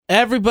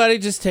Everybody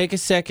just take a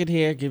second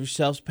here. Give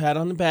yourselves a pat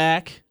on the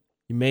back.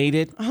 You made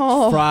it.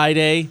 Oh.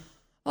 Friday.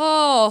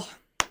 Oh.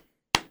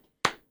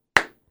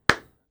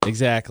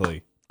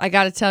 Exactly. I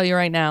got to tell you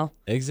right now.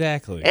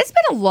 Exactly. It's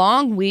been a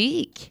long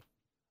week.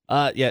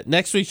 Yeah,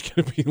 next week's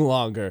going to be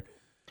longer.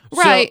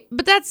 Right,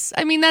 but that's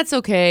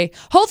okay.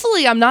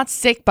 Hopefully I'm not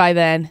sick by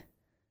then.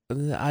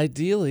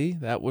 Ideally,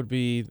 that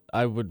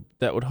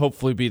would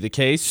hopefully be the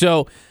case.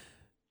 So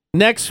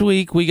next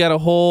week we got a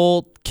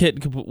whole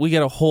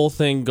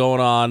thing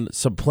going on,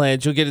 some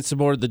plans. You'll get into some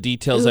more of the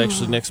details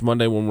actually next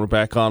Monday when we're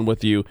back on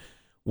with you.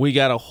 We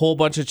got a whole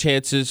bunch of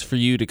chances for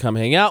you to come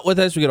hang out with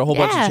us. We got a whole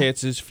bunch of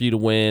chances for you to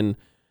win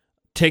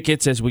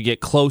tickets as we get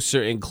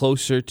closer and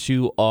closer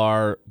to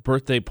our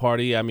birthday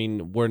party. I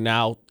mean, we're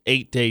now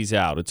 8 days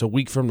out. It's a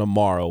week from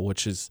tomorrow,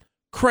 which is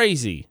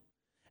crazy.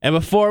 And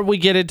before we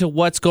get into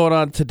what's going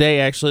on today,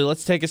 actually,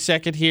 let's take a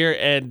second here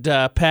and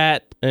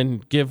pat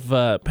him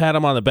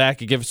on the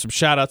back and give some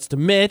shout outs to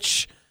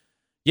Mitch.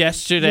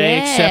 Yesterday,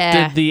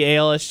 accepted the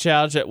ALS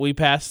challenge that we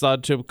passed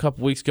on to him a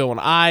couple weeks ago when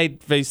I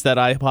faced that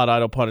iPod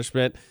idle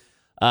punishment.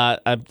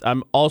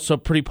 I'm also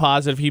pretty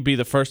positive he'd be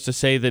the first to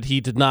say that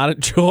he did not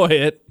enjoy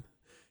it.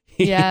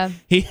 He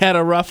had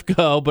a rough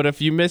go, but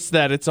if you missed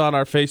that, it's on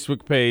our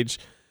Facebook page,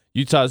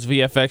 Utah's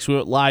VFX. We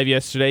went live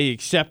yesterday. He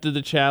accepted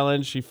the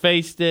challenge. He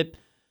faced it.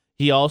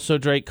 He also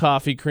drank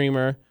coffee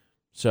creamer.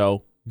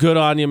 So good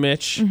on you,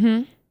 Mitch.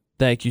 Mm-hmm.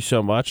 Thank you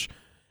so much.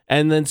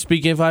 And then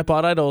speaking of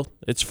iPod Idol,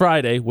 it's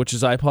Friday, which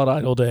is iPod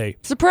Idol Day.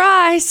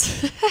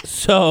 Surprise!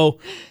 So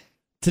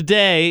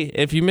today,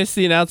 if you missed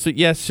the announcement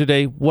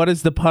yesterday, what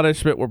is the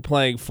punishment we're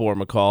playing for,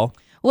 McCall?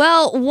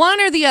 Well, one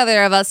or the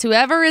other of us,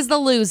 whoever is the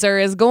loser,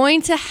 is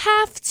going to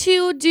have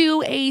to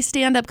do a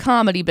stand-up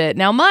comedy bit.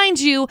 Now, mind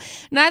you,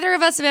 neither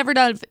of us have ever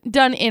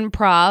done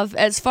improv.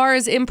 As far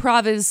as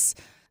improv is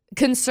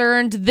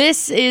concerned,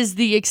 this is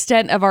the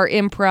extent of our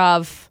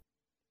improv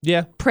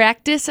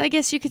practice, I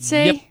guess you could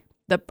say.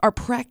 Yep. Our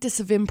practice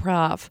of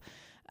improv.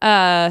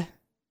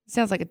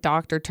 Sounds like a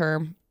doctor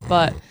term,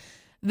 but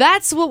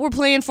that's what we're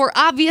playing for.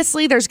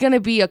 Obviously, there's going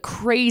to be a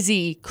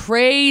crazy,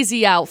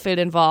 crazy outfit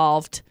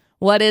involved.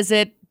 What is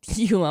it?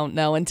 You won't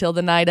know until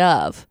the night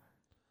of.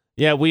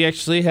 Yeah, we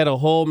actually had a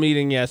whole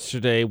meeting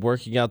yesterday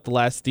working out the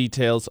last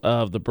details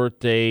of the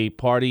birthday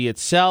party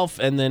itself,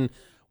 and then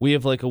we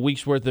have like a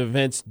week's worth of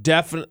events.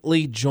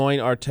 Definitely join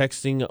our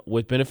Texting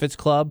with Benefits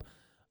Club.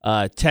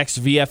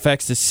 Text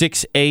VFX to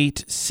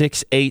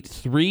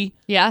 68683.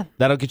 Yeah.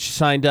 That'll get you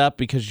signed up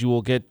because you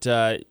will get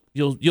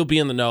you'll be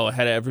in the know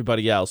ahead of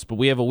everybody else. But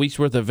we have a week's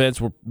worth of events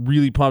we're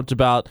really pumped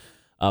about.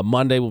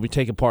 Monday we'll be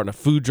taking part in a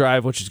food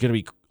drive, which is going to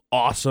be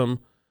awesome.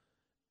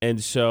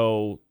 And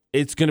so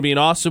it's going to be an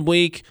awesome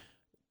week.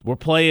 We're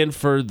playing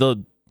for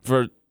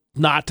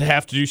not to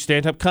have to do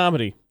stand-up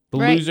comedy. The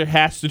loser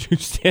has to do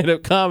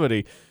stand-up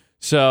comedy.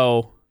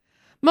 So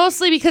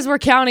mostly because we're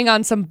counting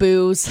on some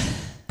booze.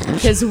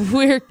 Because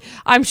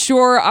I'm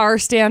sure our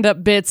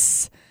stand-up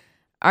bits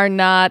are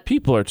not.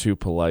 People are too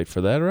polite for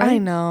that, right? I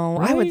know.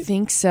 Right? I would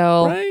think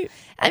so. Right?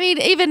 I mean,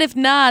 even if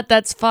not,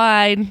 that's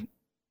fine.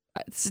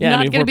 It's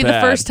not going to be the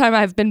first time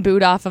I've been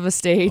booed off of a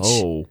stage.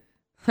 Oh.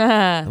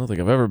 I don't think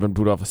I've ever been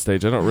booed off a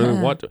stage. I don't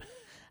really want to.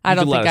 I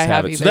don't think I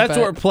have either. So that's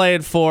what we're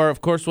playing for. Of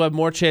course, we'll have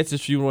more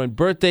chances for you to win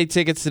birthday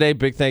tickets today.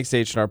 Big thanks to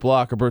H&R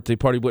Block. Our birthday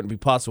party wouldn't be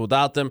possible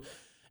without them.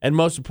 And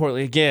most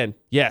importantly, again,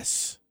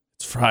 yes,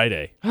 it's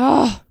Friday.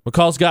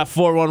 McCall's got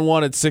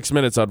 411 in 6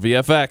 minutes on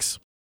VFX.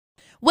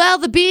 Well,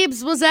 the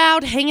Biebs was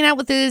out hanging out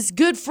with his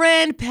good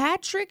friend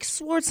Patrick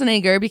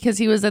Schwarzenegger because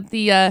he was at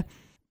the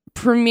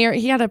premiere.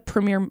 He had a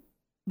premiere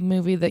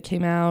movie that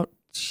came out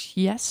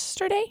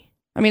yesterday.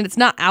 I mean, it's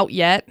not out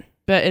yet,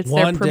 but it's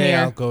their premiere. One day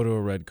I'll go to a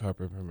red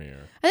carpet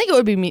premiere. I think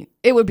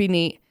it would be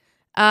neat.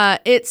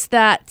 It's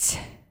that,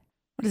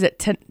 what is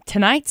it,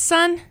 Tonight's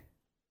Son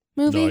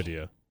movie? No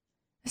idea.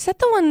 Is that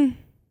the one?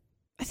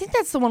 I think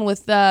that's the one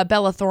with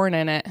Bella Thorne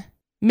in it.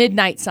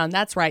 Midnight Sun,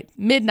 that's right.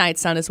 Midnight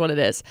Sun is what it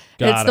is.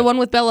 It's the one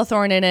with Bella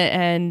Thorne in it,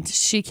 and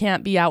she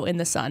can't be out in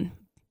the sun.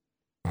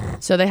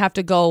 So they have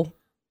to go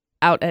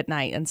out at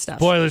night and stuff.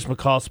 Spoilers,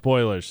 McCall,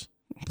 spoilers.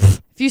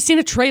 If you've seen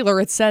a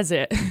trailer, it says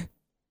it.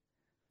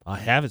 I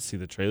haven't seen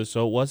the trailer,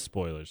 so it was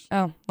spoilers.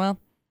 Oh, well,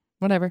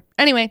 whatever.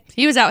 Anyway,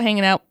 he was out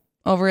hanging out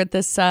over at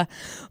this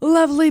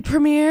lovely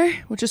premiere,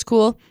 which is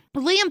cool.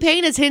 Liam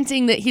Payne is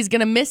hinting that he's going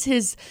to miss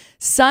his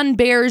son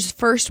Bear's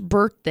first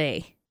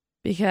birthday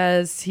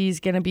because he's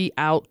going to be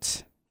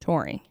out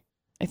touring,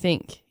 I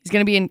think. He's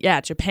going to be in,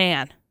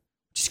 Japan,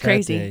 which is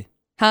crazy.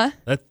 Huh?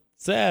 That's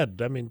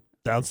sad. I mean,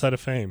 downside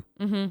of fame.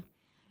 Mm-hmm.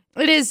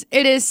 It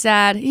is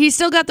sad. He's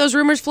still got those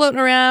rumors floating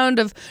around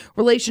of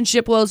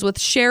relationship woes with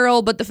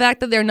Cheryl, but the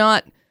fact that they're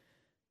not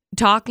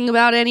talking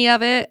about any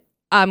of it,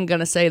 I'm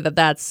going to say that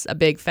that's a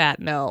big fat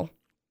no.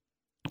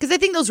 Because I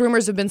think those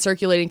rumors have been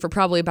circulating for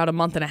probably about a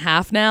month and a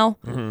half now.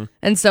 Mm-hmm.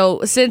 And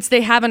so since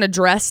they haven't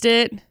addressed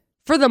it,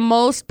 for the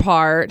most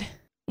part,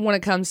 when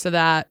it comes to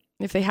that,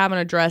 if they haven't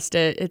addressed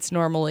it, it's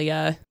normally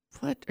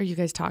what are you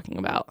guys talking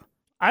about?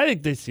 I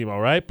think they seem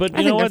all right, but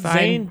you know what?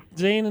 Zayn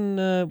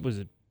and was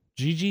it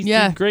Gigi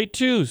seemed great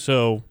too,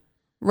 so.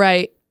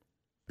 Right.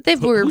 They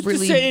were Who's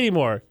really. to say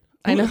anymore?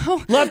 I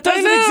know. Love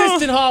doesn't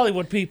exist in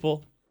Hollywood,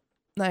 people.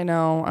 I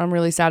know. I'm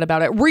really sad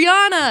about it.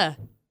 Rihanna.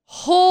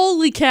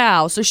 Holy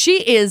cow. So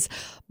she is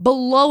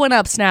blowing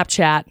up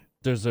Snapchat.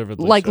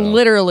 Deservedly Like so.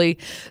 literally.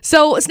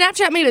 So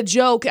Snapchat made a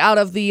joke out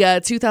of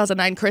the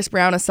 2009 Chris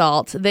Brown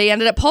assault. They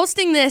ended up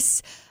posting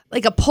this,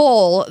 like a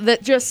poll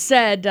that just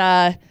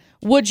said,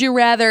 would you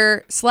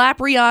rather slap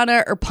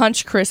Rihanna or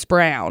punch Chris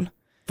Brown?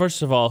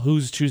 First of all,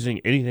 who's choosing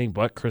anything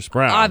but Chris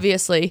Brown?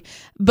 Obviously.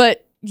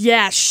 But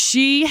yeah,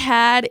 she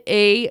had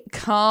a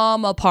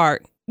come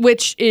apart,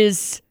 which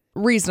is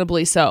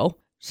reasonably so.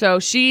 So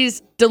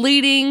she's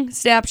deleting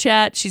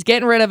Snapchat. She's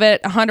getting rid of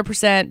it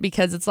 100%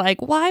 because it's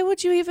like, why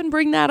would you even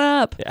bring that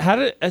up?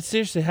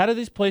 Seriously, how do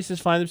these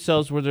places find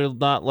themselves where they're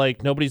not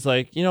like, nobody's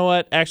like, you know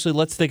what, actually,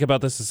 let's think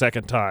about this a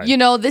second time. You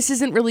know, this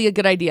isn't really a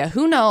good idea.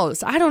 Who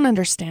knows? I don't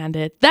understand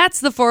it.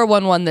 That's the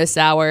 411 this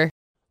hour.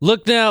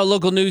 Look now at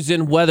local news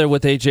and weather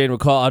with AJ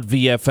McCall on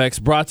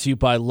VFX, brought to you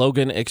by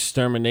Logan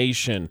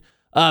Extermination.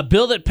 A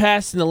bill that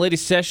passed in the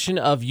latest session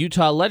of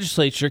Utah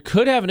legislature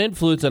could have an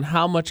influence on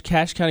how much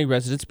Cache County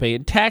residents pay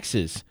in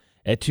taxes.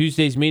 At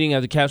Tuesday's meeting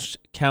of the Cache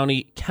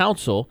County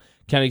Council,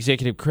 County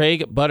Executive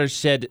Craig Butters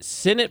said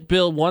Senate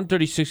Bill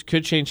 136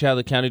 could change how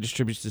the county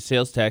distributes the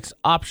sales tax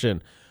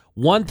option.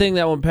 One thing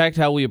that will impact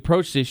how we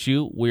approach the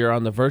issue, we are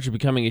on the verge of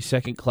becoming a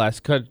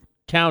second-class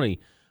county.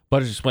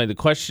 Butters explained the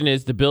question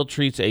is the bill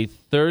treats a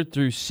third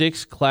through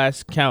sixth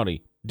class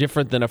county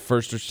different than a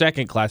first or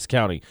second class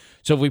county.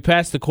 So if we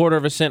pass the quarter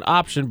of a cent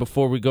option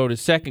before we go to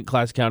second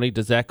class county,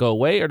 does that go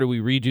away, or do we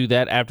redo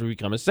that after we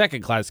become a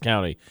second class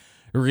county?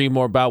 Read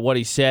more about what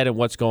he said and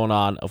what's going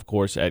on, of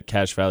course, at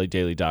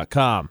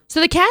CacheValleyDaily.com. So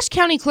the Cache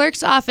County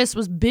Clerk's Office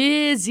was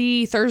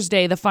busy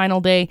Thursday, the final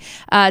day,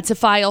 to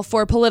file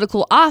for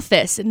political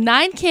office.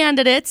 9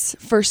 candidates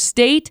for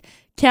state,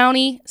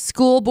 county,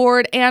 school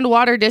board, and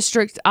water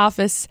district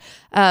office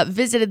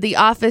visited the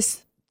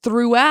office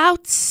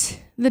throughout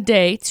the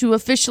day to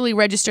officially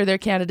register their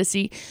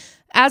candidacy.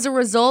 As a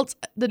result,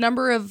 a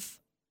number of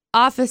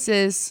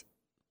offices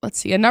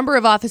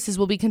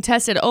will be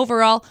contested.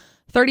 Overall,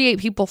 38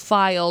 people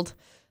filed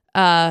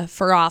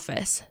for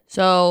office.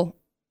 So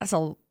that's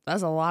a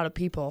lot of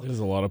people. There's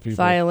a lot of people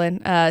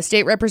filing.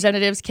 State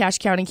representatives, Cache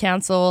County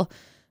Council,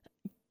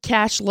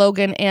 Cache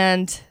Logan,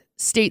 and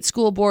state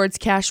school boards,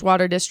 Cache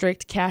Water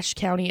District, Cache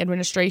County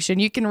Administration.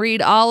 You can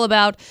read all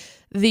about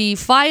the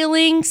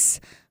filings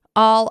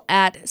all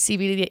at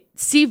cvdaily.com.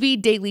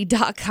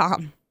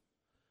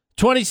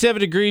 27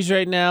 degrees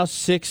right now,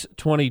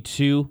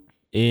 622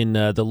 in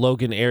the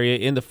Logan area.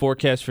 In the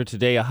forecast for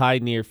today, a high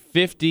near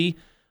 50.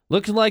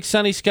 Looking like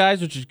sunny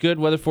skies, which is good.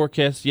 Weather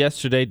forecast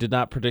yesterday did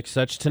not predict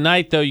such.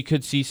 Tonight, though, you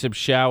could see some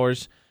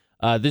showers.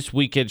 This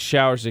weekend,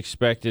 showers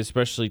expected,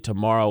 especially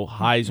tomorrow.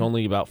 Highs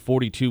only about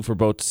 42 for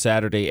both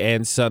Saturday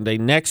and Sunday.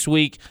 Next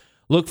week,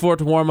 look for it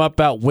to warm up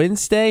about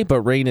Wednesday,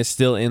 but rain is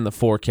still in the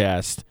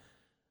forecast.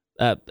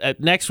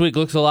 Next week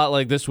looks a lot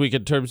like this week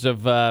in terms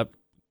of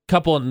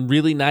couple of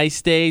really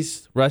nice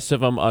days, rest of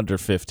them under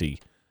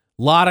 50.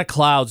 A lot of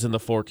clouds in the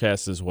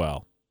forecast as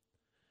well.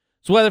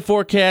 So weather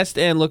forecast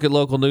and look at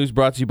local news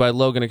brought to you by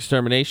Logan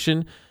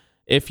Extermination.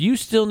 If you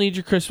still need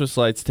your Christmas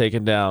lights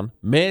taken down,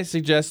 may I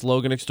suggest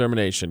Logan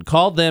Extermination.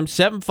 Call them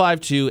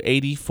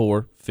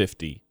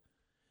 752-8450.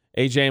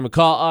 AJ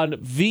McCall on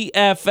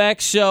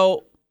VFX.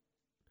 So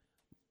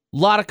a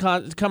lot of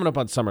coming up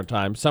on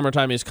summertime.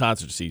 Summertime is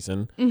concert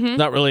season. Mm-hmm.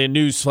 Not really a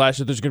news flash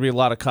that there's going to be a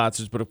lot of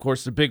concerts, but of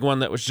course the big one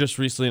that was just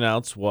recently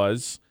announced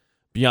was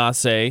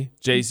Beyonce,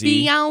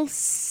 Jay-Z.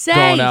 Beyonce.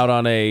 Going out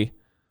on a,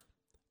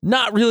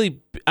 not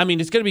really, I mean,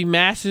 it's going to be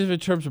massive in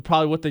terms of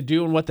probably what they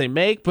do and what they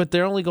make, but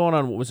they're only going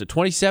on, what was it,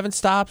 27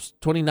 stops,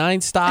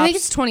 29 stops? I think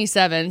it's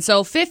 27.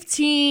 So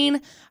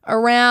 15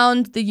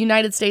 around the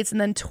United States and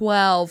then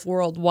 12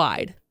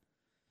 worldwide.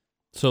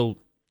 So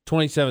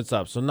 27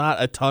 stops. So not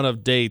a ton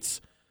of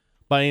dates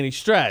by any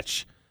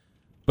stretch.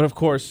 But of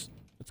course,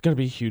 it's going to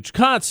be a huge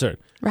concert.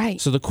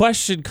 Right. So the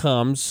question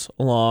comes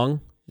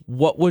along,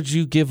 what would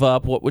you give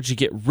up? What would you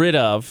get rid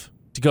of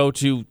to go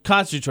to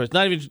concert choice?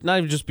 Not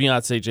even just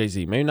Beyonce,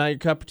 Jay-Z. Maybe not your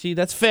cup of tea.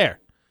 That's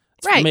fair.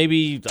 Right.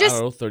 Maybe, Just, I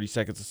don't know, 30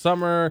 Seconds of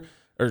Summer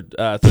or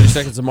 30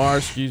 Seconds of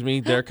Mars, excuse me.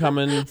 They're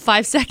coming.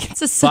 5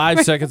 seconds of summer.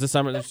 5 Seconds of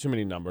Summer. There's too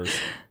many numbers.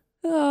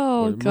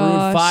 Oh, gosh.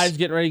 gosh. Maroon 5's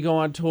getting ready to go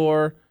on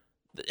tour.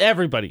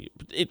 Everybody.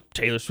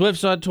 Taylor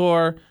Swift's on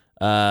tour.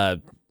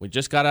 We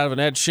just got out of an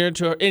Ed Sheeran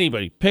tour.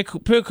 Anybody. Pick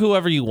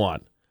whoever you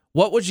want.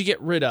 What would you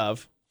get rid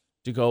of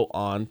to go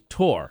on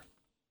tour?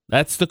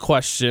 That's the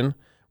question.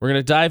 We're going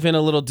to dive in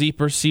a little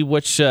deeper, see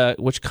which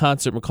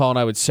concert McCall and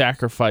I would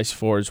sacrifice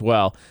for as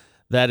well.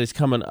 That is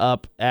coming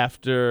up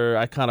after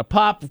I kind of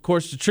pop. Of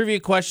course, the trivia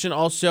question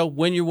also,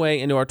 win your way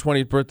into our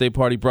 20th birthday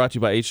party brought to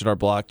you by H&R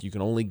Block. You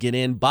can only get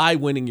in by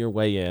winning your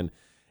way in.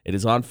 It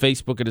is on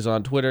Facebook. It is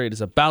on Twitter. It is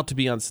about to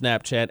be on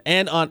Snapchat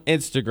and on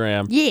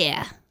Instagram.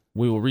 Yeah.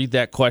 We will read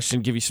that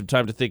question, give you some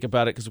time to think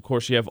about it, because, of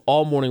course, you have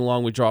all morning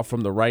long. We draw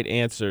from the right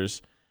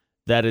answers.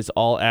 That is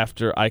all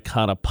after I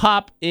kind of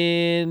pop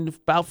in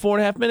about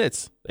 4.5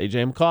 minutes.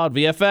 AJ McCall,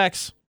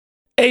 VFX.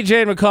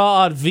 AJ McCall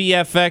on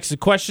VFX. The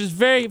question is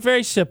very,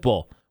 very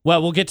simple.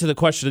 Well, we'll get to the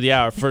question of the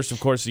hour. First, of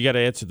course, you got to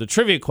answer the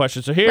trivia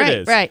question. So here it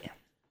is. Right.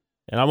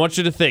 And I want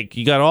you to think.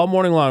 You got all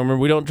morning long.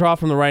 Remember, we don't draw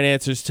from the right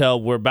answers till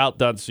we're about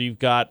done. So you've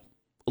got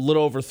a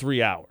little over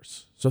 3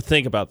 hours. So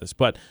think about this.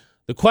 But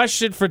the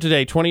question for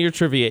today, 20-year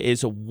trivia,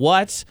 is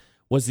what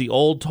was the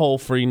old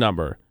toll-free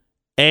number?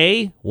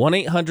 A,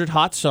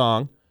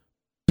 1-800-HOT-SONG.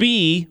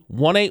 B,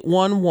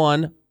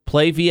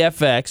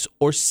 1811-PLAY-VFX.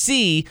 Or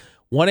C,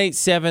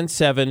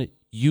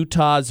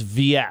 1877-UTAH's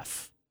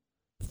VF.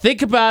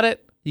 Think about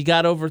it. You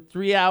got over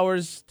 3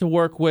 hours to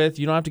work with.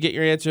 You don't have to get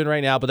your answer in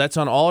right now, but that's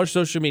on all our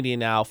social media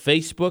now.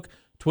 Facebook,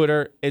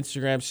 Twitter,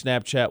 Instagram,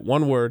 Snapchat.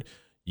 One word,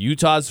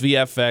 Utah's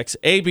VFX.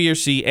 A, B, or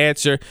C,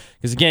 answer.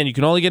 Because, again, you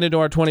can only get into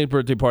our 20th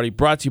birthday party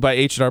brought to you by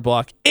H&R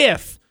Block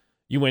if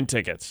you win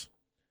tickets.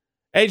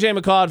 AJ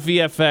McCall at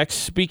VFX.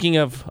 Speaking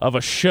of a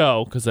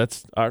show, because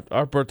that's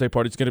our birthday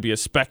party is going to be a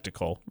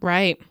spectacle.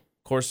 Right.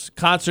 Of course,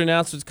 concert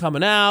announcements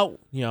coming out.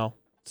 You know,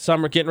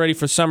 summer, getting ready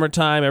for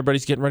summertime.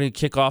 Everybody's getting ready to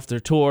kick off their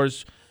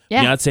tours.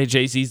 Yeah. Beyonce,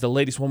 Jay-Z's the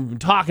latest one we've been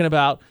talking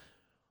about.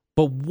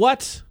 But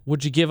what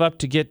would you give up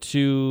to get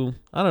to,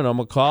 I don't know,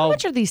 McCall? How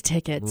much are these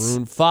tickets?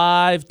 Maroon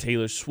 5,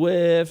 Taylor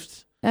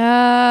Swift,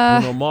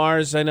 Bruno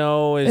Mars, I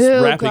know, is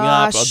wrapping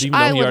up, even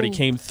though he already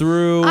came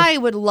through. I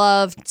would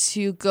love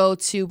to go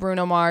to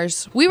Bruno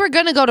Mars. We were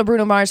going to go to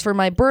Bruno Mars for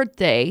my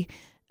birthday,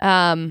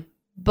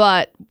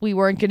 but we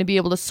weren't going to be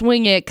able to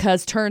swing it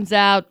because turns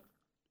out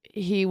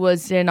he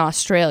was in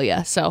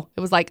Australia. So it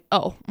was like,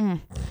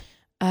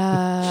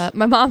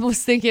 my mom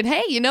was thinking,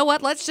 hey, you know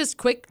what? Let's just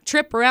quick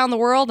trip around the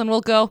world and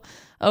we'll go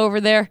over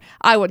there.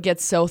 I would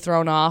get so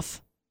thrown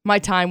off. My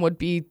time would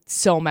be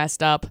so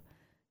messed up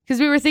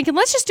because we were thinking,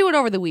 let's just do it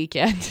over the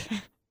weekend.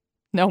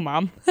 No,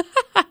 Mom.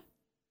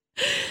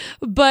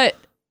 But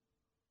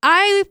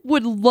I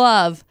would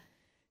love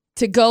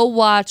to go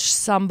watch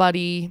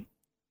somebody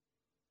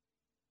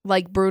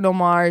like Bruno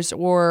Mars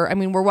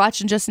we're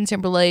watching Justin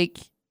Timberlake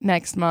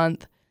next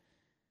month.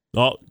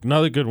 Oh,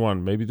 another good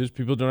one. Maybe there's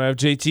people who don't have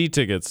JT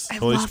tickets.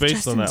 Totally spaced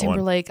Justin on that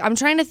Timberlake. I'm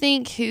trying to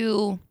think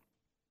who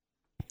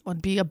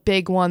would be a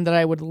big one that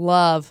I would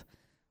love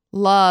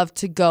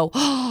to go.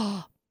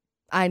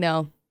 I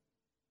know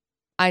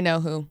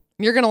who.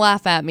 You're going to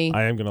laugh at me.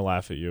 I am going to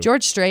laugh at you.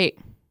 George Strait.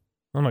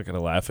 I'm not going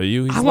to laugh at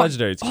you. He's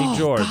legendary. It's King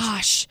George.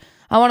 Gosh.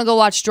 I want to go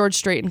watch George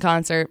Strait in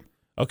concert.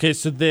 Okay,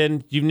 so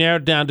then you've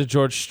narrowed down to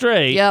George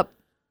Strait. Yep.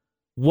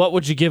 What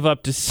would you give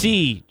up to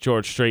see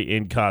George Strait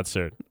in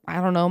concert? I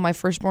don't know, my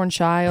firstborn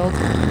child.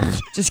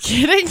 Just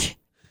kidding.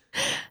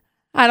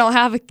 I don't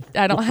have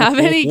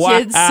any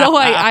kids, so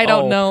I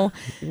don't know.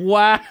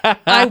 Wow.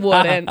 I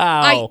wouldn't.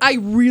 I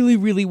really,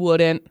 really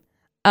wouldn't.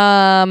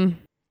 Don't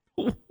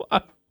laugh at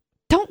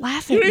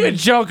me. You didn't even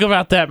joke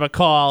about that,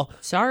 McCall.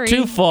 Sorry.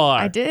 Too far.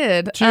 I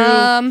did.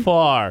 Too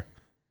far.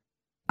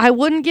 I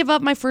wouldn't give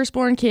up my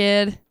firstborn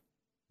kid.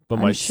 But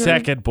my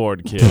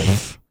second-born kid.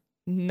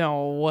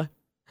 No.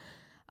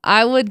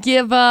 I would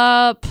give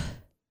up,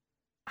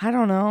 I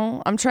don't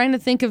know. I'm trying to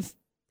think of,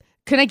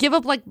 can I give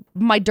up like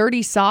my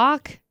dirty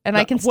sock and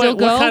I can still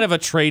go? What kind of a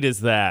trait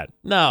is that?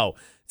 No.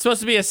 It's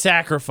supposed to be a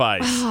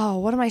sacrifice. Oh,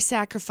 what am I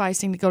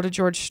sacrificing to go to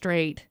George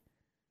Strait?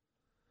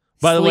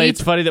 By the way,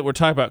 it's funny that we're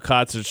talking about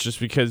concerts just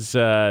because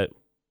not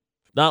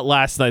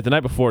last night, the night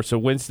before, so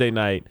Wednesday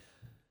night,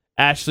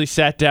 Ashley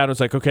sat down and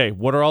was like, okay,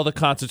 what are all the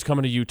concerts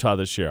coming to Utah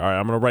this year? All right,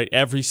 I'm going to write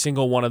every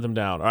single one of them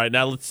down. All right,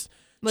 now let's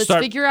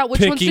figure out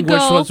which ones to go.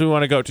 Which ones we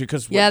want to go to.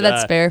 Because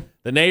that's fair.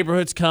 The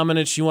neighborhood's coming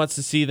and she wants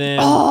to see them.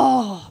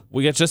 Oh,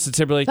 we got Justin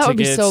Timberlake tickets. That would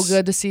be so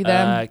good to see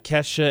them.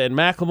 Kesha and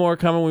Macklemore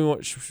coming.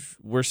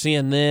 We're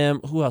seeing them.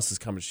 Who else is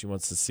coming? She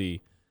wants to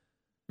see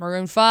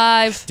Maroon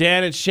 5.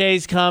 Dan and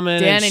Shay's coming.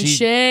 Dan and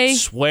Shay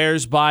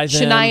swears by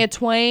them. Shania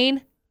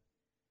Twain.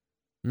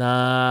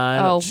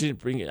 Nah. She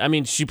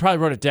probably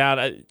wrote it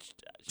down.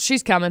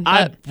 She's coming.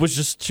 I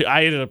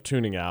ended up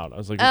tuning out. I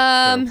was like,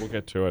 sure, we'll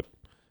get to it.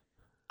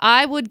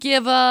 I would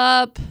give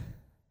up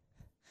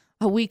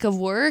a week of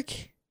work.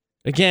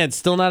 Again,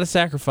 still not a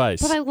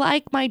sacrifice. But I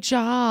like my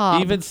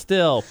job. Even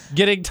still,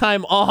 getting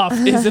time off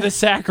isn't a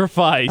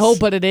sacrifice. Oh,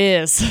 but it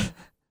is.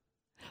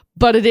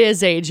 But it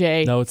is,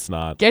 AJ. No, it's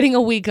not. Getting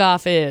a week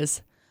off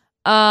is.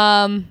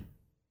 My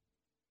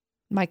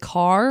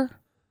car.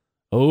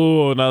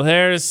 Oh, now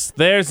there's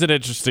an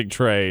interesting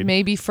trade.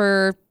 Maybe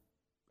for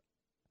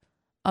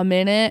a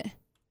minute.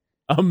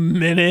 A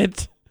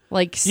minute?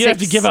 Like 6 you have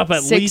to give up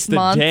at least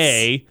months. A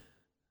day.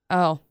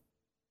 Oh.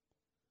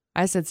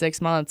 I said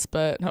 6 months,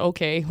 but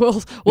okay.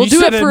 We'll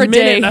do it for a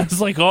day. And I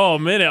was like, a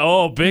minute.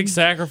 Oh, big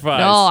sacrifice.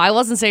 No, I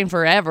wasn't saying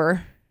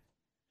forever.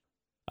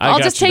 I'll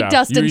just take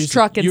Dustin's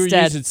truck instead. You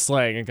were using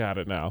slang. I got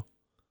it now.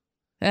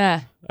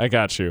 Yeah. I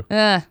got you.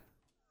 Jeez,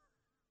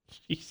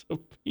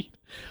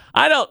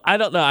 I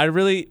don't know. I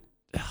really,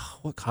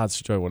 what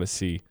concert do I want to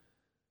see?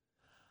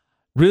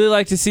 Really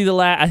like to see the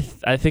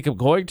last. I think I'm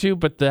going to,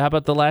 but how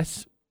about the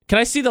last? Can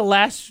I see the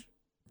last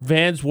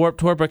Vans Warped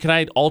Tour? But can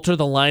I alter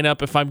the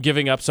lineup if I'm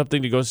giving up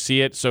something to go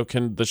see it? So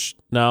can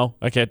no,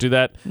 I can't do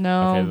that.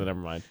 No. Okay, then never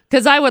mind.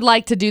 Because I would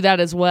like to do that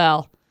as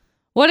well.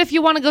 What if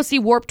you want to go see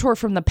Warped Tour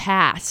from the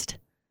past?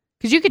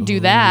 Because you could do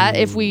that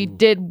if we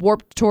did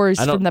Warped Tours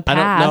from the past.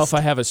 I don't know if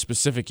I have a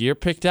specific year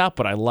picked out,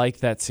 but I like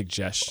that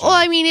suggestion. Well,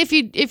 I mean, if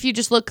you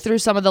just look through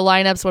some of the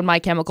lineups when My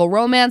Chemical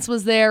Romance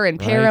was there and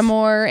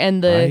Paramore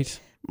and the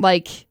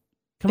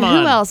Come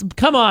on. Who else?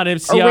 Come on,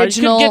 MCR.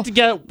 Original you could get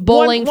together.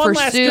 Bowling one for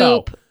last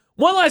Soup. Go.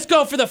 One last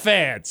go for the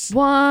fans.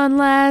 One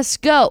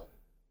last go.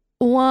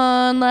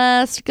 One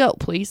last go,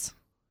 please.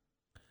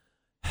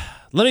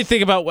 Let me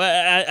think about.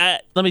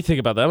 Let me think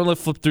about that. I'm gonna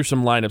flip through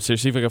some lineups here,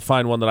 see if I can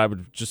find one that I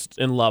would just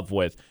in love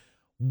with.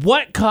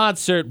 One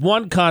concert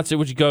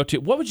would you go to?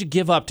 What would you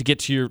give up to get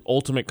to your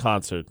ultimate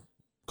concert?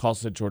 Call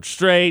said George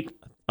Strait.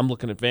 I'm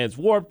looking at Vans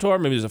Warped Tour.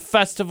 Maybe there's a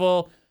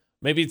festival.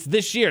 Maybe it's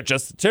this year.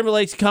 Justin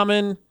Timberlake's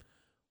coming.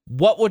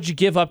 What would you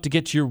give up to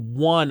get to your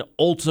one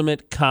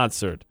ultimate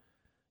concert?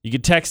 You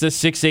can text us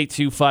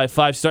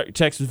 68255. Start your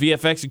text with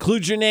VFX.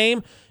 Include your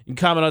name. You can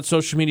comment on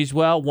social media as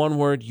well. One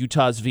word,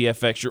 Utah's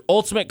VFX. Your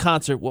ultimate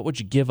concert, what would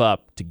you give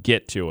up to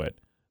get to it?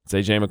 It's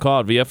AJ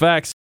McCall at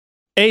VFX.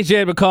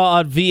 AJ McCall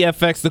on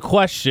VFX. The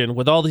question,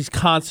 with all these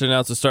concert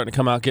announcements starting to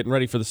come out, getting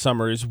ready for the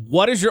summer, is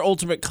what is your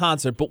ultimate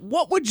concert? But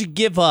what would you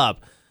give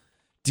up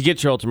to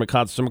get your ultimate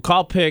concert? So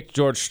McCall picked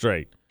George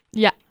Strait.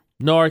 Yeah.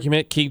 No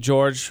argument. King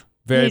George,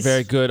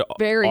 very good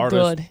very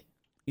artist. Good.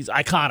 He's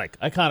iconic.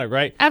 Iconic,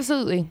 right?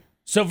 Absolutely.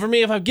 So for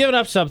me, if I've given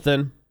up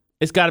something,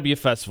 it's got to be a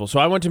festival. So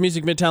I went to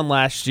Music Midtown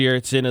last year.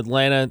 It's in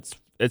Atlanta.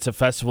 It's a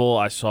festival.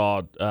 I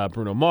saw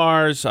Bruno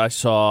Mars. I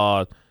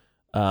saw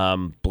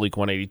Bleak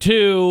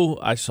 182.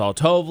 I saw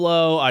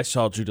Tovlo. I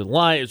saw Judah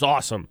Lion. It was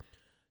awesome.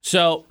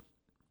 So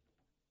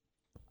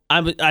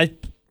I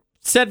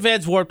said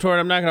Vans Warped Tour, and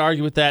I'm not going to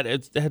argue with that.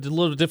 It had a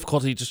little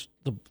difficulty. Just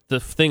the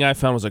thing I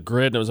found was a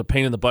grid, and it was a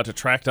pain in the butt to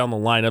track down the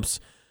lineups.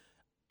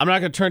 I'm not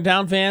going to turn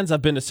down Vans.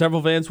 I've been to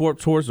several Vans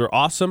Warped Tours. They're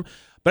awesome.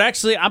 But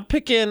actually, I'm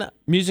picking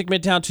Music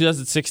Midtown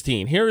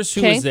 2016. Here is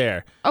who was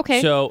there.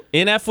 Okay. So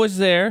NF was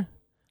there.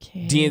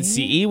 Okay.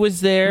 DNCE was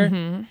there.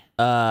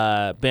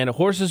 Mm-hmm. Band of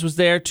Horses was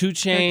there. 2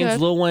 Chainz,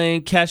 Lil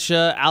Wayne,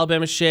 Kesha,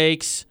 Alabama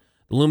Shakes,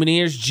 the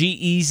Lumineers,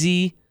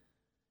 G-Eazy.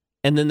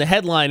 And then the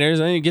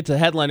headliners. I didn't get to the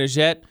headliners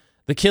yet.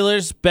 The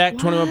Killers, Beck,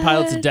 21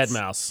 Pilots, and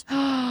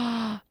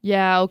Deadmau5.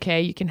 Yeah,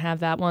 okay. You can have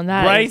that one.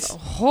 That right? Is,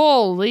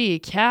 holy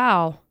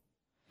cow.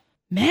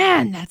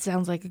 Man, that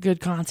sounds like a good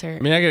concert.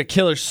 I mean, I got a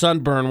killer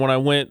sunburn when I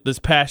went this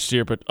past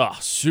year, but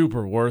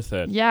super worth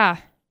it. Yeah.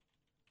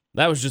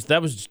 That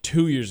was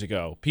 2 years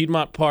ago.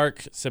 Piedmont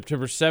Park,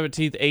 September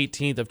 17th,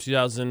 18th of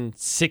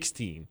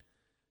 2016.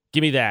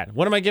 Give me that.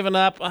 What am I giving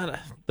up?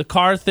 The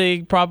car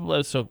thing,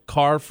 probably. So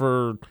car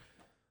for a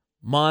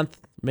month,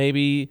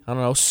 maybe. I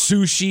don't know.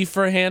 Sushi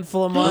for a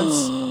handful of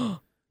months.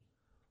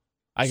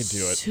 I could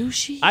do it.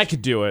 Sushi? I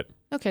could do it.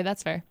 Okay,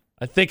 that's fair.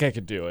 I think I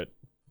could do it.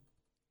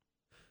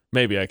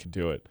 Maybe I could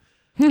do it.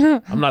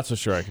 I'm not so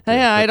sure I could do it.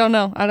 Yeah, I don't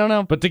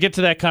know. But to get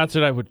to that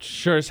concert, I would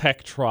sure as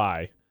heck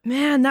try.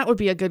 Man, that would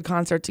be a good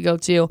concert to go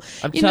to.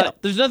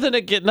 There's nothing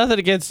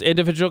against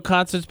individual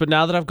concerts, but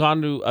now that I've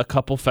gone to a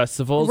couple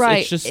festivals,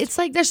 right? it's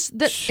like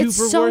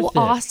it's so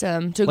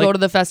awesome to go to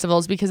the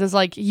festivals because it's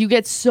like you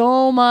get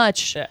so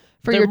much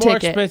for your ticket. They're more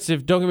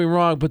expensive, don't get me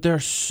wrong, but there are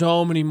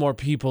so many more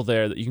people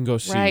there that you can go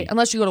see. Right,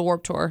 unless you go to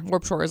Warped Tour.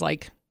 Warped Tour is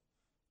like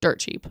dirt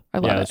cheap. I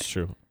love it. Yeah, that's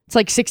true. It's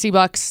like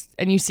 $60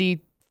 and you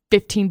see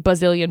 15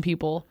 bazillion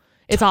people.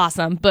 It's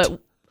awesome, but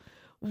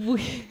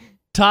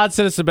Todd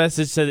sent us a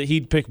message, said that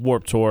he'd pick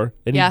Warped Tour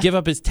and he'd give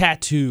up his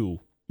tattoo.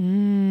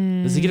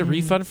 Does he get a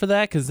refund for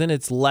that? Because then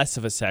it's less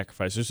of a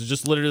sacrifice. It's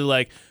just literally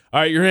like,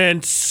 all right, you're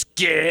in,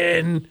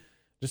 skin,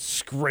 just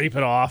scrape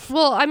it off.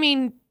 Well, I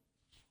mean,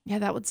 yeah,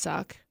 that would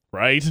suck.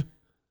 Right?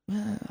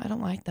 I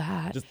don't like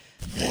that.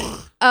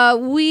 I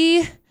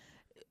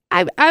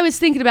was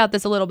thinking about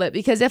this a little bit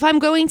because if I'm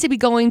going to be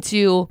going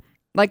to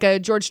like a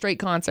George Strait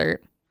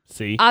concert,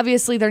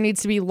 obviously there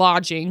needs to be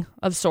lodging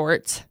of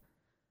sorts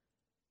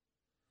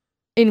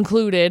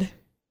included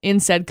in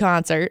said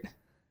concert,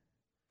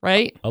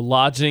 right? A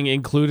lodging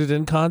included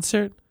in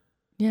concert?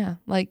 Yeah,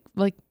 like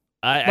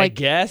I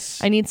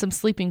guess. I need some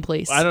sleeping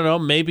place. I don't know.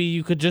 Maybe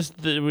you could just.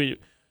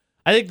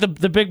 I think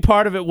the big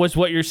part of it was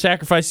what you're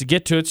sacrificing to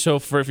get to it. So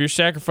if you're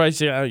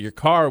sacrificing your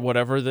car or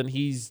whatever, then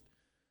he's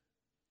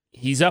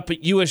up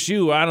at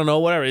USU. I don't know,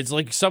 whatever. It's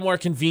like somewhere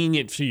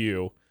convenient for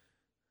you.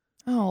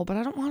 Oh, but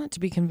I don't want it to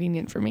be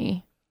convenient for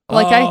me.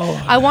 Like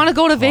I want to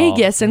go to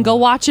Vegas and go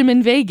watch him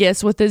in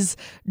Vegas with his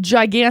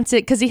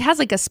gigantic, because he has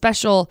like a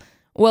special,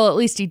 well, at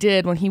least he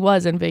did when he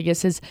was in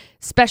Vegas, his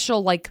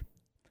special like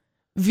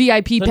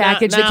VIP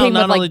package that came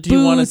with like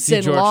booths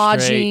and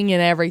lodging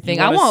and everything.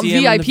 I want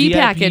VIP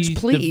package,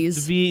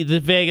 please. The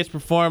Vegas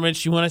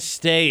performance. You want to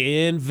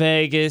stay in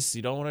Vegas.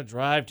 You don't want to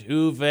drive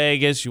to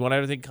Vegas. You want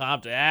everything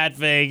comped at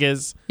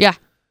Vegas. Yeah.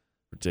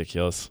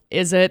 Ridiculous.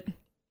 Is it?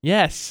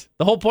 Yes.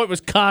 The whole point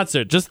was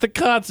concert. Just the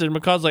concert.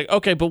 McCall's like,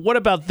 okay, but what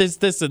about this,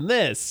 and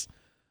this?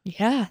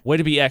 Yeah. Way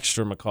to be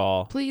extra,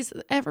 McCall. Please,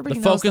 everybody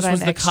knows that I'm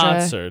extra. The focus was the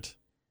concert.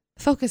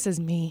 The focus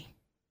is me.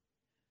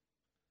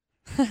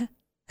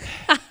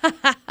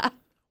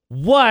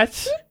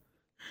 What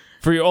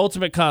for your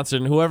ultimate concert,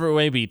 and whoever it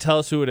may be, tell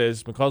us who it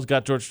is. McCall's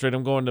got George Strait.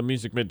 I'm going to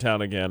Music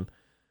Midtown again.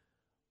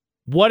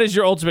 What is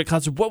your ultimate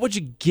concert? What would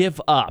you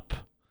give up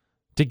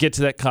to get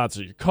to that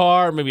concert? Your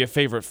car, maybe a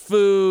favorite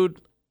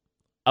food,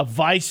 a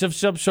vice of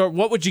some sort.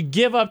 What would you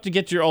give up to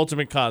get to your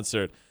ultimate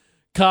concert?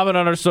 Comment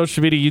on our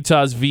social media,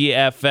 Utah's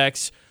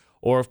VFX,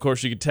 or of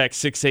course you can text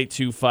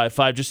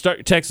 68255. Just start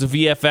your text with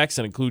VFX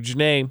and include your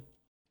name.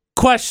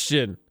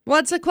 Question.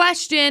 What's a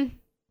question?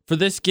 For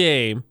this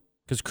game,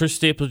 because Chris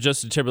Staples,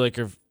 Justin Timberlake,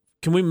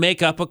 can we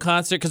make up a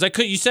concert? Because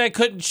you said I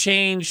couldn't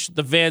change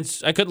the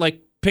Vans. I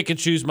couldn't pick and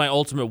choose my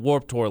ultimate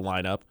Warped Tour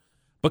lineup.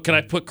 But can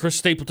I put Chris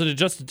Stapleton and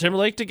Justin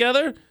Timberlake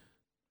together?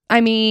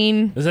 I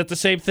mean, is that the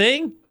same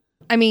thing?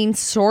 I mean,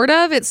 sort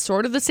of. It's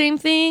sort of the same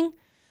thing.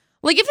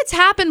 If it's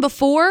happened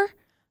before,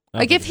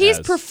 if he's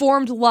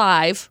performed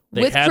live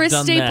with Chris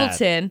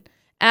Stapleton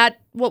at,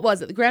 what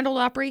was it, the Grand Ole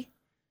Opry?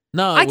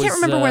 No, I can't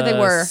remember where they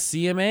were.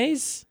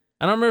 CMAs?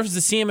 I don't remember if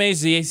it's the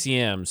CMAs or the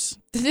ACMs.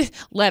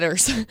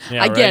 Letters.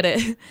 Yeah, I get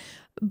it.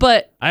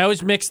 But I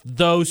always mix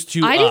those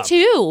two I up.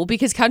 do too,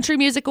 because Country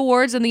Music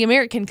Awards and the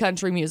American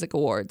Country Music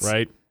Awards.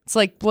 Right. It's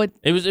what?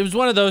 It was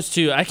one of those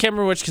two. I can't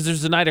remember which, because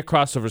there's a night of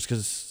crossovers,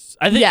 because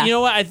I think, you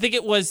know what? I think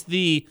it was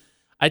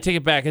I take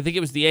it back. I think it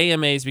was the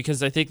AMAs,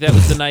 because I think that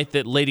was the night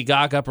that Lady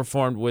Gaga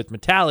performed with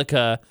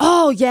Metallica.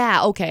 Oh,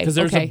 yeah. Okay. Because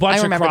there was a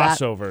bunch of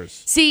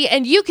crossovers. See,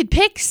 and you could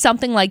pick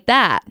something like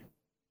that.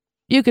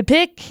 You could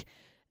pick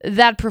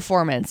that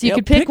performance. You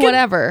could pick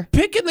whatever.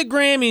 Picking the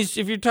Grammys,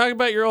 if you're talking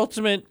about your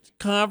ultimate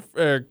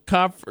concert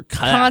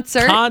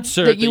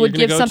that you would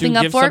give something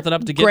up for. Something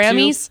up to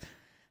Grammys, get to.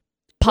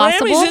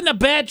 possible. Grammys isn't a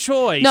bad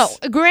choice. No,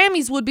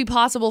 Grammys would be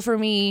possible for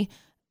me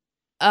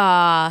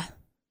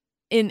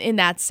in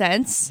that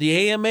sense.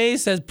 The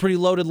AMAs has pretty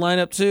loaded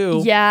lineup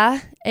too. Yeah,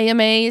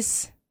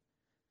 AMAs.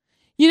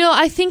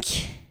 I think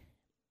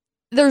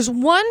there's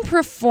one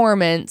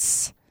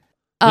performance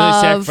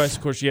sacrifice,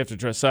 of course, you have to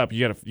dress up.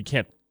 You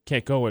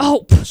can't go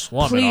in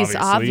slumming, please,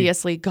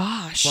 obviously.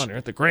 Gosh. Come on, you're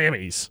at the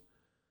Grammys.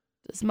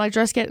 Does my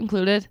dress get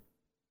included?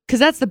 Because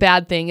that's the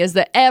bad thing, is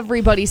that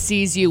everybody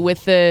sees you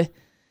with the...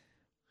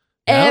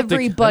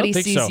 Everybody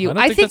sees you.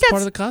 I think that's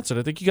part of the concert.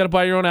 I think you got to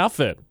buy your own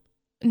outfit.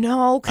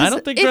 No, because I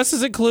don't think dress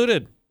is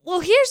included. Well,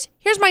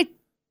 here's my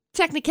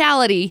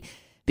technicality,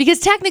 because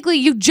technically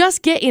you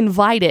just get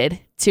invited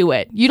to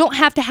it. You don't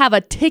have to have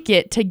a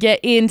ticket to get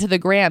into the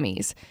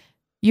Grammys.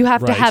 You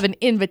have to have an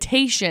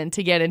invitation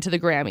to get into the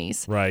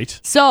Grammys. Right.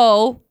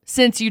 So,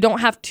 since you don't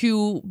have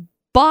to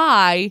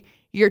buy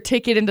your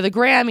ticket into the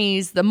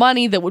Grammys, the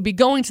money that would be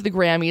going to the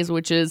Grammys,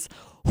 which is,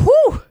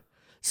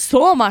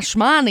 so much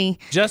money.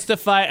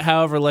 Justify it,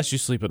 however, lest you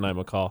sleep at night,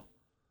 McCall.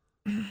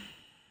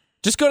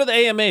 Just go to the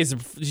AMAs.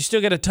 You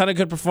still get a ton of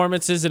good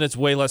performances, and it's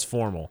way less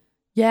formal.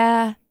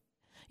 Yeah.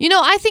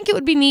 I think it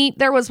would be neat.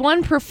 There was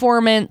one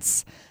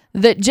performance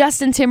that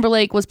Justin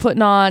Timberlake was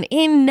putting on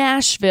in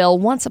Nashville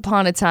once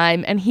upon a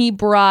time, and he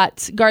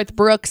brought Garth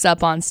Brooks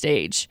up on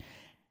stage.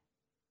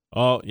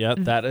 Oh, yeah,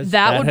 that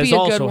would be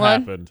a good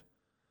one. Happened.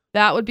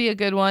 That would be a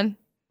good one.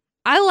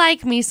 I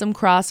like me some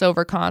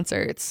crossover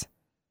concerts.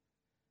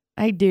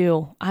 I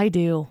do.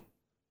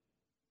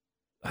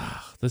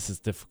 This is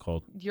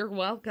difficult. You're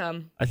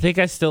welcome. I think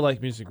I still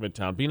like Music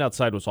Midtown. Being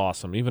outside was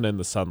awesome, even in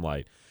the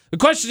sunlight. The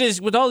question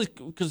is, with all these,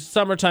 because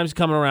summertime's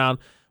coming around,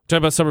 we talked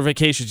about summer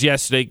vacations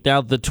yesterday.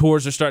 Now the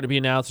tours are starting to be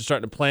announced. They're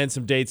starting to plan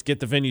some dates, get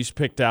the venues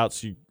picked out.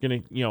 So you're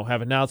going to,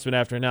 have announcement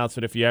after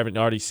announcement. If you haven't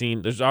already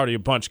seen, there's already a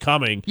bunch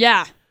coming.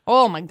 Yeah.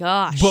 Oh, my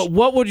gosh. But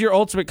what would your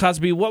ultimate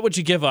cost be? What would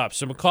you give up?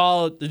 So,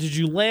 McCall, did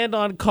you land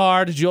on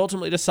car? Did you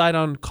ultimately decide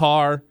on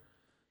car?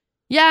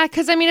 Yeah,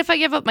 because, if I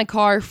give up my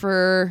car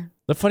for...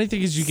 The funny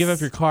thing is you give up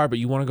your car, but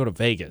you want to go to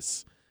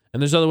Vegas. And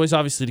there's other ways,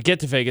 obviously, to get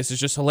to Vegas. It's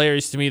just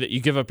hilarious to me that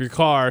you give up your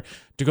car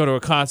to go to a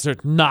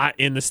concert not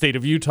in the state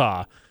of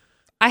Utah.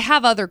 I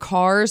have other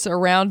cars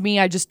around me.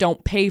 I just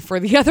don't pay for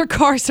the other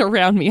cars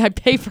around me. I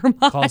pay for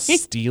mine. Call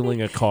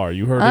stealing a car.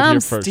 You heard it here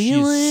first.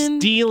 She's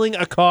stealing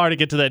a car to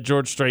get to that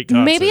George Strait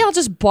concert. Maybe I'll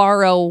just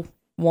borrow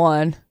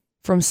one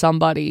from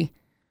somebody.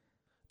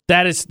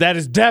 That is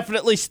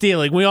definitely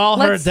stealing. We all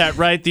heard that,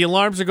 right? The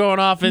alarms are going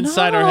off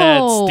inside our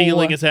heads.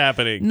 Stealing is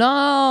happening.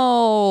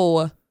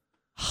 No.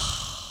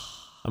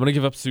 I'm going to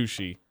give up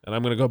sushi, and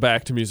I'm going to go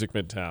back to Music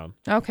Midtown.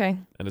 Okay.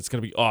 And it's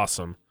going to be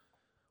awesome.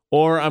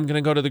 Or I'm going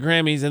to go to the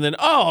Grammys, and then,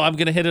 I'm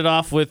going to hit it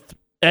off with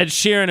Ed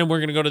Sheeran, and we're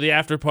going to go to the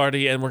after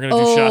party, and we're going to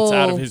do shots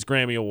out of his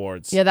Grammy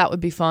Awards. Yeah, that would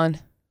be fun.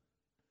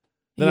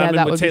 Then I'm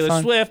in with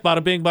Taylor Swift,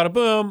 bada bing, bada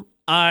boom.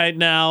 I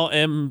now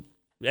am...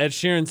 Ed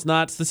Sheeran's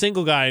not the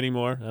single guy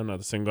anymore. I'm not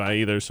the single guy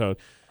either, so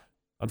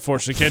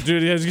unfortunately can't do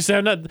it. As you say,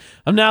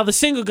 I'm now the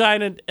single guy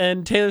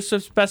and Taylor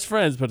Swift's best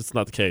friends, but it's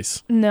not the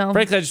case. No.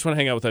 Frankly, I just want to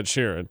hang out with Ed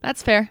Sheeran.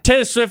 That's fair.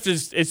 Taylor Swift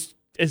is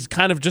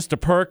kind of just a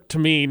perk to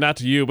me, not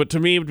to you, but to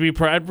me it would be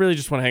I really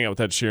just want to hang out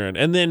with Ed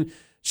Sheeran. And then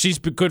she's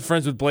good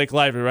friends with Blake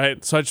Lively,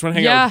 right? So I just want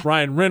to hang out with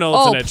Ryan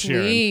Reynolds and Ed Sheeran.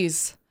 Oh,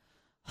 please.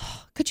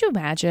 Could you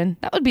imagine?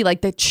 That would be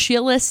like the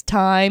chillest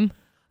time.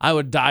 I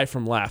would die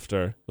from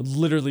laughter. Would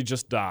literally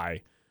just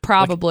die.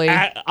 Probably.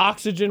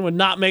 Oxygen would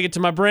not make it to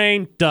my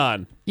brain.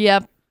 Done.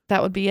 Yep.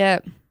 That would be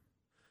it.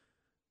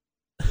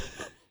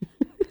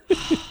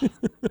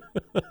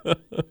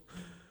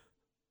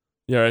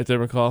 You all right there,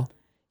 McCall?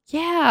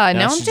 Yeah,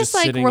 now I'm she's just just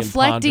like sitting and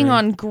reflecting pondering,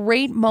 on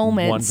great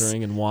moments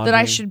wondering and that wandering.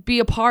 I should be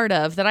a part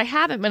of, that I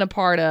haven't been a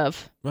part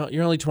of. Well,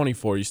 you're only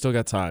 24. You still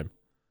got time.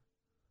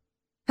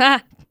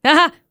 Ha!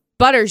 Ha!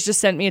 Butters just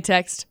sent me a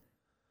text.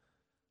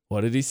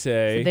 What did he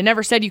say? They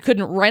never said you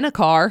couldn't rent a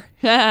car.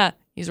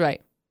 He's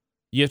right.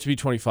 You have to be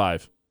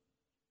 25.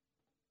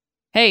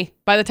 Hey,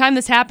 by the time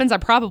this happens, I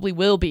probably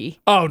will be.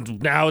 Oh,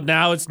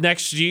 now it's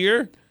next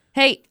year?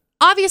 Hey,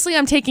 obviously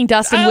I'm taking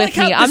Dustin with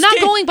how me. I'm this not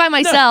game- going by No,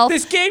 myself.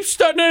 this game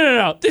started.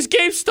 No. This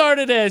game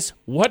started as,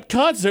 what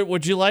concert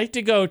would you like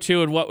to go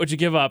to and what would you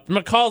give up? And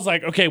McCall's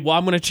like, okay, well,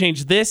 I'm going to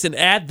change this and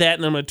add that,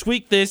 and I'm going to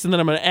tweak this, and then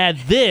I'm going to add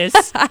this.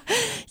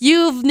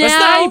 You've That's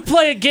not how now... you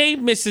play a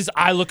game, Mrs.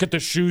 I look at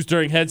the shoes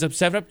during Heads Up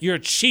 7 Up. You're a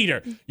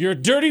cheater. You're a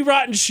dirty,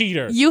 rotten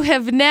cheater. You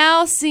have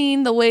now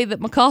seen the way that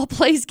McCall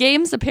plays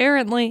games,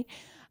 apparently.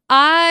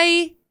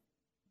 I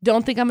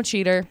don't think I'm a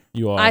cheater.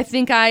 You are. I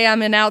think I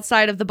am an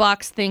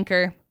outside-of-the-box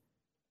thinker.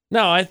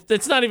 No,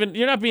 it's not even,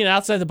 you're not being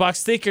outside the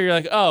box thinker. You're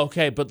like, oh,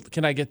 okay, but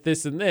can I get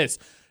this and this?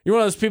 You're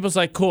one of those people that's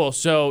like, cool,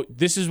 so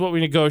this is what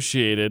we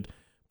negotiated,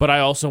 but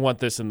I also want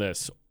this and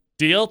this.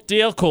 Deal?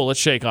 Cool, let's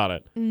shake on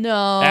it.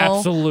 No.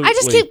 Absolutely. I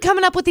just keep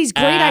coming up with these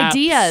great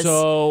ideas.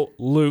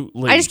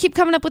 Absolutely. I just keep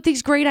coming up with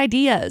these great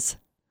ideas.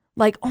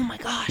 Like, oh my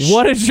gosh.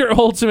 What is your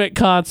ultimate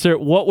concert?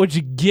 What would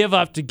you give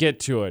up to get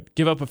to it?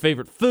 Give up a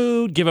favorite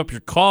food? Give up your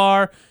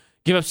car?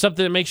 Give up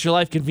something that makes your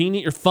life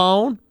convenient? Your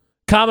phone?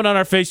 Comment on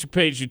our Facebook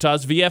page,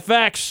 Utah's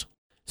VFX.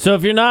 So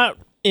if you're not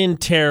in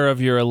terror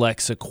of your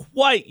Alexa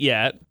quite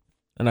yet,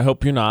 and I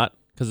hope you're not,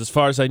 because as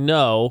far as I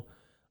know,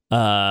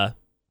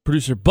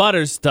 producer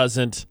Butters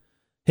doesn't,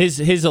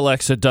 his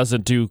Alexa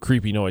doesn't do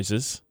creepy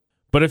noises.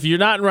 But if you're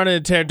not running a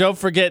terror, don't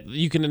forget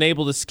you can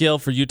enable the skill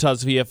for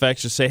Utah's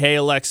VFX. Just say, hey,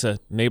 Alexa,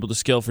 enable the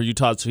skill for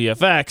Utah's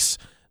VFX.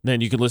 Then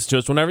you can listen to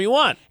us whenever you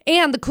want.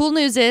 And the cool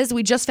news is,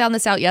 we just found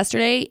this out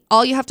yesterday.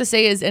 All you have to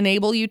say is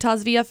enable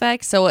Utah's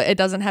VFX, so it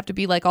doesn't have to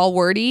be like all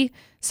wordy.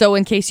 So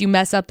in case you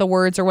mess up the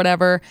words or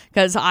whatever,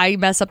 because I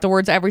mess up the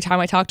words every time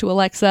I talk to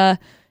Alexa.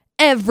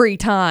 Every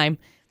time.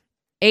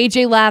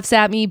 AJ laughs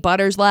at me,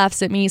 Butters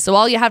laughs at me. So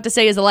all you have to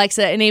say is,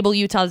 Alexa, enable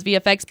Utah's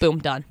VFX. Boom,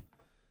 done.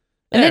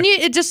 And then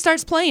it just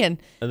starts playing.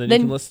 And then you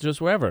can listen to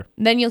us wherever.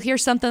 Then you'll hear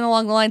something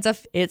along the lines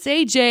of, it's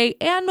AJ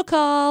and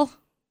McCall,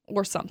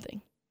 or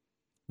something.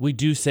 We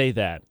do say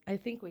that. I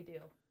think we do.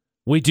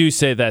 We do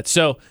say that.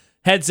 So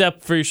heads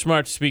up for your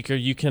smart speaker.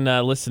 You can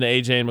listen to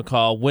AJ and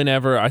McCall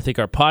whenever. I think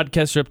our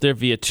podcasts are up there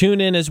via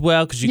TuneIn as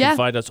well, because you can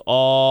find us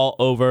all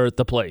over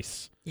the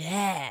place.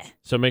 Yeah.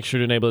 So make sure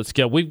to enable the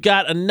skill. We've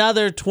got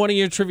another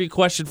 20-year trivia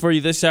question for you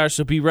this hour,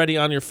 so be ready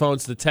on your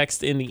phones to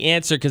text in the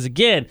answer, because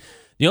again,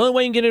 the only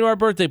way you can get into our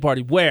birthday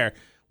party, where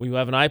we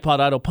have an iPod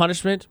Idol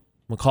punishment,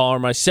 McCall or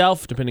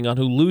myself, depending on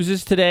who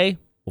loses today,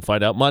 we'll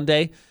find out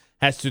Monday,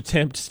 has to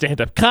attempt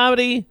stand-up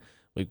comedy.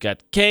 We've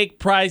got cake,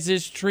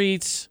 prizes,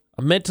 treats,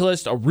 a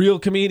mentalist, a real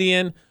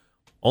comedian.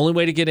 Only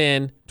way to get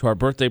in to our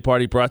birthday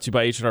party brought to you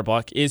by H&R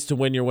Block is to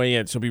win your way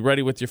in. So be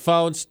ready with your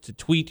phones to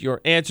tweet your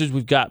answers.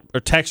 Or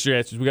text your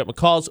answers. We got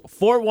McCall's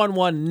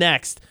 411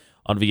 next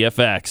on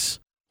VFX.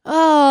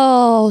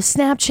 Oh,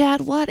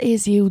 Snapchat, what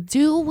is you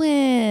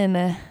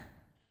doing?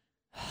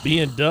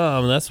 Being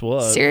dumb, that's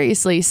what.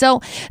 Seriously.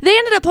 So they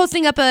ended up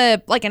posting up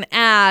an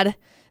ad.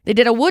 They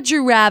did a Would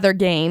You Rather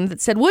game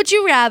that said, would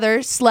you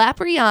rather slap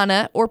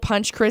Rihanna or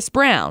punch Chris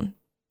Brown?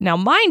 Now,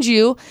 mind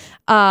you,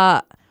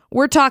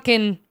 we're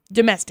talking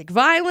domestic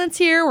violence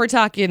here. We're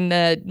talking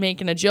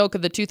making a joke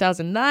of the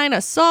 2009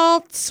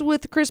 assaults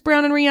with Chris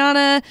Brown and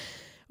Rihanna.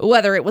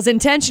 Whether it was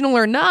intentional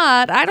or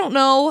not, I don't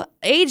know.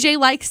 AJ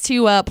likes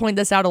to point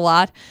this out a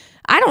lot.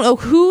 I don't know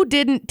who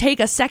didn't take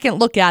a second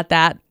look at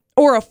that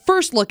or a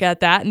first look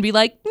at that and be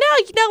like, no,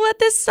 you know what?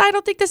 I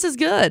don't think this is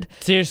good.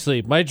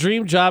 Seriously, my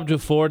dream job to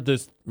afford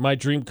my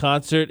dream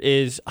concert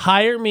is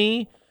hire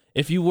me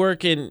if you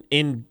work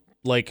in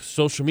like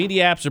social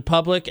media apps or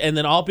public, and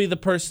then I'll be the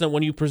person that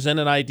when you present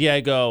an idea,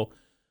 I go,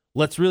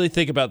 let's really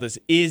think about this.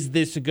 Is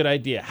this a good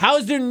idea? How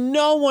is there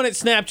no one at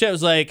Snapchat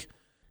who's like,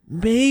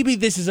 maybe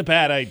this is a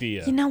bad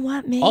idea? You know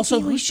what? Maybe also,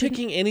 who's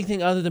picking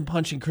anything other than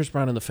punching Chris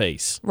Brown in the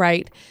face?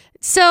 Right.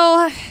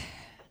 So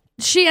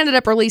she ended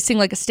up releasing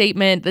like a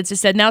statement that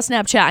just said, now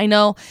Snapchat, I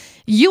know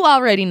you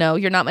already know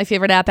you're not my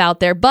favorite app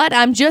out there, but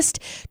I'm just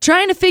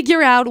trying to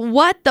figure out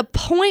what the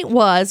point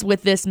was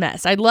with this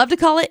mess. I'd love to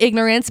call it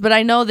ignorance, but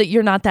I know that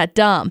you're not that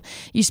dumb.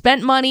 You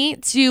spent money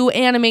to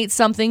animate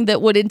something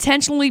that would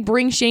intentionally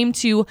bring shame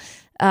to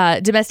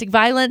domestic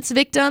violence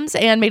victims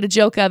and made a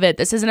joke of it.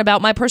 This isn't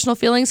about my personal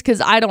feelings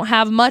because I don't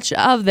have much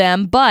of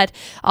them, but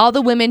all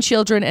the women,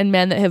 children, and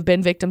men that have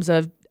been victims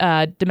of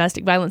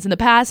domestic violence in the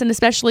past, and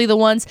especially the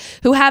ones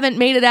who haven't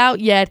made it out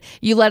yet,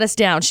 you let us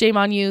down. Shame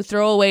on you.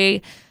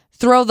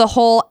 Throw the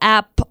whole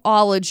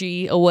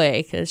apology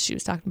away, because she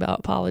was talking about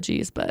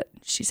apologies, but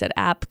she said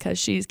app because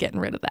she's getting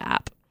rid of the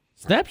app.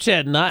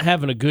 Snapchat not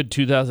having a good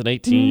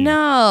 2018.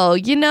 No,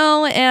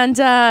 and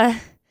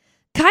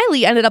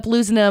Kylie ended up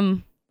losing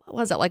him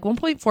what was it, like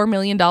 $1.4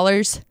 million?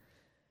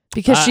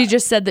 Because she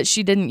just said that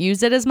she didn't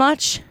use it as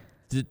much.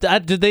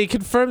 Did they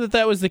confirm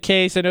that was the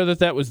case? I know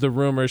that was the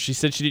rumor. She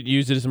said she didn't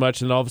use it as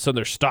much, and all of a sudden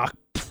their stock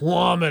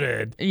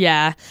plummeted.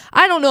 Yeah.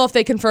 I don't know if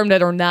they confirmed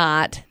it or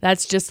not.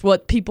 That's just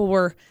what people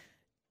were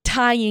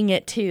tying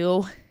it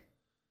to.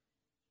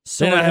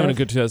 They're not having a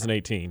good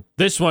 2018.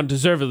 This one,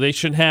 deservedly, they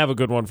shouldn't have a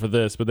good one for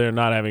this, but they're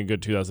not having a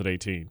good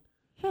 2018.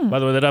 By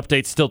the way, that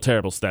update's still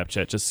terrible,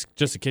 Snapchat,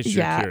 just in case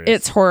you're curious. Yeah,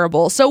 it's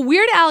horrible. So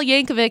Weird Al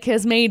Yankovic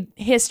has made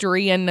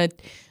history in a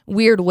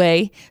weird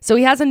way. So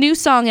he has a new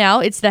song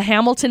out. It's the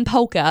Hamilton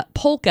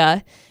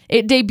Polka.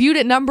 It debuted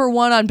at number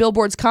 1 on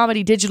Billboard's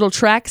Comedy Digital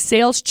Track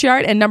Sales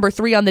Chart and number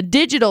 3 on the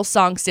Digital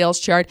Song Sales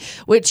Chart,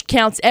 which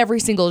counts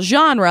every single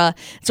genre.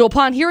 So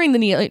upon hearing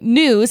the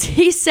news,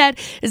 he said,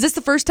 "Is this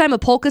the first time a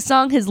polka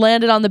song has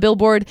landed on the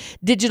Billboard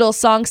Digital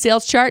Song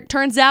Sales Chart?"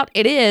 Turns out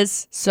it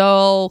is.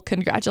 So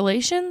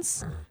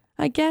congratulations,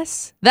 I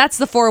guess. That's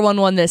the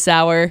 411 this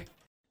hour.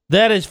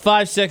 That is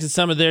 5 seconds of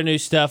some of their new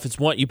stuff. It's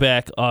Want You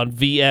Back on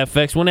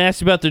VFX. When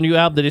asked about their new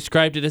album, they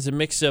described it as a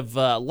mix of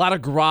a lot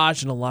of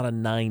garage and a lot of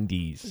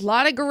 90s. A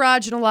lot of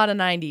garage and a lot of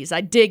 90s. I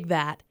dig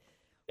that.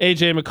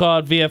 AJ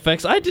McCall at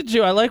VFX. I did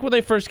too. I like when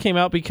they first came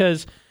out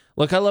because,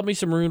 look, I love me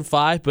some Maroon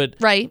 5, but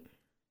right.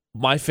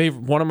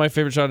 One of my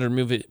favorite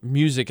genres of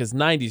music is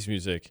 90s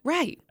music.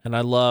 Right. And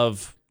I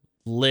love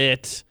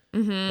lit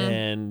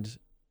and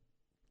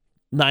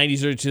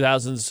 90s, early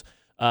 2000s.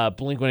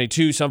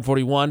 Blink-182, Sum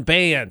 41,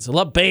 bands. I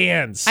love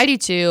bands. I do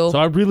too. So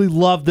I really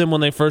loved them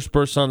when they first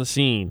burst on the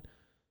scene.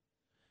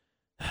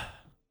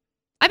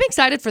 I'm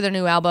excited for their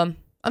new album.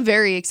 I'm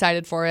very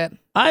excited for it.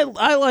 I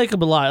like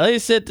them a lot. Like I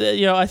said,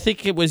 I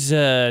think it was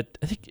I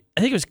think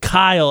it was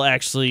Kyle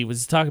actually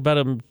was talking about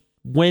them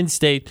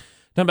Wednesday, talking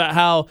about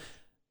how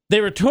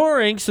they were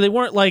touring, so they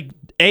weren't like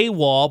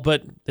AWOL,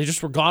 but they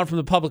just were gone from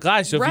the public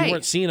eye. So if you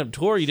weren't seeing them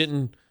tour, you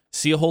didn't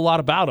see a whole lot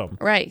about them.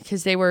 Right,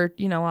 because they were,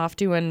 off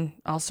doing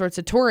all sorts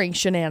of touring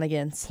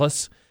shenanigans.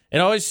 Plus,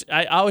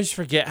 I always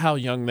forget how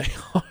young they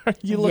are.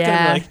 You look at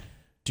them like,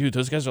 dude,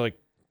 those guys are like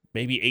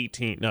maybe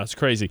 18. No, it's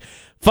crazy.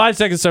 5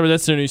 seconds summer,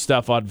 that's their new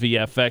stuff on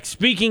VFX.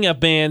 Speaking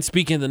of bands,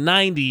 speaking of the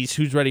 90s,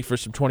 who's ready for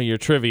some 20-year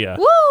trivia?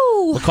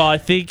 Woo!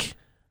 McCall,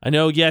 I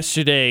know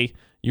yesterday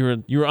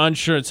you were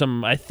unsure of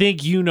some. I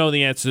think you know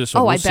the answer to this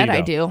one. I bet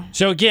I do.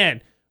 So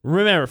again,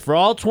 remember, for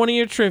all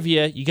 20-year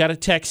trivia, you got to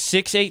text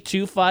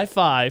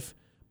 68255,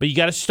 but you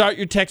got to start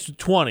your text with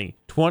 20.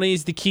 20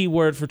 is the key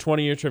word for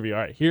 20-year trivia.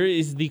 All right, here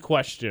is the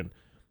question.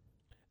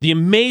 The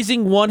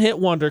amazing one-hit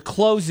wonder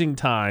Closing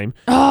Time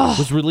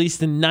was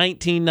released in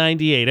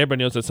 1998.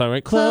 Everybody knows that song,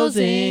 right?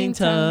 Closing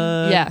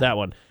Time. Yeah. That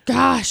one.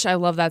 Gosh, I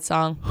love that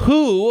song.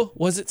 Who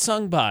was it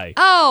sung by?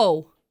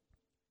 Oh.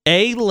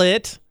 A.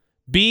 Lit,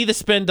 B. The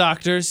Spin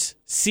Doctors,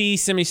 C.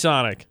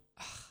 Semisonic.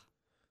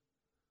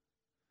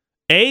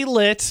 A.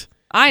 Lit.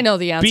 I know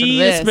the answer to B.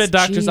 this. The Spin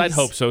Doctors, Jeez. I'd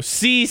hope so.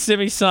 C.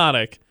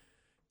 Semisonic.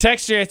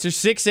 Text your answer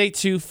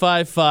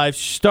 68255.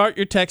 Start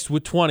your text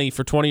with 20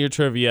 for 20-year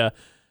trivia.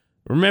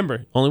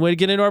 Remember, only way to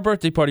get into our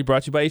birthday party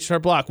brought to you by H&R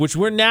Block, which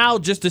we're now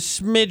just a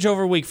smidge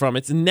over a week from.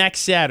 It's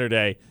next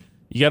Saturday.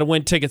 You got to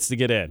win tickets to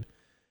get in.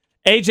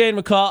 AJ and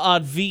McCall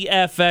on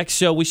VFX.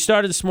 So we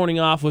started this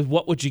morning off with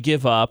what would you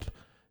give up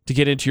to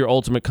get into your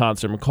ultimate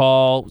concert.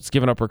 McCall was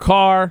giving up her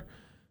car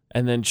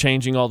and then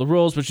changing all the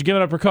rules, but she's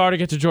giving up her car to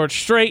get to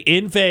George Strait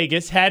in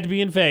Vegas. Had to be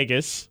in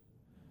Vegas.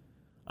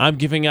 I'm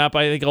giving up.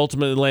 I think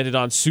ultimately landed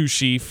on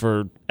sushi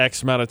for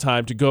X amount of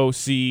time to go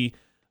see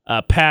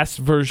a past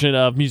version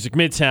of Music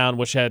Midtown,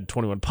 which had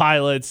 21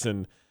 Pilots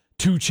and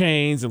 2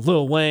 Chainz and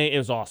Lil Wayne. It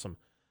was awesome.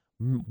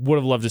 Would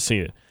have loved to see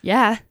it.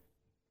 Yeah.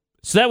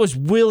 So that was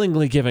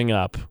willingly giving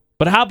up.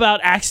 But how about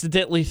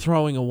accidentally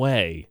throwing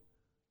away?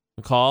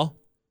 McCall?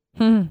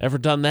 Ever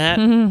done that?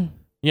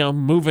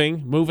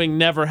 Moving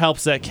never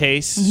helps that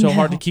case. So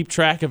hard to keep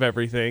track of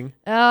everything.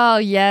 Oh,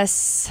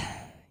 yes.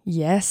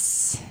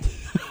 Yes.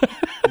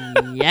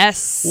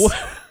 Yes.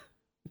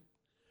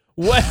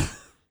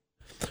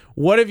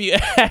 What have you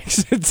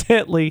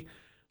accidentally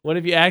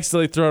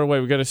thrown away?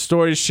 We got a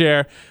story to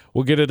share.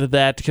 We'll get into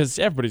that because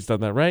everybody's done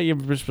that, right? You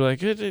just be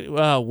like,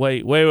 oh,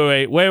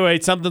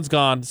 wait, something's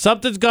gone.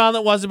 Something's gone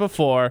that wasn't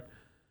before.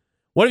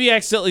 What have you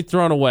accidentally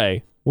thrown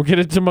away? We'll get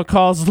into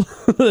McCall's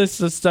list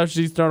of stuff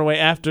she's thrown away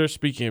after.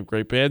 Speaking of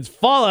great bands,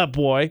 Fall Out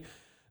Boy.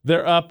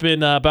 They're up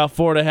in about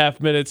 4.5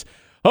 minutes.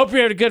 Hope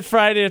you're having a good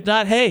Friday. If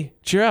not, hey,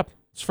 cheer up.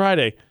 It's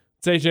Friday.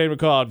 It's AJ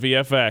McCall at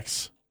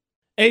VFX.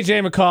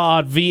 AJ McCall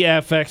on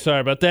VFX. Sorry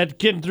about that.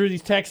 Getting through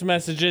these text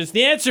messages.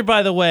 The answer,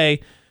 by the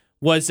way,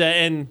 was,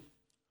 and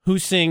who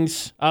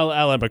sings? I'll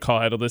let McCall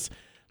handle this.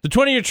 The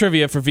 20-year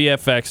trivia for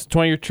VFX,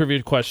 20-year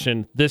trivia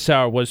question this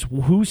hour was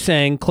who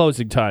sang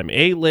Closing Time?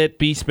 A. Lit,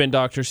 B. Spin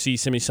Doctor, C.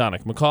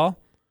 Semisonic. McCall?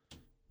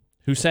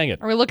 Who sang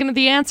it? Are we looking at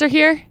the answer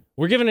here?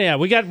 We're giving it,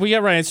 we got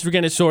right answers. We're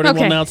getting it sorted. Okay.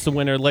 We'll announce the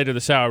winner later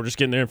this hour. We're just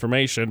getting their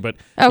information, but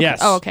Okay. yes.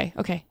 Oh,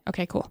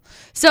 okay, cool.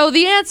 So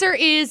the answer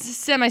is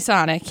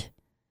Semisonic.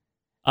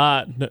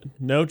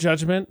 No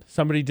judgment.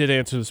 Somebody did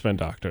answer the Spin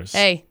Doctors.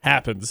 Hey.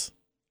 Happens.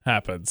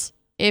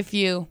 If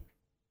you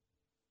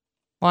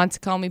want to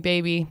call me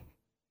baby,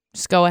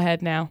 just go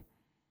ahead now.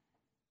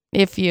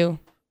 If you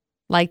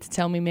like to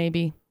tell me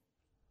maybe,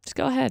 just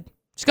go ahead.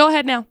 Just go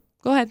ahead now.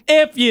 Go ahead.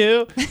 If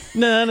you,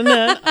 na na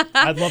na.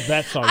 I love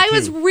that song. I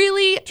was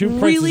really, Two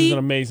Princes really. is an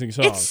amazing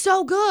song. It's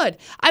so good.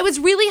 I was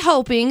really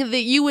hoping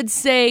that you would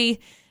say,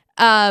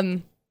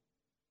 "The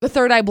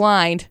Third Eye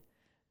Blind"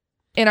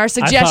 in our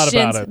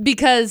suggestions,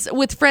 because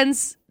with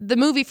Friends, the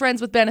movie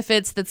Friends with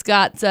Benefits, that's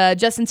got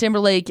Justin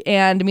Timberlake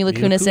and Mila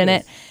Kunis in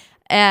it.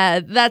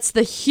 That's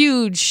the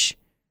huge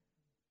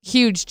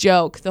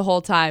joke the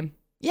whole time.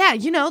 Yeah,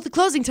 the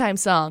closing time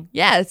song.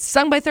 Yeah, it's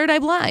sung by Third Eye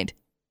Blind.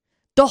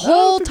 The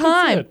whole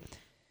time.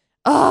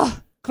 Oh,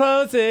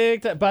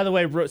 closing. By the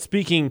way,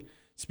 speaking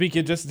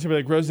of Justin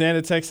Timberlake,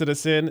 Rosanna texted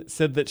us in,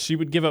 said that she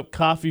would give up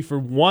coffee for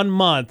 1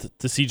 month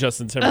to see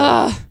Justin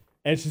Timberlake.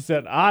 And she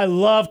said, I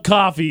love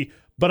coffee,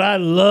 but I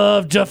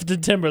love Justin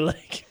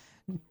Timberlake.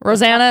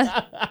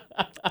 Rosanna,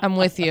 I'm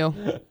with you.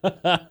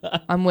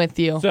 I'm with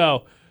you.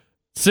 So,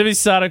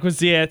 Semi-Sonic was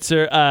the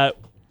answer.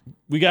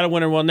 We got a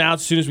winner. Well, now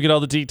as soon as we get all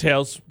the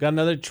details, got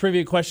another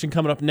trivia question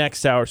coming up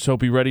next hour, so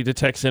be ready to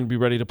text in, be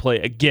ready to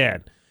play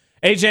again.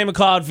 AJ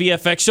McCall at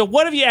VFX. So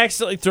what have you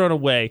accidentally thrown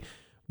away?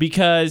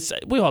 Because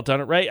we've all done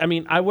it, right? I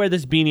mean, I wear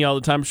this beanie all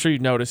the time. I'm sure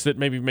you've noticed it.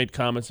 Maybe you've made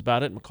comments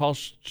about it.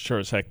 McCall sure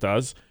as heck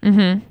does.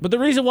 Mm-hmm. But the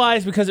reason why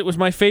is because it was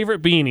my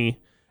favorite beanie,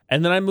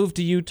 and then I moved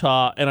to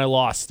Utah, and I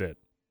lost it.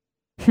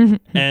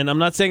 And I'm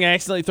not saying I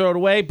accidentally throw it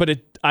away, but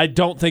I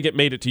don't think it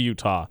made it to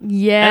Utah.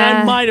 Yeah. And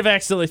I might have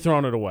accidentally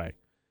thrown it away.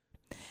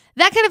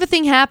 That kind of a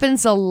thing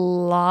happens a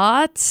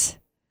lot.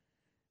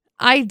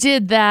 I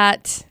did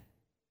that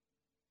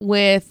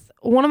with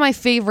one of my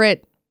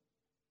favorite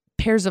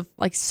pairs of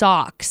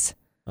socks.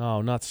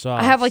 Oh, not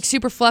socks. I have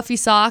super fluffy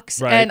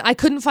socks, right. And I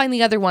couldn't find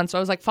the other one, so I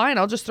was like, fine,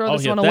 I'll just throw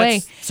this one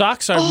away.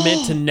 Socks are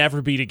meant to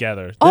never be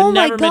together. They're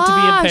never meant to be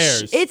in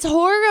pairs. It's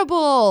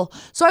horrible.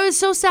 So I was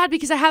so sad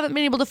because I haven't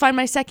been able to find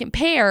my second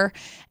pair,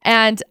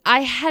 and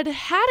I had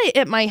it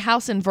at my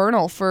house in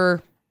Vernal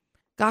for,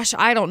 gosh,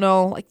 I don't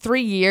know,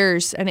 3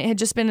 years, and it had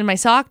just been in my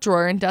sock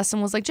drawer, and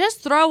Dustin was like,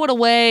 just throw it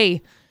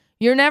away.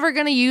 You're never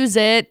going to use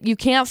it. You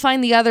can't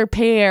find the other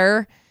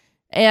pair.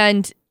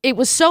 And it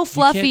was so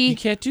fluffy. You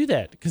can't do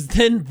that, because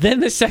then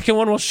the second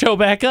one will show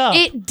back up.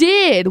 It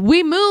did.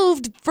 I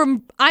moved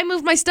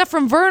my stuff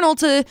from Vernal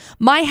to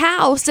my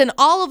house, and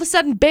all of a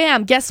sudden,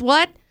 bam, guess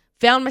what?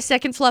 Found my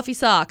second fluffy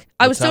sock.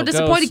 I was so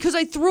disappointed because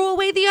I threw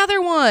away the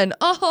other one.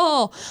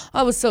 Oh,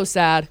 I was so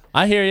sad.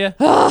 I hear you.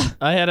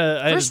 I had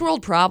first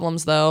world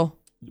problems, though.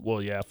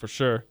 Well, yeah, for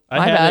sure.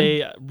 I had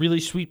a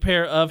really sweet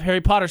pair of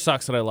Harry Potter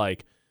socks that I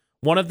like.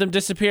 One of them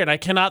disappeared. I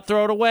cannot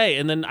throw it away.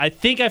 And then I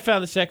think I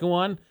found the second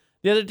one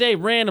the other day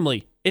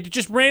randomly. It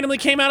just randomly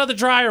came out of the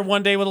dryer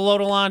one day with a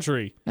load of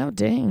laundry. Oh,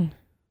 dang.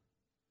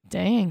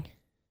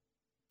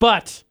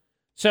 But,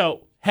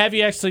 so, have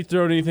you actually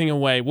thrown anything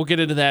away? We'll get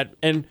into that.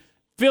 And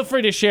feel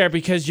free to share,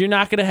 because you're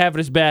not going to have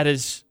it as bad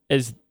as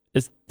this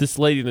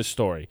lady in the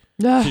story.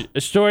 The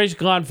story's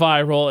gone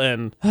viral,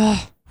 and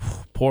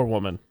poor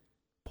woman.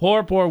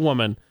 Poor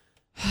woman.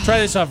 Try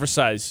this on for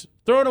size.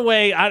 Throwing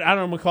away, I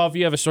don't know, McCall, if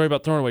you have a story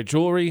about throwing away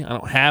jewelry. I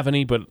don't have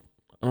any, but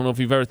I don't know if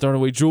you've ever thrown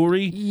away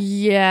jewelry.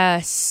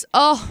 Yes.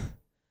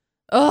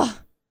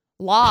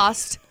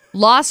 Lost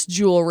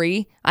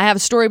jewelry. I have a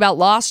story about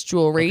lost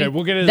jewelry. Okay,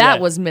 we'll get into that.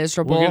 That was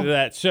miserable. We'll get into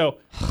that. So,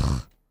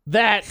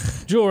 that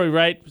jewelry,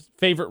 right?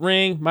 Favorite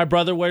ring. My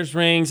brother wears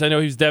rings. I know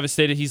he was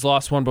devastated. He's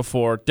lost one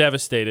before.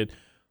 Devastated.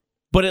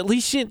 But at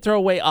least she didn't throw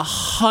away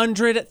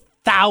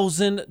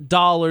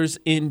 $100,000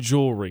 in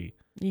jewelry.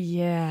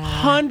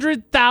 Yeah.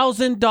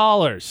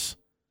 $100,000.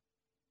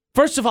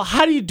 First of all,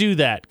 how do you do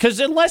that? Because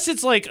unless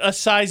it's a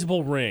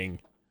sizable ring,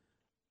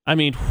 I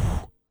mean,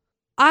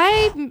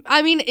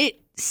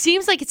 it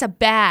seems like it's a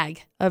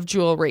bag of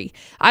jewelry.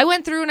 I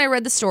went through and I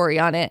read the story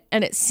on it,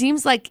 and it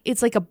seems like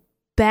it's a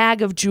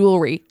bag of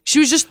jewelry. She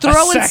was just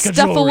throwing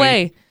stuff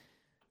away.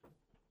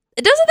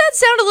 Doesn't that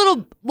sound a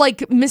little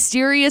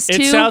mysterious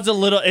too? It sounds a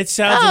little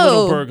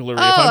burglary.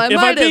 If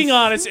I'm being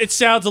honest, it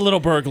sounds a little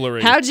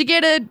burglary. How'd you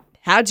get a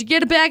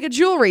bag of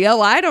jewelry?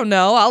 Oh, I don't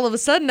know. All of a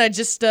sudden, I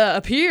just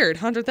appeared.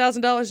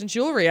 $100,000 in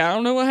jewelry. I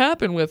don't know what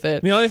happened with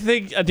it.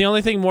 The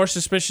only thing more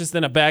suspicious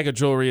than a bag of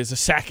jewelry is a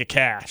sack of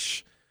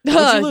cash.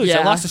 What'd you lose? Yeah.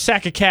 I lost a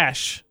sack of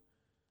cash.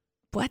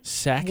 What?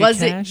 Sack of was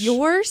cash? it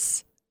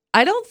yours?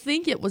 I don't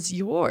think it was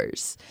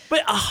yours.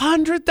 But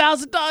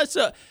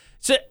 $100,000.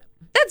 So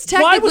that's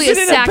technically why was it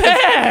in a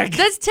bag?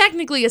 That's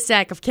technically a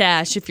sack of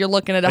cash if you're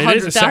looking at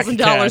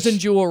 $100,000 in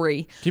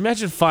jewelry. Can you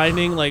imagine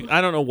finding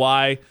I don't know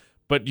why,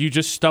 but you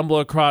just stumble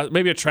across,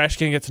 maybe a trash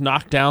can gets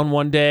knocked down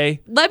one day.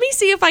 Let me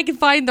see if I can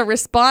find the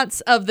response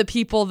of the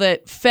people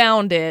that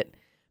found it,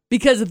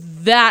 because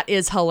that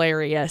is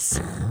hilarious.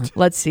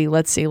 Let's see.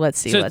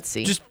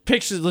 Just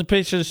picture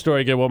the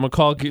story again while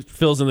McCall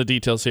fills in the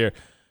details here.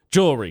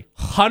 Jewelry,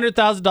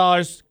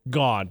 $100,000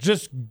 gone,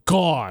 just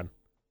gone.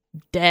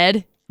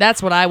 Dead.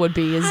 That's what I would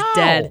be, is How?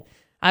 dead.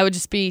 I would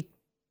just be,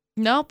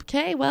 nope,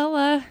 okay,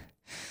 well,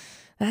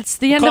 that's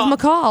the end of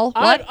McCall.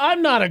 What?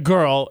 I'm not a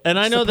girl, and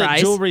I know that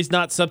Surprise. jewelry's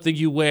not something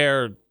you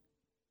wear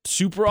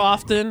super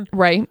often.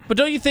 Right. But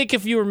don't you think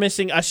if you were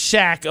missing a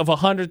shack of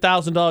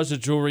 $100,000 of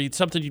jewelry,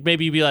 something you'd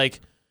maybe be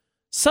like,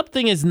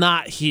 something is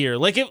not here.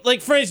 Like,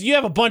 for instance, you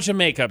have a bunch of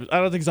makeup. I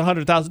don't think it's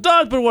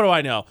 $100,000, but what do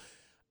I know?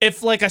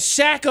 If like a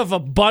shack of a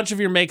bunch of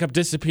your makeup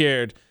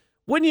disappeared,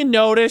 wouldn't you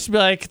notice? Be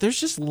like, there's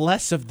just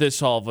less of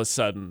this all of a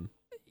sudden.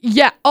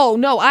 Yeah. Oh,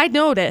 no, I'd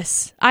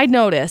notice.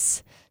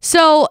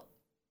 So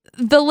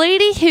the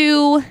lady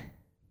who...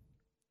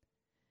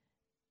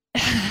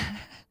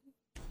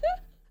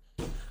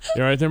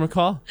 You all right there,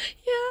 McCall?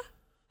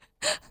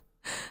 Yeah.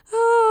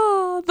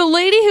 Oh, the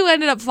lady who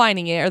ended up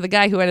finding it, or the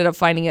guy who ended up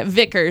finding it,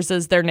 Vickers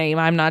is their name.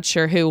 I'm not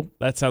sure who.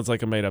 That sounds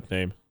like a made-up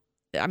name.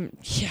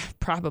 Yeah,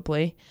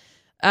 probably.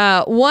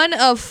 One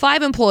of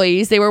 5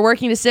 employees, they were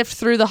working to sift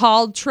through the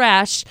hauled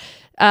trash,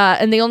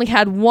 and they only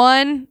had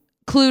one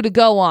clue to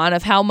go on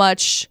of how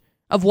much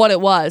of what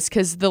it was,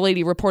 because the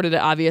lady reported it,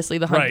 obviously,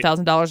 the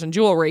 $100,000 in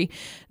jewelry.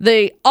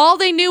 All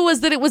they knew was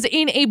that it was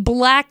in a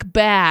black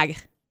bag,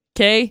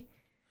 okay?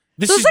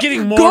 This is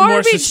getting more and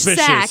more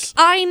suspicious. Sack.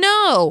 I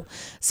know.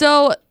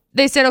 So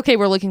they said, okay,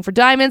 we're looking for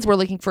diamonds. We're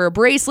looking for a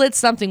bracelet,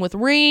 something with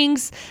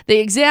rings. They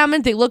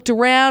examined. They looked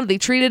around. They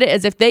treated it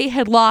as if they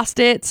had lost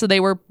it. So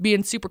they were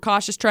being super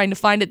cautious trying to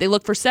find it. They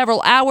looked for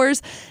several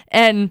hours,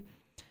 and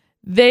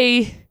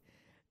they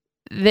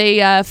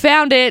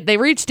found it. They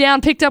reached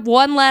down, picked up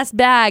one last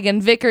bag,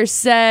 and Vickers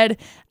said,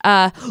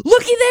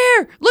 looky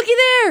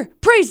there.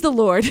 Praise the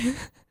Lord.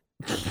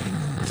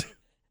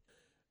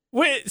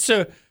 Wait,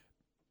 so...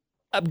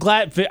 I'm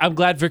glad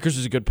Vickers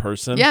is a good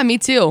person. Yeah, me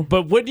too.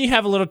 But wouldn't you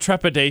have a little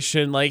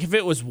trepidation? Like, if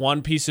it was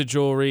one piece of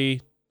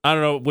jewelry, I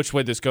don't know which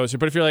way this goes here,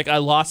 but if you're like, I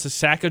lost a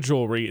sack of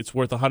jewelry, it's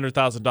worth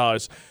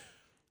 $100,000.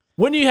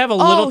 Wouldn't you have a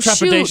little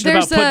trepidation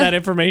about putting that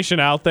information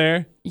out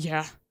there?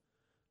 Yeah.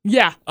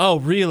 Oh,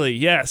 really?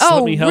 Yes. Oh,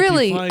 let me help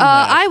really? you find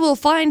that. I will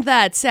find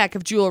that sack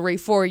of jewelry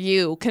for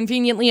you.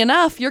 Conveniently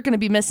enough, you're going to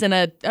be missing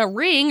a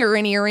ring or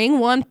an earring.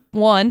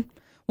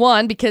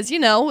 One, because,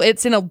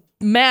 it's in a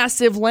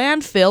massive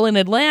landfill in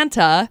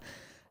Atlanta.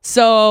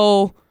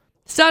 So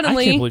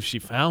suddenly... I can't believe she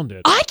found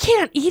it. I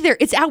can't either.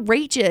 It's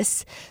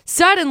outrageous.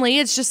 Suddenly,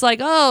 it's just like,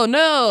 oh,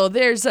 no,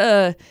 there's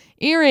a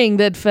earring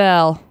that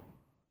fell.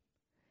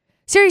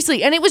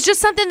 Seriously, and it was just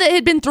something that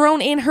had been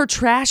thrown in her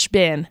trash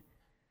bin.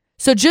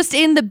 So just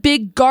in the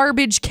big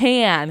garbage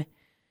can.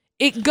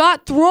 It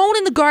got thrown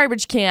in the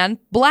garbage can,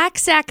 black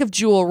sack of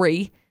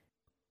jewelry.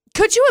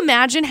 Could you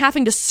imagine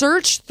having to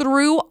search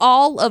through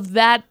all of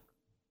that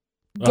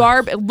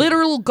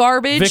literal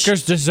garbage?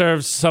 Vickers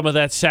deserves some of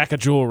that sack of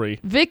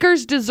jewelry.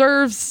 Vickers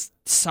deserves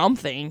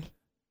something.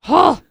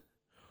 Huh.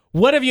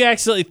 What have you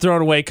accidentally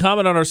thrown away?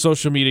 Comment on our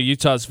social media,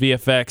 Utah's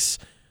VFX.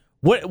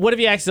 What have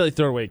you accidentally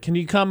thrown away? Can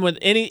you come with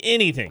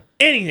anything?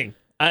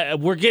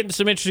 We're getting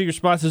some interesting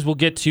responses. We'll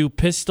get to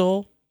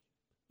pistol,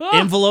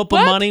 envelope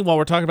of money while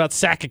we're talking about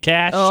sack of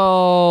cash.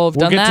 Oh,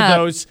 we'll get to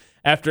those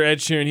after Ed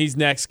Sheeran. He's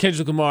next.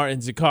 Kendrick Lamar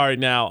and Zachary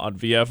now on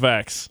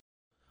VFX.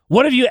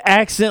 What have you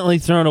accidentally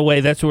thrown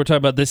away? That's what we're talking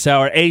about this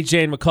hour.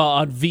 AJ and McCall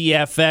on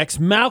VFX.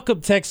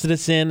 Malcolm texted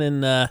us in,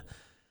 and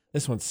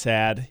this one's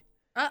sad.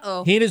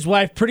 Uh-oh. He and his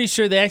wife, pretty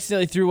sure they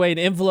accidentally threw away an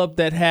envelope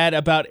that had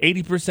about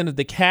 80% of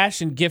the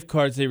cash and gift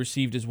cards they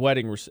received at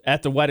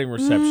the wedding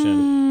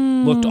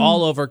reception. Looked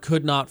all over,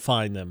 could not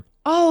find them.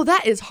 Oh,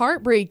 that is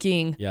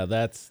heartbreaking. Yeah,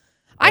 that's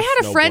I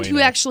had a friend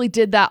who actually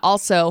did that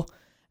also.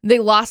 They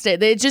lost it.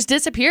 They just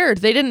disappeared.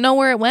 They didn't know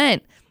where it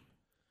went.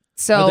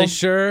 So are they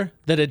sure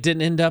that it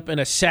didn't end up in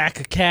a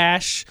sack of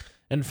cash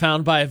and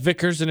found by a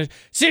Vickers?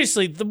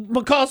 Seriously,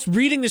 McCall's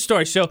reading the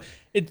story. So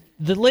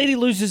the lady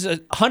loses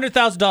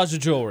 $100,000 of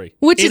jewelry,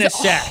 which in is a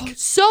sack.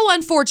 So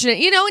unfortunate,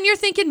 and you're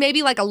thinking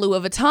maybe like a Louis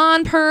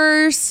Vuitton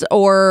purse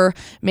or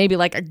maybe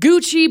like a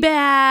Gucci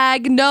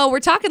bag. No, we're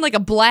talking like a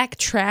black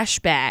trash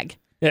bag.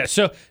 Yeah,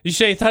 so you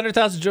say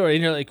 $100,000 jewelry,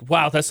 and you're like,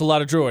 "Wow, that's a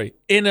lot of jewelry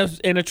in a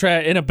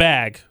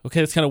bag." Okay,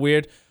 that's kind of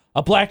weird.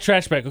 A black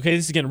trash bag. Okay,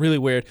 this is getting really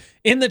weird.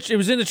 It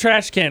was in the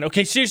trash can.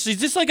 Okay, seriously, is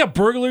this like a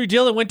burglary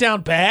deal that went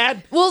down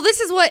bad? Well, this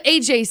is what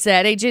AJ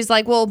said. AJ's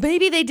like, well,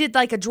 maybe they did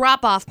like a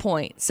drop-off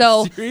point.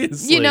 So,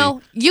 seriously?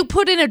 You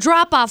put in a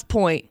drop-off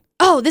point.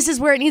 Oh, this is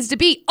where it needs to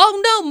be.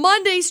 Oh, no,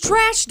 Monday's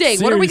trash day.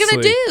 Seriously. What are we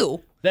going to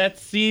do? That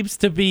seems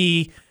to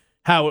be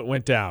how it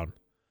went down.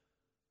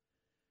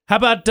 How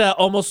about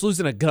almost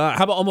losing a gun?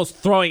 How about almost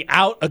throwing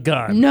out a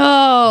gun?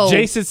 No.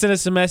 Jason sent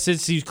us a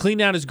message. He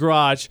cleaned out his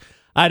garage.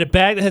 I had a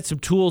bag that had some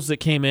tools that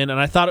came in, and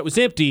I thought it was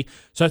empty,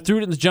 so I threw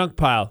it in the junk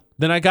pile.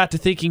 Then I got to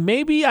thinking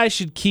maybe I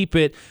should keep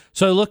it,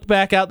 so I looked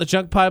back out in the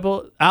junk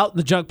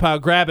pile,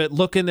 grab it,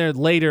 look in there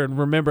later, and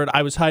remembered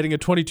I was hiding a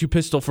 .22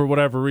 pistol for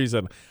whatever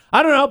reason.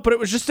 I don't know, but it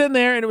was just in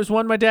there, and it was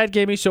one my dad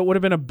gave me, so it would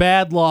have been a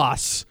bad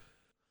loss.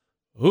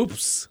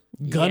 Oops.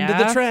 Gun to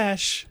the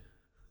trash.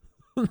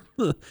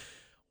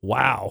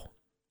 Wow.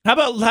 How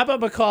about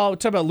McCall?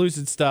 Talk about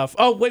losing stuff.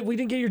 Oh, wait, we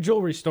didn't get your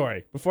jewelry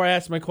story before I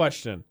ask my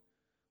question.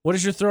 What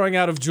is your throwing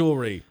out of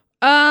jewelry?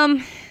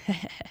 Once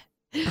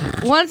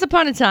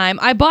upon a time,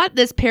 I bought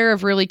this pair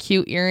of really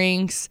cute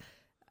earrings.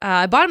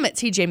 I bought them at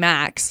TJ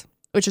Maxx,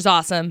 which is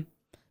awesome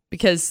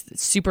because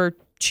it's super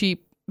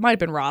cheap might have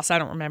been Ross. I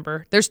don't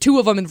remember. There's 2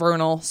 of them in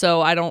Vernal,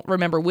 so I don't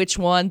remember which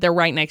one. They're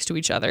right next to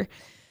each other.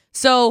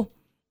 So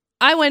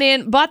I went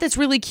in, bought this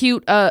really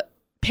cute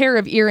pair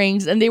of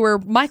earrings, and they were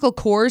Michael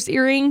Kors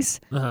earrings.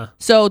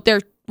 So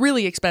they're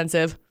really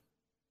expensive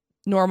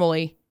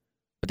normally,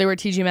 but they were at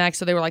TJ Maxx,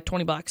 so they were like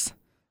 $20.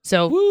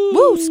 So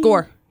woo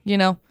score,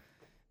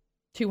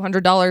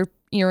 $200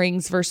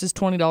 earrings versus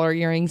 $20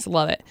 earrings.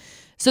 Love it.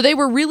 So they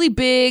were really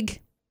big,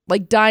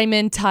 like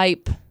diamond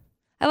type.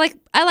 I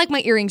like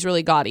my earrings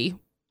really gaudy.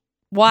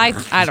 Why?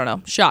 I don't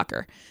know.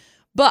 Shocker.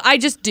 But I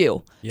just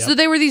do. Yep. So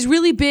they were these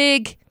really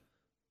big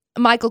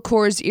Michael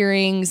Kors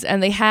earrings,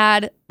 and they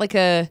had like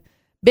a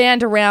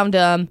band around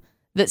them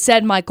that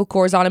said Michael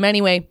Kors on them.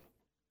 Anyway,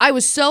 I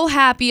was so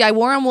happy. I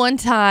wore them one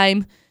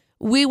time.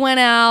 We went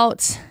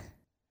out.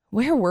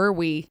 Where were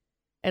we?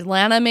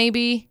 Atlanta,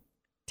 maybe?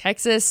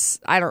 Texas?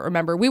 I don't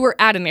remember. We were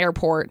at an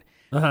airport.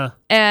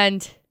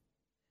 And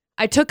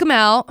I took them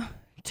out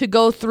to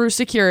go through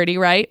security,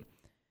 right?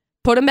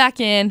 Put them back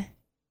in.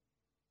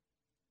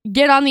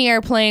 Get on the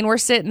airplane. We're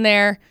sitting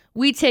there.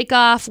 We take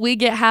off. We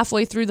get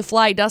halfway through the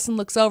flight. Dustin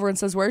looks over and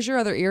says, "Where's your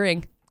other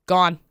earring?"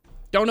 Gone.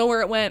 Don't know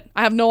where it went.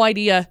 I have no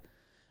idea.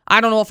 I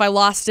don't know if I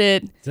lost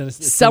it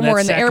somewhere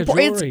in the airport.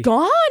 It's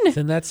gone. It's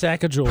in that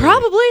sack of jewelry.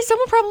 Probably.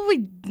 Someone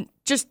probably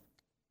just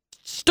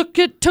took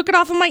it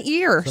off of my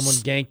ear. Someone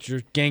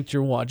ganked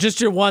your one. Just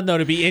your one, though,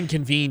 to be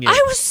inconvenient.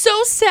 I was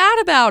so sad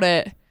about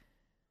it.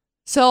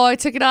 So I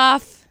took it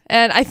off,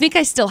 and I think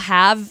I still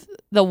have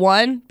the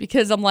one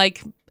because I'm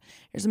like,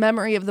 there's a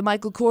memory of the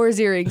Michael Kors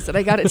earrings that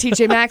I got at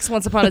TJ Maxx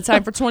once upon a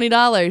time for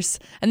 $20.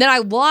 And then I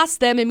lost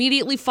them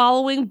immediately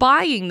following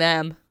buying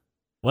them.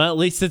 Well, at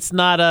least it's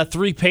not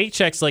 3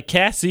 paychecks like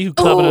Cassie, who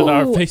commented on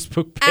our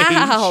Facebook page.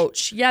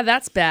 Ouch. Yeah,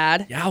 that's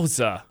bad.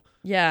 Yowza.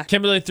 Yeah.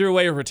 Kimberly threw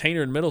away a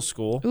retainer in middle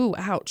school. Ooh,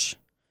 ouch.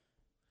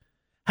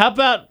 How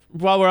about,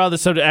 while we're on the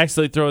subject,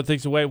 actually throwing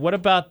things away, what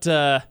about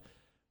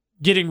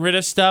getting rid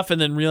of stuff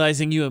and then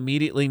realizing you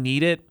immediately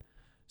need it?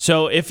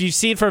 So if you've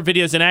seen from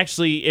videos, and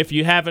actually if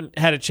you haven't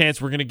had a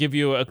chance, we're going to give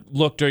you a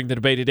look during the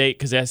debate today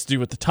because it has to do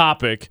with the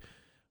topic,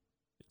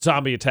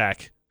 zombie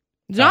attack.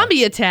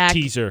 Zombie attack.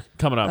 Teaser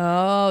coming up.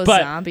 Oh,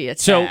 zombie attack.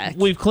 So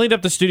we've cleaned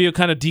up the studio,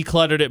 kind of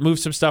decluttered it,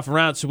 moved some stuff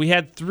around. So we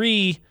had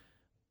 3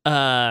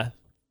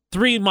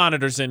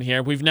 monitors in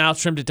here. We've now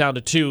trimmed it down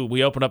to 2.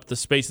 We opened up the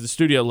space of the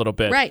studio a little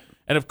bit. Right.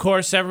 And of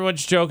course,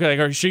 everyone's joking, like,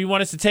 "Are you sure you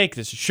want us to take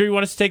this? Are you sure you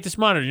want us to take this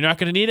monitor? You're not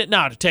going to need it?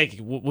 No, to take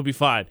it. We'll be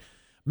fine."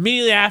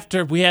 Immediately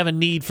after, we have a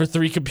need for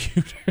 3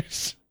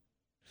 computers.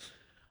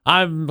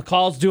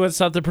 McCall's doing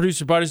something,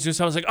 producer Buddy's doing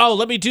something. I was like, "Oh,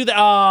 let me do that."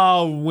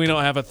 Oh, we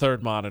don't have a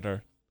 3rd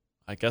monitor.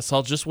 I guess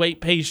I'll just wait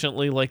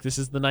patiently like this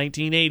is the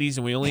 1980s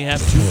and we only have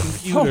 2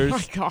 computers. Oh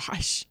my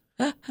gosh.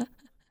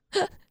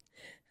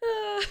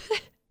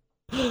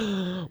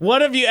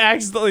 What have you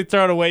accidentally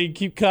thrown away? You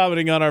keep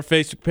commenting on our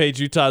Facebook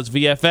page, Utah's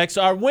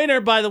VFX. Our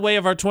winner, by the way,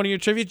 of our 20-year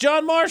trivia,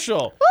 John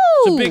Marshall. Woo!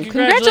 So big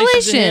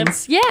congratulations to him.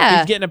 Yeah.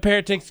 He's getting a pair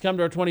of tickets to come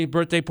to our 20th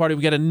birthday party.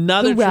 We got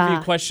another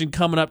trivia question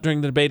coming up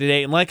during the debate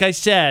today. And like I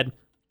said,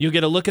 you'll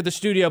get a look at the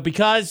studio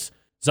because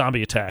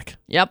zombie attack.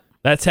 Yep.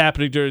 That's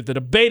happening during the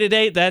debate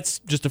today. That's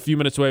just a few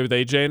minutes away with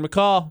AJ and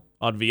McCall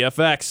on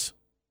VFX.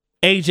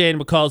 AJ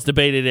and McCall's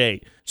debate at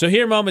 8. So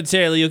here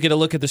momentarily, you'll get a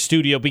look at the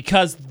studio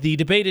because the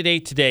debate at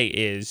 8 today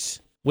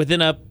is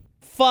within a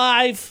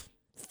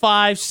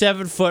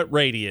 7-foot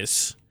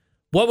radius.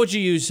 What would you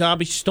use?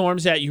 Zombie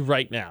storms at you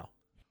right now.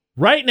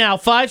 Right now,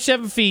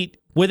 7 feet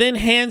within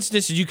hands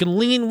distance. You can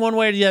lean one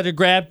way or the other,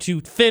 grab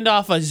to fend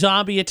off a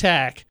zombie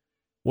attack.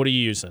 What are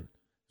you using?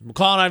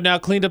 McCall and I have now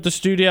cleaned up the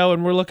studio,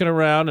 and we're looking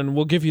around, and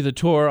we'll give you the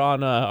tour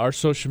on our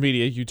social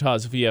media,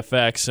 Utah's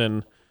VFX,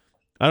 and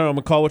I don't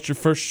know, McCall, what's your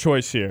first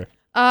choice here?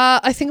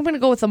 I think I'm going to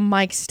go with a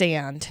mic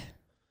stand.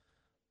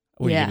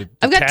 Yeah.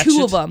 I've got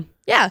 2 of them.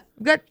 Yeah.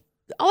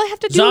 All I have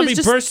to do zombie is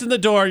just... bursts in the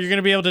door. You're going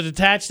to be able to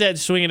detach that and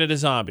swing it at a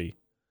zombie.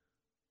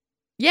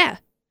 Yeah.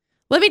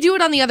 Let me do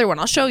it on the other one.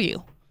 I'll show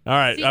you. All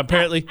right. See?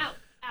 Apparently. Ow.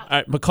 All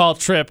right. McCall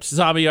tripped.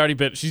 Zombie already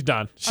bit. She's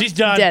done. She's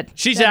done. Dead.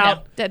 She's Dead out.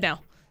 Now. Dead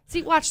now.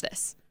 See, watch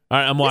this. All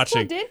right. I'm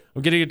watching. Plugged in?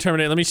 I'm getting a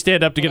terminate. Let me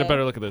stand up to get a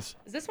better look at this.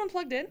 Is this one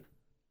plugged in?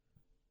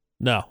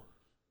 No.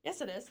 Yes,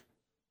 it is.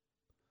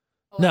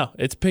 No,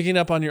 it's picking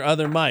up on your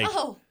other mic.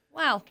 Oh,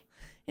 wow.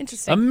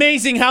 Interesting.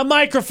 Amazing how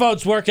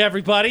microphones work,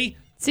 everybody.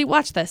 See,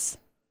 watch this.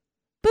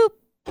 Boop.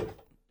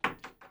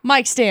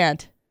 Mic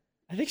stand.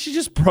 I think she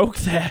just broke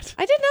that.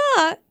 I did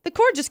not. The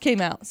cord just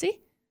came out.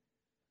 See?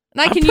 And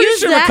I'm pretty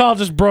sure McCall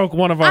just broke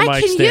one of our mic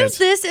stands. I can use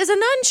this as a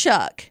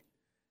nunchuck.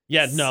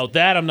 Yeah, no,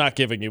 that I'm not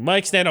giving you.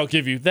 Mic stand, I'll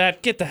give you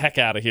that. Get the heck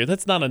out of here.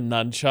 That's not a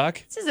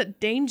nunchuck. This is a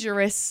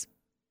dangerous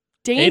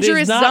it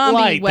is not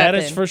zombie light, weapon.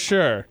 that is for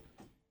sure.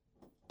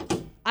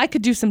 I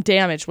could do some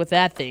damage with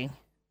that thing.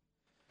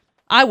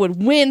 I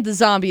would win the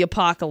zombie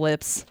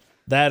apocalypse.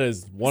 That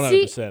is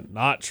 100%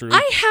 not true.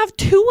 I have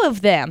 2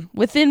 of them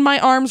within my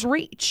arm's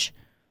reach.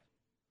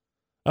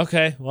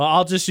 Okay, well,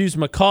 I'll just use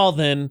McCall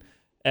then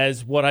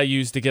as what I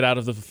use to get out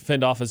of the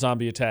fend off a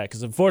zombie attack.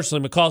 Because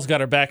unfortunately, McCall's got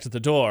her back to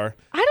the door.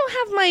 I don't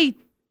have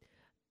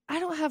I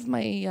don't have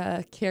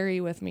my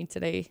carry with me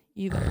today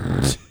either.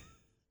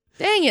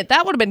 Dang it,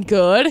 that would have been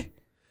good.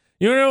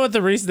 You know what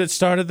the reason that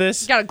started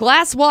this? Got a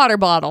glass water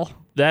bottle.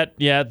 That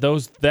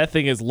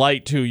thing is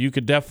light too. You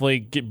could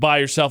definitely buy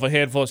yourself a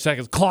handful of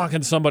seconds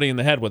clonking somebody in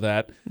the head with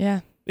that. Yeah.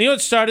 You know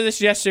what started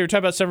this yesterday? We were talking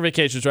about summer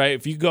vacations, right?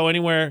 If you go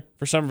anywhere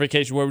for summer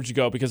vacation, where would you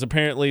go? Because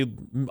apparently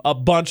a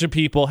bunch of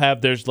people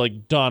have theirs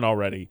like done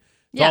already.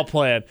 It's all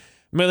planned.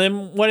 But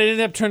then what it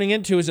ended up turning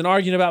into is an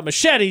argument about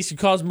machetes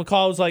because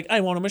McCall was like,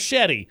 I want a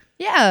machete.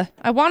 Yeah,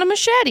 I want a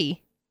machete.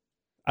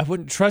 I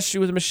wouldn't trust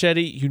you with a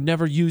machete. You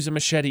never use a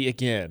machete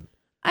again.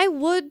 I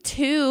would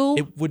too.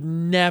 It would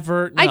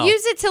never. No. I'd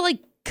use it to like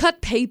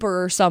cut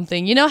paper or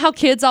something. You know how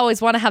kids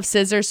always want to have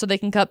scissors so they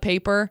can cut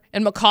paper?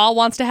 And McCall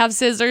wants to have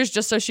scissors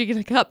just so she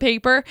can cut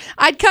paper?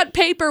 I'd cut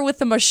paper with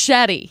the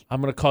machete. I'm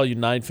going to call you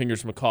Nine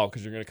Fingers McCall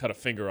because you're going to cut a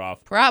finger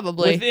off.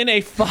 Probably. Within a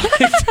 5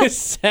 to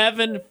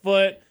 7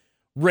 foot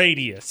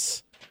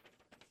radius.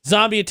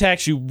 Zombie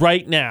attacks you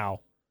right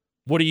now.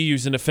 What are you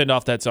using to fend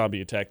off that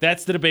zombie attack?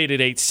 That's the debate at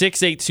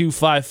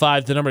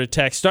 8-68255, the number to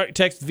text. Start your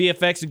text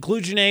VFX,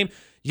 include your name.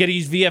 You got to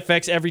use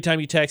VFX every time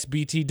you text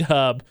BT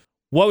Dub.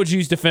 What would you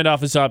use to fend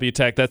off a zombie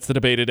attack? That's the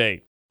debate at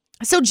 8.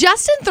 So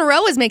Justin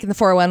Thoreau is making the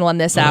 411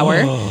 this hour.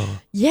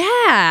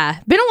 Yeah.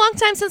 Been a long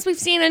time since we've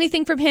seen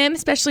anything from him,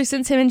 especially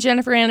since him and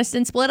Jennifer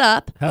Aniston split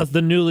up. How's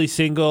the newly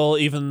single,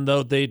 even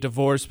though they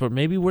divorced, but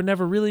maybe we're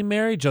never really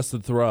married, Justin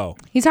Thoreau?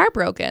 He's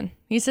heartbroken.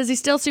 He says he's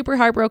still super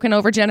heartbroken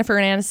over Jennifer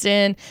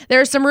Aniston. There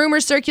are some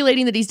rumors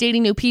circulating that he's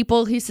dating new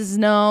people. He says,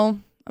 no,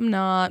 I'm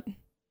not.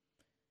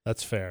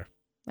 That's fair.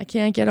 I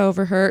can't get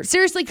over her.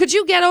 Seriously, could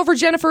you get over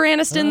Jennifer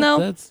Aniston,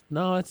 though?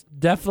 It's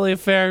definitely a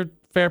fair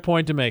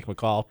point to make,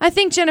 McCall. I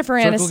think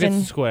Jennifer Circle Aniston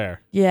gets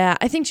square. Yeah,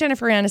 I think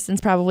Jennifer Aniston's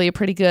probably a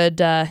pretty good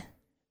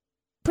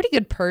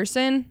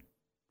person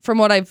from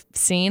what I've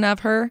seen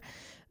of her.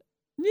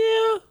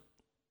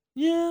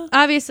 Yeah.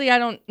 Obviously, I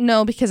don't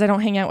know because I don't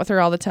hang out with her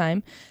all the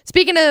time.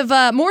 Speaking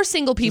of more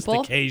single people.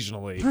 Just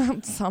occasionally.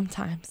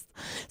 Sometimes.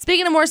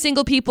 Speaking of more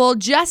single people,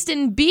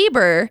 Justin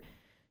Bieber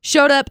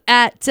showed up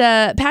at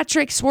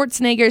Patrick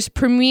Schwarzenegger's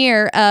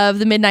premiere of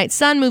the Midnight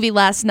Sun movie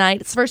last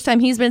night. It's the first time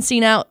he's been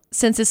seen out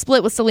since his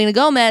split with Selena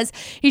Gomez.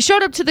 He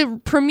showed up to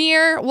the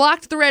premiere,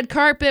 walked the red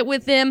carpet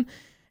with him.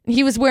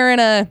 He was wearing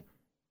a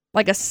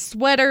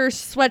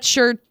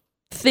sweatshirt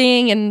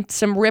thing and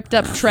some ripped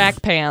up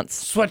track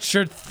pants.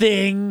 Sweatshirt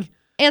thing.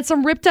 And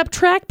some ripped up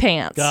track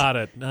pants. Got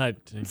it.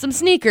 Some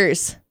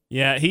sneakers.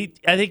 Yeah, I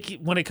think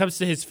when it comes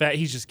to his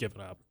he's just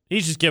giving up.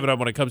 He's just giving up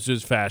when it comes to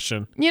his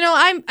fashion. You know,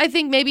 I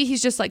think maybe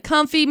he's just like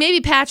comfy. Maybe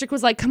Patrick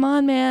was like, come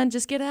on, man,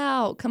 just get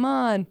out. Come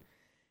on.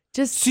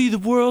 Just see the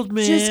world,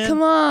 man. Just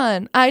come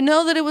on. I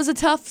know that it was a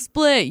tough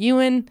split, you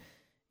and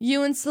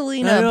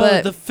Selena, I know,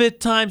 but the 5th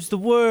time's the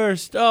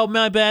worst. Oh,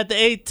 my bad. The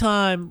 8th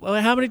time.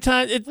 How many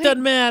times? It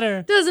doesn't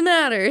matter. Doesn't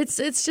matter.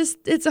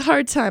 It's a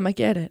hard time. I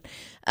get it.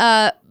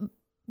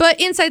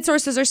 But inside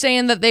sources are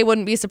saying that they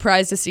wouldn't be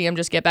surprised to see them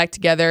just get back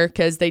together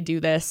because they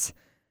do this.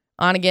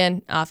 On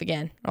again, off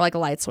again, or like a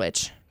light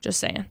switch. Just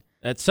saying.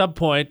 At some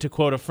point, to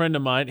quote a friend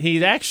of mine,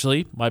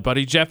 my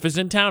buddy Jeff is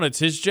in town. It's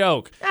his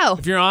joke. Oh.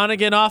 If you're on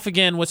again, off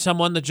again with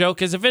someone, the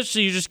joke is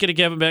eventually you're just going to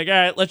give them back. All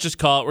right, let's just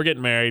call it. We're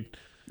getting married.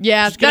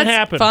 Yeah, it's going to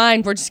happen.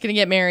 Fine. We're just going to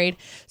get married.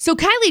 So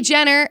Kylie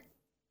Jenner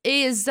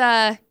is,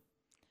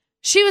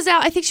 she was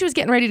out. I think she was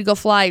getting ready to go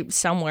fly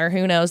somewhere.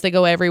 Who knows? They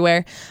go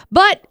everywhere.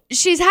 But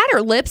she's had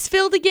her lips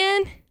filled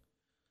again.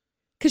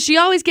 Because she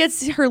always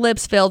gets her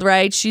lips filled,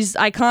 right? She's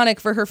iconic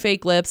for her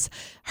fake lips.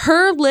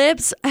 Her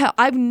lips,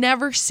 I've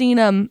never seen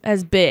them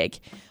as big,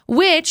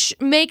 which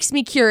makes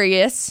me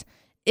curious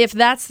if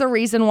that's the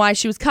reason why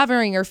she was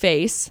covering her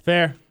face.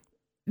 Fair.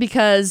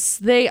 Because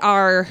they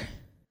are,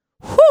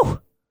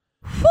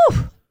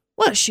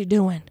 what is she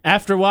doing?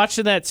 After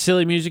watching that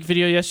silly music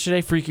video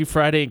yesterday, Freaky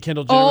Friday, and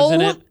Kendall Jenner was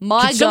in it. Oh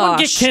my gosh. Can someone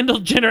get Kendall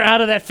Jenner out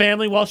of that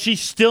family while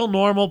she's still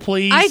normal,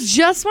 please? I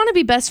just want to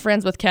be best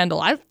friends with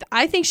Kendall.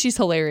 I think she's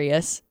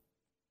hilarious.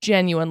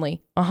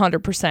 Genuinely,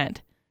 100%.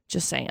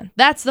 Just saying.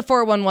 That's the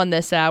 411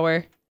 this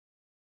hour.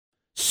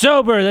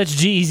 Sober, that's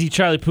G-Eazy,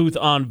 Charlie Puth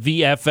on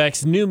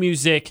VFX. New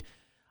music.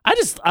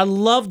 I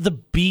love the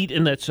beat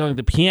in that song,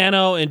 the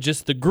piano and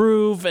just the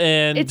groove.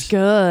 And it's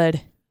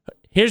good.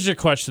 Here's your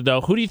question, though.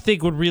 Who do you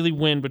think would really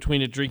win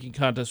between a drinking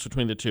contest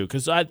between the two?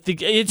 Because I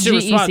think it's your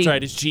response,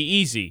 right? It's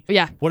G-Eazy.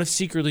 Yeah. What if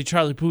secretly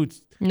Charlie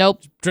Puth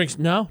drinks?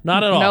 No,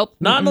 not at all. Nope.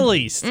 Not in the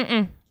least.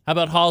 How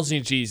about Halsey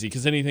and G-Eazy?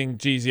 Because anything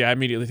G-Eazy, I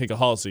immediately think of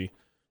Halsey.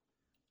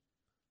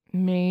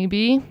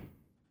 Maybe.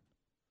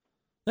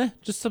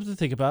 Just something to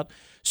think about.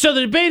 So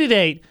the debate at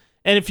 8,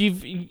 and if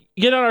you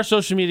get on our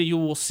social media, you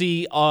will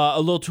see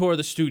a little tour of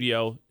the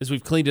studio as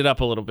we've cleaned it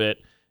up a little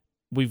bit.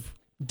 We've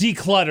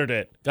decluttered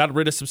it, got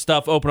rid of some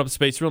stuff, opened up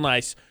space real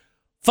nice.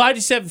 5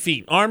 to 7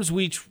 feet, arms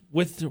reach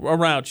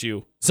around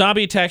you.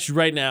 Zombie attacks you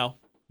right now.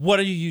 What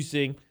are you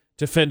using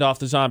to fend off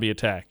the zombie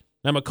attack?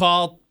 Now,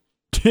 McCall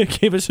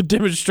gave us a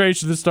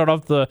demonstration to start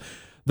off the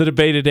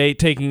debate at 8,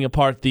 taking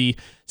apart the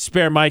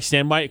spare mic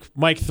stand,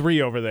 mic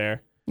 3 over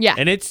there. Yeah.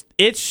 And it's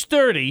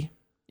sturdy.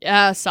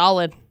 Yeah,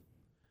 solid.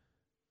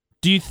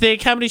 Do you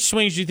think, how many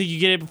swings do you think you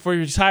get in before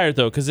you're tired,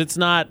 though? Because it's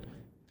not,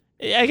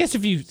 I guess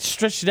if you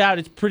stretch it out,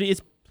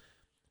 it's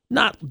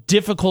not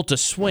difficult to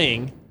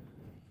swing.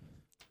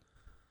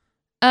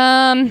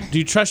 Do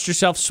you trust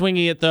yourself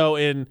swinging it, though,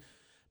 in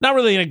not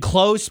really an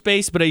enclosed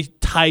space, but a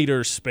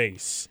tighter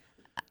space?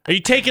 Are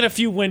you taking a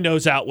few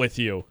windows out with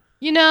you?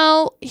 You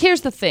know,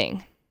 here's the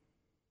thing.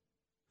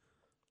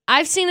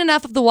 I've seen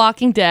enough of The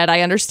Walking Dead.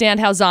 I understand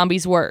how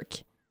zombies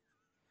work.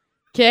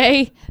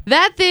 Okay?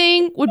 That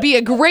thing would be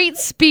a great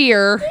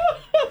spear.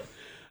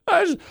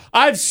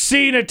 I've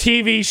seen a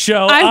TV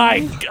show.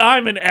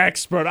 I'm an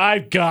expert.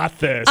 I've got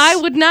this. I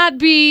would not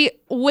be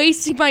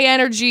wasting my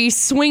energy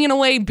swinging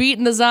away,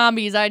 beating the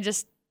zombies. I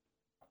just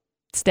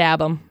stab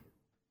them.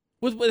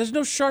 There's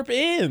no sharp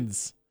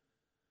ends.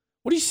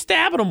 What are you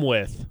stabbing them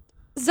with?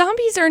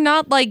 Zombies are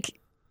not like,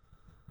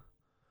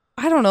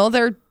 I don't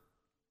know,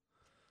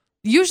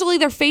 usually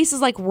their face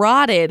is like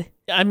rotted.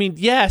 I mean,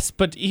 yes,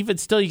 but even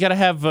still, you got to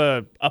have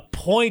a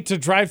point to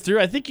drive through.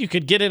 I think you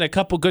could get in a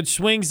couple good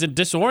swings and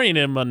disorient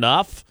him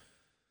enough.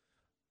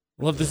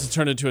 I love this to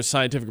turn into a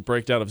scientific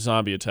breakdown of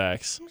zombie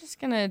attacks. I'm just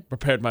going to...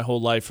 Prepared my whole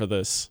life for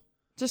this.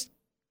 Just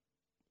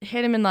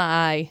hit him in the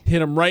eye.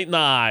 Hit him right in the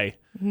eye.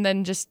 And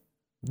then just...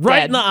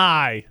 Right in the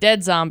eye.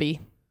 Dead zombie.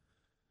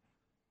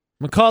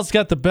 McCall's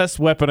got the best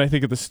weapon, I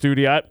think, at the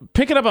studio.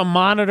 Picking up a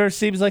monitor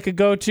seems like a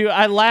go-to.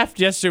 I laughed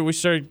yesterday. We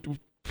started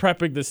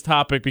prepping this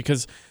topic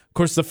because, of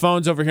course, the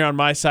phone's over here on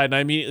my side, and I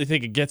immediately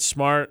think it Gets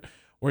Smart,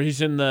 where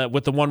he's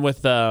with the one with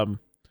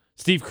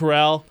Steve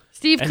Carell.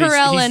 Steve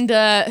Carell and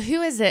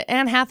who is it?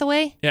 Anne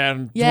Hathaway? Yeah,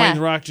 and Dwayne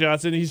The Rock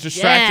Johnson. He's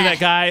distracting that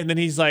guy, and then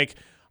he's like,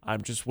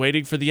 I'm just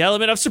waiting for the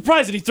element of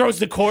surprise, and he throws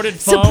the corded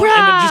phone, and it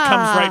just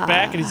comes right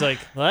back, and he's like,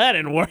 well, that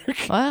didn't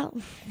work. Well...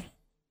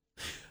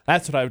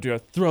 That's what I would do.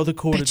 I'd throw the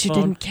corded phone. Bet you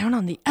didn't count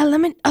on the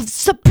element of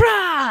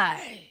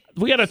surprise.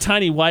 We got a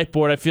tiny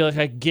whiteboard. I feel like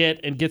I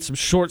get some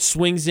short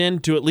swings in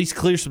to at least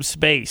clear some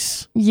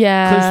space.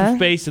 Yeah. Clear some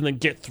space and then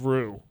get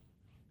through.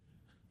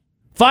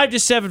 5 to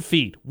 7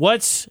 feet.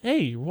 Hey,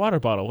 your water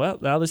bottle. Well,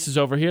 now this is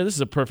over here. This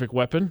is a perfect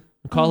weapon.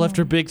 McCall left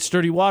her big,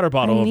 sturdy water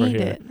bottle over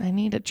here. I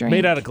need a drink.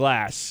 Made out of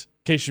glass.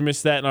 In case you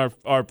missed that in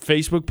our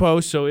Facebook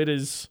post. So it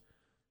is...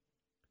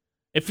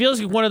 It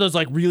feels like one of those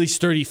like really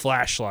sturdy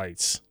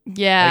flashlights.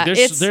 Yeah, like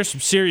there's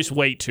some serious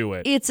weight to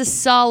it. It's a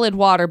solid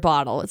water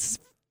bottle.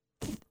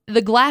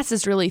 The glass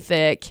is really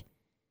thick,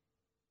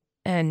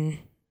 and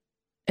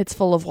it's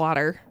full of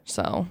water,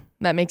 so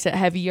that makes it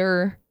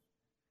heavier.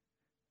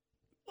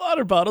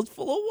 Water bottle's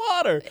full of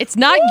water. It's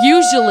not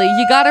usually.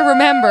 You got to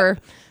remember.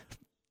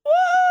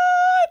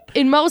 What?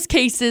 In most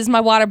cases, my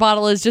water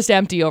bottle is just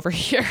empty over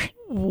here.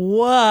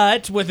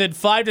 What? Within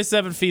 5 to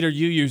 7 feet are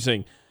you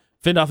using?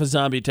 Fend off a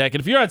zombie attack. And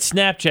if you're on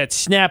Snapchat,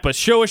 snap us.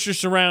 Show us your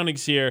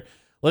surroundings here.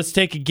 Let's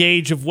take a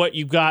gauge of what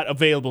you've got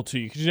available to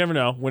you, because you never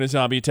know when a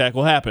zombie attack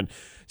will happen.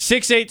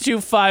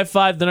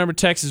 68255, the number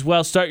text as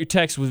well. Start your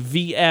text with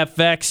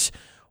VFX.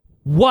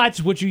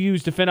 What would you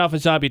use to fend off a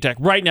zombie attack?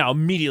 Right now,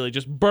 immediately.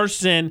 Just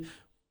burst in.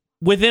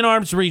 Within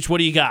arm's reach, what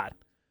do you got?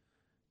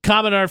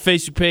 Comment on our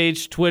Facebook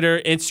page,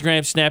 Twitter,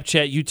 Instagram,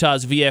 Snapchat,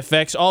 Utah's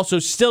VFX. Also,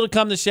 still to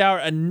come this hour,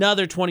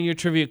 another 20-year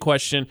trivia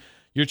question.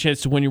 Your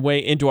chance to win your way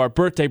into our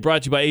birthday,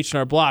 brought to you by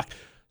H&R Block.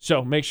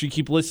 So make sure you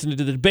keep listening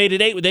to The Debate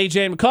at 8 with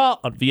AJ McCall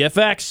on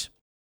VFX.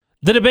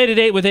 The Debate at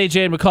 8 with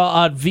AJ and McCall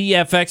on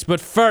VFX.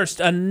 But first,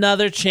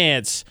 another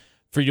chance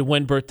for you to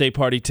win birthday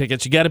party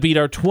tickets. You got to beat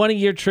our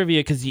 20-year trivia,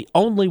 because the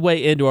only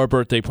way into our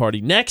birthday party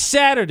next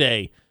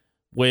Saturday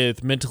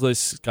with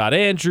mentalist Scott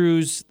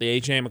Andrews, the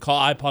AJ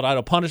McCall iPod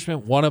Idol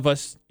Punishment, one of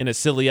us in a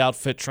silly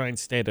outfit trying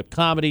stand-up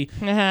comedy.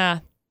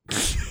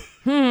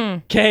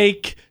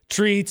 Cake,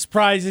 treats,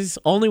 prizes.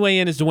 Only way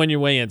in is to win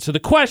your way in. So the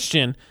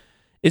question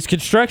is,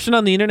 construction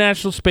on the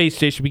International Space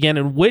Station began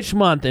in which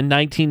month in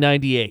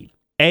 1998?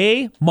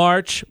 A,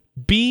 March,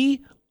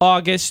 B,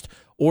 August,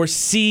 or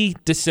C,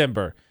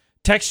 December?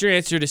 Text your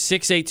answer to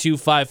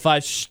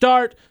 68255.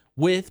 Start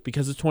with,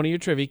 because it's 20-year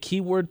trivia,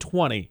 keyword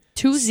 20.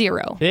 20.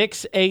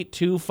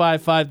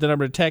 68255, the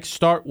number to text.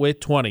 Start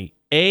with 20.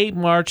 A,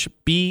 March,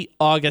 B,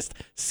 August,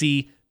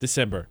 C,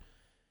 December.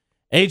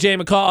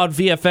 AJ McCall on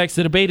VFX,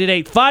 the Debate at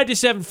 8. 5 to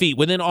 7 feet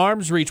within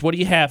arm's reach. What do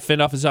you have?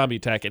 Fend off a zombie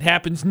attack. It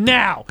happens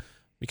now,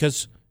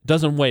 because it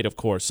doesn't wait, of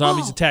course.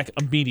 Zombies attack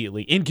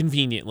immediately,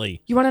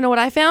 inconveniently. You want to know what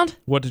I found?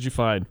 What did you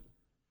find?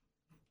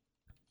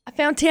 I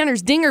found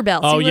Tanner's dinger bell.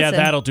 Oh, yeah,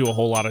 that'll do a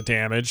whole lot of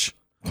damage.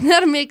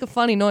 That'll make a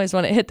funny noise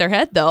when it hit their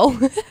head, though.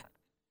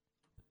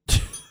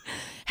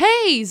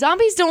 Hey,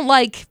 zombies don't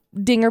like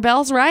dinger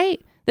bells,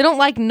 right? They don't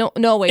like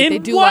they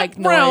do like noise.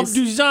 In what realm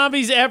do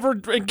zombies ever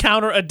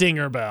encounter a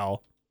dinger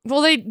bell?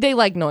 Well, they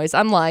like noise.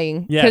 I'm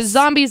lying. Yes. Because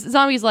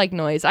zombies like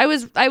noise. I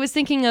was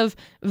thinking of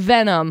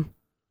Venom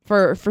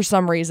for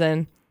some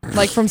reason.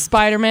 Like from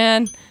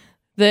Spider-Man.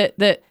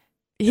 That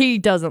he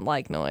doesn't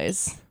like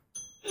noise.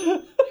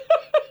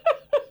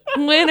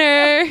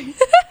 Winner.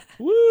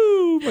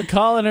 Woo!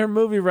 McCall and her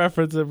movie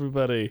reference,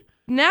 everybody.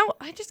 Now,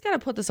 I just got to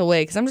put this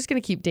away because I'm just going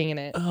to keep dinging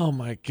it. Oh,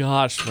 my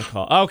gosh,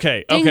 McCall.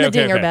 Okay. Ding the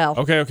dinger bell.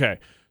 Okay.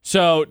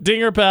 So,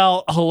 Dinger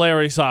Bell,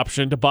 hilarious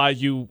option to buy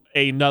you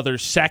another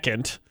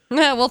second.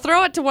 Yeah, we'll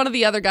throw it to one of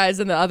the other guys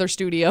in the other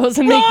studios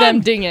and make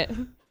them ding it.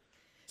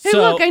 Hey,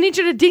 look, I need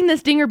you to ding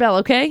this Dinger Bell,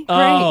 okay? Great.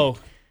 Oh.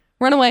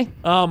 Run away.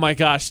 Oh, my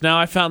gosh. Now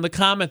I found the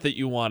comment that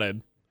you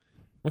wanted.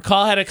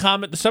 McCall had a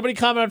comment. Somebody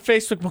commented on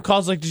Facebook.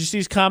 McCall's like, did you see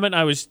his comment?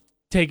 I was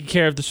taking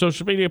care of the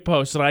social media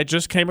post, and I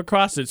just came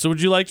across it. So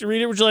would you like to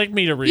read it, or would you like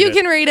me to read it? You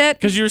can read it.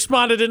 Because you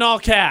responded in all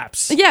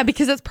caps. Yeah,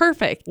 because it's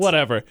perfect.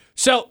 Whatever.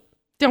 So,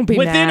 don't be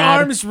within mad.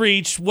 arm's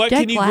reach, what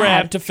can you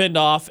grab to fend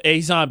off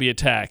a zombie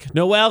attack?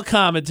 Noel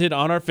commented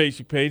on our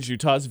Facebook page,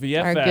 Utah's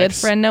VFX. Our good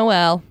friend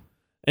Noel.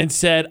 And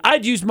said,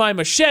 I'd use my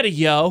machete,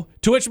 yo.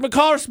 To which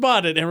McCall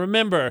responded, and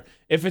remember,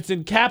 if it's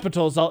in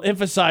capitals, I'll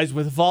emphasize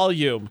with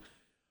volume.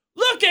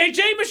 Look,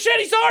 AJ,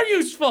 machetes are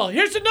useful.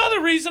 Here's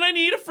another reason I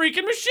need a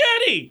freaking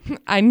machete.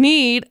 I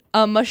need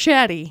a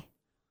machete.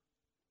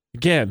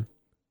 Again,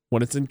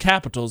 when it's in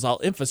capitals, I'll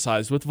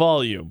emphasize with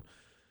volume.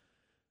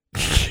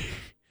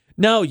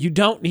 No, you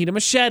don't need a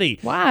machete.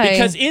 Why?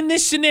 Because in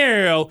this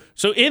scenario,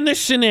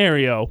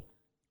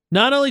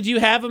 not only do you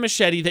have a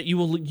machete that you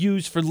will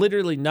use for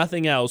literally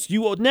nothing else,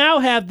 you will now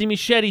have the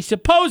machete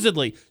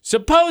supposedly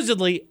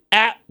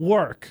at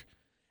work.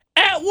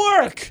 At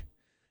work!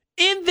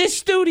 In this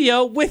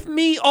studio with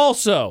me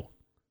also.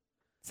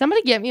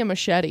 Somebody get me a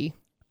machete.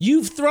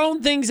 You've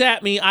thrown things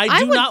at me. I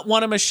do not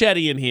want a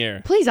machete in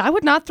here. Please, I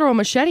would not throw a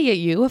machete at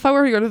you. If I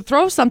were to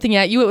throw something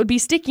at you, it would be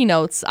sticky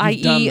notes,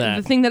 i.e.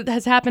 the thing that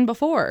has happened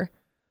before.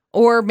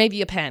 Or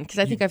maybe a pen, because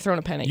I think I've thrown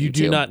a pen at you,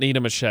 too. You do not need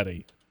a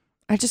machete.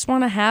 I just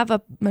want to have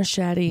a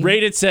machete.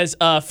 Rated says,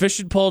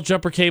 fishing pole,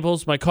 jumper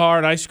cables, my car,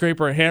 an ice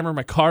scraper, a hammer.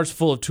 My car's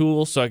full of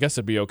tools, so I guess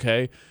it'd be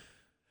okay.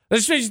 That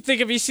just makes you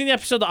think, have you seen the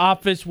episode of The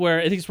Office where,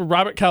 I think it's where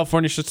Robert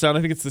California shuts down,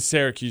 I think it's the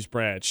Syracuse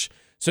branch.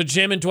 So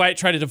Jim and Dwight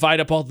try to divide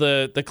up all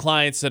the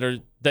clients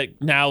that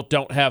now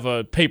don't have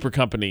a paper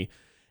company.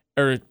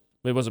 Or it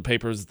wasn't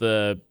paper, it was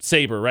the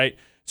Sabre, right?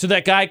 So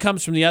that guy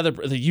comes from the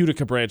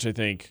Utica branch, I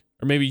think.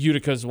 Or maybe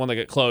Utica's the one that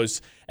got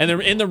closed. And they're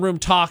in the room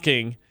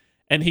talking,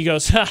 and he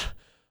goes,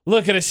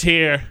 look at us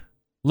here.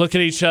 Look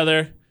at each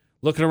other.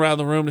 Looking around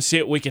the room to see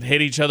what we can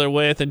hit each other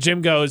with. And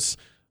Jim goes,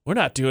 we're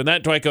not doing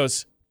that. Dwight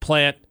goes,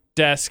 plant,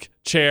 desk,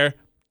 chair,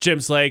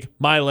 Jim's leg,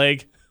 my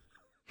leg.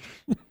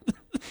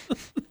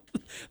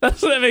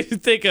 That's what that makes me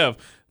think of.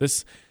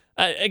 This,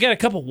 I got a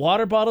couple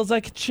water bottles I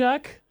could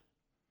chuck.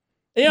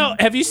 You know,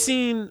 have you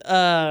seen,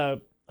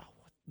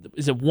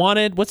 is it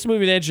Wanted? What's the movie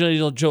with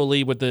Angelina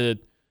Jolie with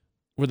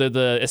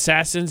the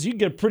assassins? You can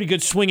get a pretty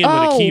good swing in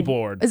with a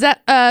keyboard. Is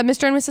that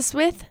Mr. and Mrs.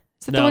 Smith?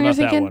 Is that the one you're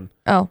thinking?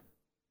 That one.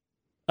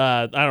 Oh.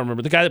 I don't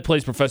remember. The guy that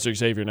plays Professor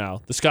Xavier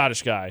now. The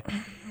Scottish guy.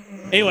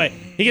 Anyway,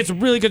 he gets a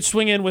really good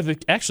swing in with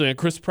a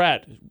Chris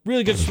Pratt.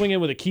 Really good swing in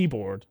with a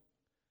keyboard.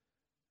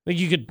 I think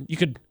you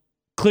could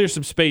clear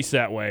some space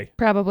that way.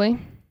 Probably.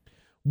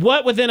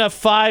 What within a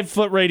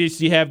 5-foot radius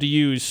do you have to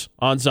use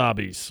on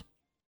zombies?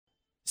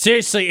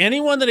 Seriously,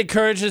 anyone that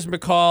encourages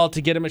McCall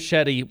to get a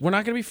machete, we're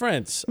not going to be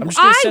friends. I'm just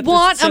gonna I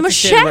want a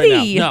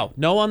machete. Right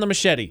no on the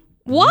machete.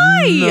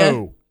 Why?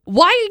 No.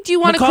 Why do you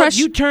want to crush?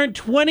 You turned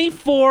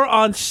 24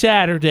 on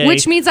Saturday.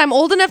 Which means I'm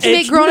old enough to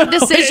make grown-up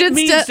decisions. It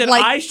means that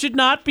I should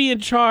not be in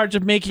charge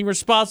of making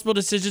responsible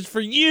decisions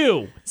for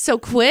you. So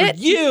quit.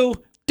 For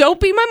you. Don't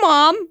be my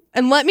mom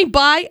and let me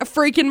buy a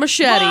freaking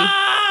machete.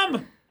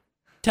 Mom!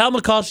 Tell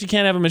McCall she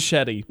can't have a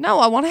machete. No,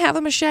 I want to have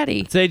a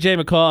machete. It's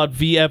AJ McCall at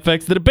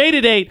VFX. The debate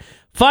at 8,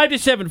 5 to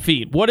 7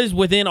 feet. What is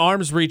within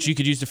arm's reach you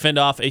could use to fend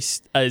off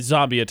a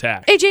zombie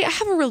attack? AJ, I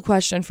have a real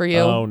question for you.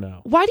 Oh,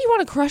 no. Why do you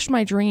want to crush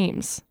my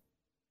dreams?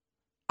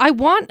 I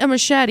want a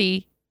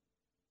machete.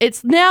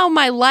 It's now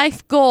my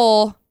life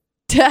goal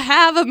to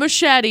have a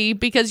machete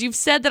because you've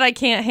said that I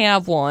can't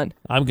have one.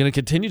 I'm going to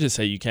continue to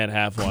say you can't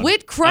have one.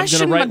 Quit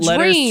crushing my dreams. I'm going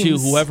to write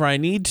letters to whoever I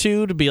need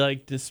to be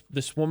like,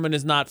 this woman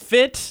is not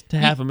fit to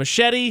have a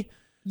machete.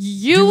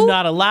 Do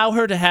not allow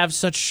her to have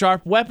such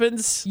sharp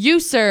weapons. You,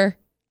 sir,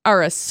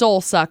 are a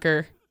soul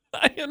sucker.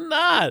 I am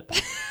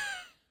not.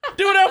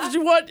 Do whatever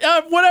you want.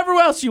 Whatever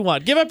else you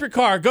want. Give up your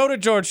car. Go to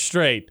George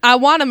Strait. I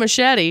want a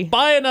machete.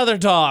 Buy another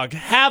dog.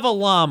 Have a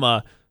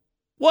llama.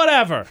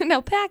 Whatever. An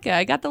alpaca.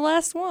 I got the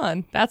last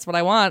one. That's what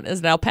I want is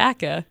an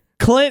alpaca.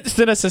 Clint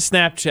sent us a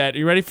Snapchat. Are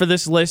you ready for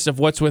this list of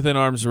what's within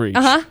arm's reach?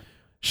 Uh-huh.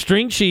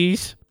 String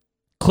cheese,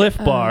 Cliff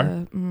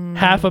Bar,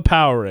 half a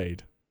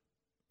Powerade.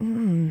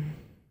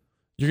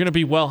 You're going to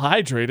be well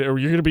hydrated, or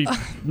you're going to be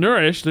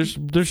nourished. There's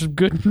some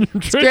good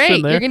nutrition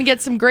great. there. You're going to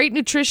get some great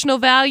nutritional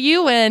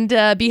value and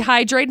be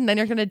hydrated, and then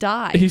you're going to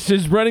die. He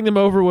says, running them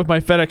over with my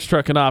FedEx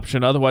truck an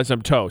option, otherwise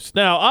I'm toast.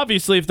 Now,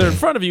 obviously, if they're in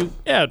front of you,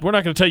 yeah, we're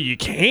not going to tell you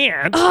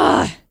can't.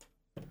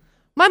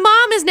 My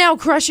mom is now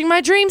crushing my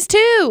dreams,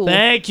 too.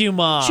 Thank you,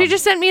 Mom. She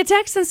just sent me a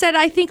text and said,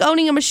 I think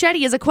owning a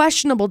machete is a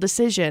questionable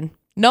decision.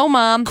 No,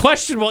 Mom.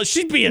 Questionable?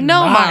 She's being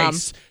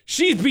nice. Mom.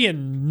 She's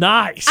being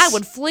nice. I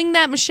would fling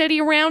that machete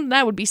around, and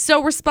I would be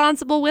so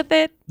responsible with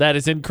it. That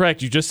is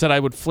incorrect. You just said I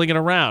would fling it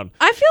around.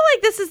 I feel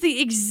like this is the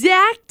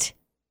exact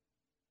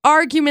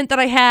argument that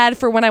I had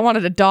for when I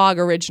wanted a dog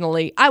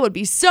originally. I would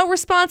be so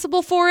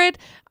responsible for it.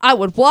 I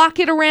would walk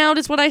it around,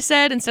 is what I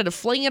said, instead of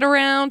fling it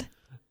around.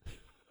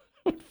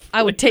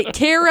 I would take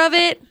care of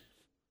it.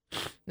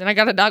 Then I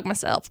got a dog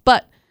myself.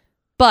 But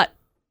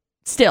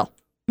still,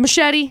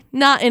 machete,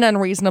 not an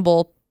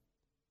unreasonable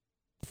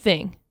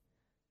thing.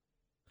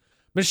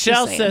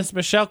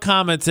 Michelle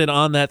commented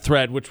on that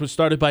thread, which was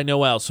started by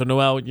Noelle. So,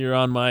 Noelle, you're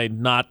on my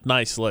not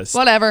nice list.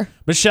 Whatever.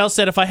 Michelle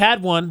said, if I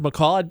had one,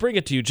 McCall, I'd bring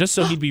it to you just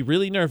so he'd be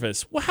really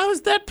nervous. Well, how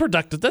is that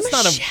productive? That's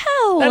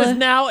Michelle. that is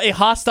now a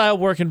hostile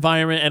work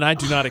environment, and I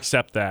do not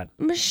accept that.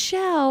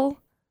 Michelle,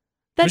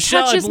 that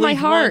Michelle, touches my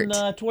heart.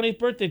 Won, 20th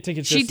birthday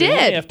tickets. She yesterday.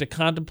 did. We have to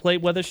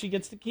contemplate whether she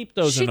gets to keep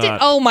those or not. She did.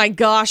 Oh my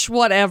gosh,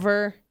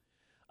 whatever.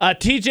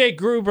 TJ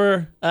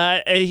Gruber,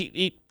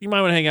 you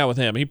might want to hang out with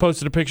him. He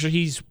posted a picture.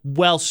 He's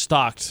well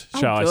stocked,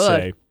 shall I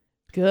say.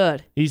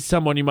 Good. He's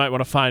someone you might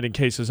want to find in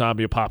case a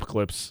zombie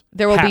apocalypse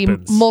There will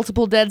happens. be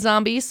multiple dead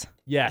zombies?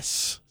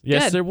 Yes,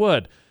 Good. there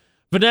would.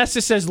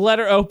 Vanessa says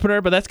letter opener,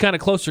 but that's kind of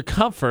closer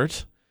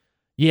comfort.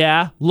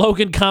 Yeah.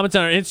 Logan comments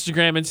on our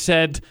Instagram and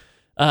said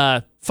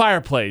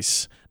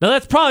fireplace. Now,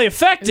 that's probably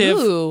effective,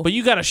 but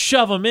you got to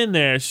shove them in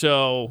there,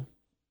 so...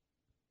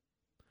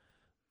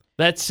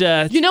 That's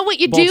you know what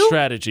you bold do?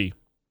 Strategy.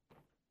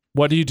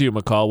 What do you do,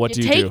 McCall? What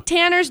do you do? You take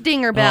Tanner's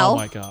dinger bell. Oh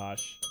my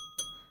gosh!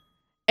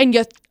 And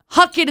you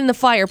huck it in the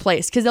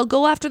fireplace because they'll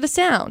go after the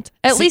sound.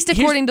 At least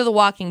according to The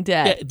Walking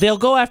Dead. Yeah, they'll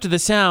go after the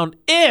sound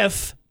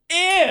if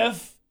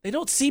they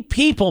don't see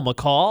people,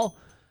 McCall.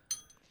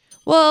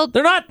 Well,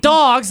 they're not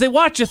dogs. They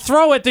watch you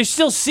throw it. They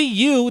still see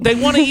you. They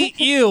want to eat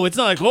you. It's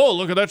not like, oh,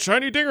 look at that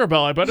shiny dinger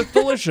bell. I bet it's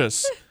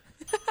delicious.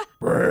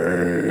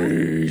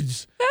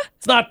 Brains.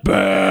 It's not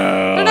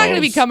bad. They're not going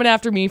to be coming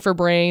after me for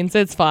brains.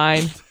 It's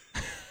fine.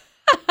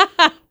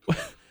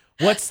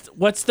 What's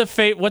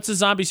the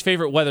zombie's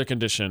favorite weather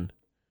condition?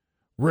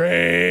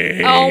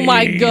 Rain. Oh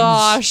my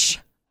gosh.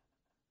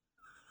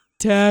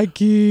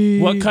 Tacky.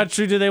 What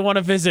country do they want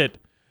to visit?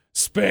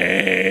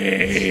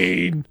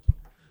 Spain.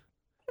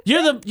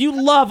 You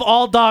love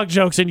all dog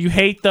jokes and you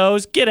hate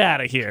those. Get out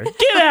of here.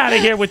 Get out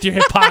of here with your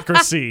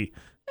hypocrisy.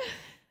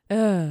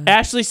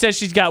 Ashley says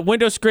she's got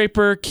window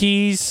scraper,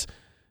 keys.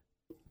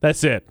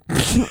 That's it.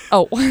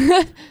 Oh.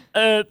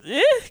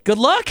 Good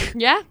luck.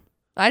 Yeah,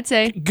 I'd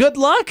say. Good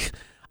luck.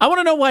 I want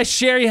to know why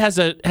Sherry has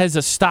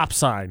a stop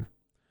sign.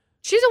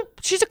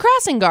 She's a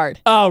crossing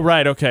guard. Oh,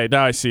 right. Okay.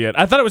 Now I see it.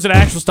 I thought it was an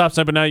actual stop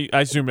sign, but now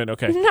I zoom in.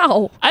 Okay.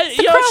 No.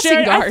 Crossing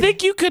Sherry, guard. I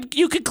think you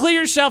could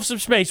clear yourself some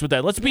space with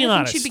that. Let's be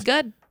honest. She'd be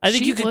good. I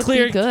think you could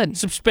clear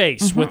some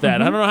space with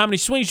that. I don't know how many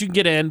swings you can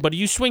get in, but if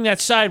you swing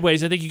that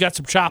sideways, I think you got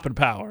some chopping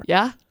power.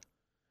 Yeah.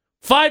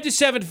 5 to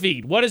 7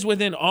 feet. What is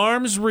within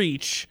arm's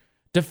reach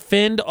to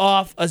fend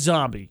off a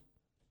zombie?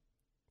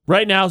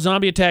 Right now,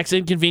 zombie attacks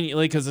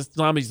inconveniently because the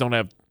zombies don't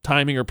have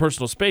timing or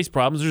personal space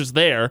problems. They're just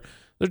there.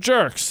 They're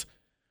jerks.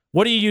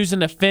 What are you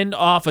using to fend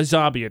off a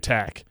zombie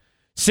attack?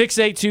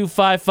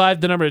 68255,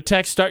 the number to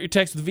text. Start your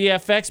text with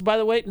VFX. By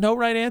the way, no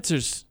right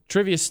answers.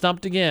 Trivia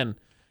stumped again.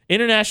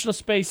 International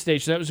Space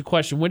Station. That was a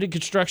question. When did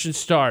construction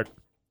start?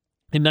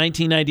 In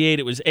 1998,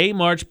 it was A,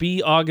 March,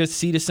 B, August,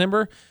 C,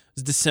 December. It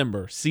was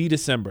December. C,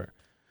 December.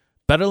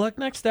 Better luck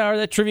next hour.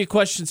 That trivia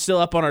question's still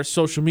up on our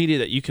social media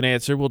that you can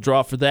answer. We'll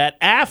draw for that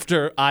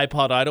after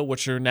iPod Idol,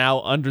 which are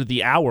now under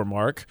the hour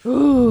mark.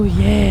 Ooh,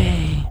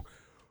 yay.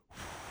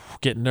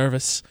 Getting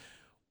nervous.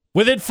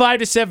 Within 5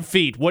 to 7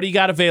 feet, what do you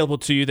got available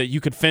to you that you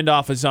could fend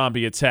off a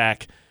zombie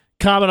attack?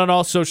 Comment on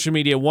all social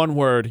media, one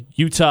word,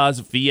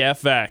 Utah's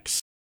VFX.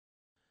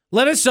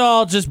 Let us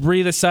all just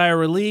breathe a sigh of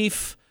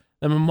relief.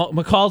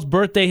 McCall's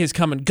birthday has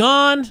come and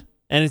gone,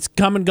 and it's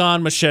come and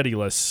gone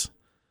machete-less.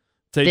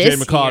 It's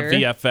AJ McCall at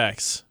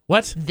VFX.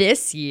 What?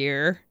 This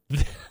year.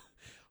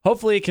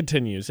 Hopefully it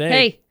continues.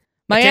 Hey,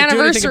 my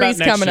anniversary's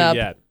coming up.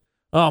 Yet.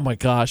 Oh my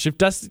gosh. If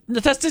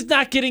Dustin's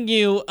not getting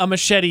you a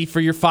machete for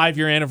your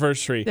 5-year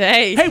anniversary.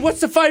 Hey,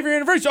 what's the 5-year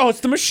anniversary? Oh, it's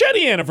the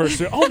machete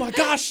anniversary. Oh my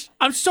gosh.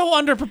 I'm so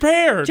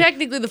underprepared.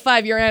 Technically, the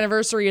 5-year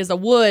anniversary is a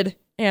wood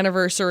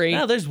anniversary.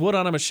 Now there's wood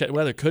on a machete.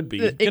 Well, there could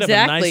be. It could have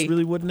a nice,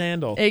 really wooden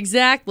handle.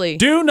 Exactly.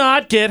 Do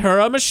not get her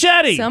a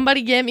machete.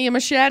 Somebody get me a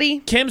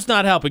machete. Kim's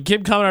not helping.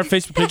 Kim commented on our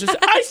Facebook page.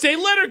 I say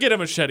let her get a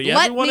machete.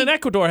 Everyone in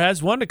Ecuador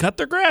has one to cut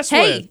their grass with.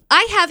 Hey,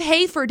 I have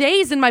hay for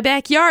days in my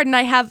backyard, and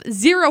I have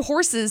 0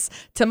 horses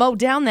to mow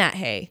down that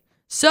hay.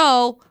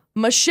 So,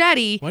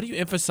 machete. Why do you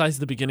emphasize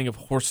the beginning of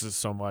horses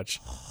so much?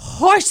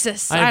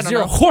 Horses. I have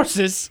 0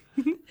 horses.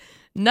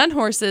 None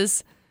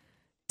horses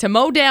to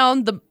mow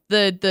down the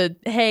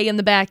hay in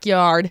the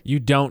backyard. You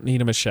don't need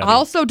a machete. I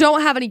also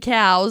don't have any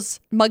cows.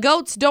 My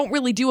goats don't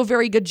really do a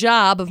very good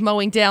job of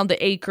mowing down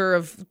the acre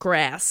of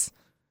grass.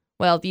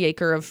 Well, the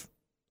acre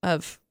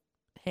of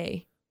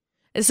hay.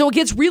 And so it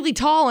gets really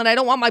tall, and I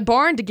don't want my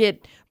barn to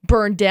get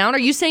burned down. Are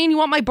you saying you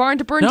want my barn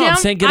to burn down? No, I'm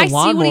saying get a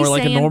lawnmower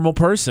like a normal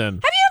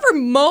person. Have you ever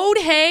mowed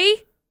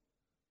hay?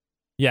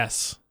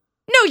 Yes.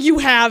 No, you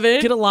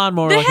haven't. Get a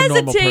lawnmower like a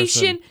normal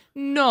person.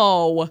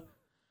 No.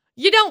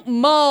 You don't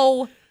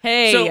mow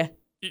hay. So,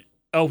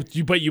 Oh,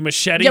 but you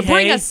machete You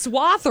bring hay? a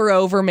swather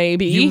over,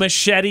 maybe. You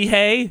machete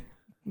hay?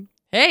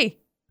 Hey,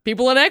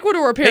 people in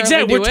Ecuador apparently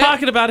Exactly. do We're it.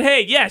 talking about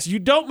hay. Yes, you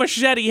don't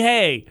machete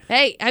hay.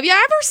 Hey, have you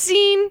ever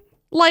seen,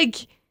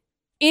 like,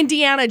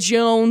 Indiana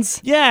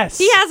Jones? Yes.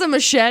 He has a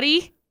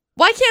machete.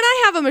 Why can't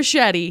I have a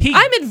machete?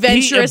 I'm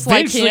adventurous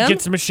like him. He eventually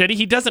gets a machete.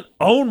 He doesn't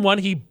own one.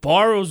 He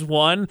borrows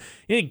one.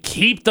 He didn't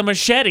keep the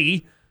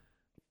machete.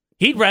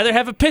 He'd rather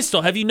have a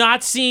pistol. Have you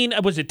not seen,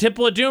 was it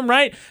Temple of Doom,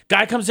 right?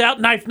 Guy comes out,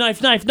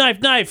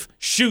 knife,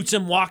 shoots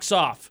him, walks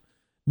off.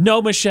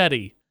 No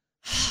machete.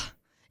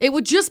 It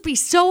would just be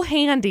so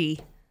handy.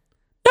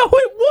 No,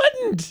 it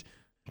wouldn't.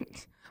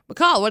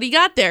 McCall, what do you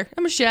got there?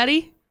 A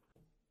machete?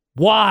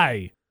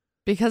 Why?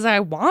 Because I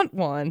want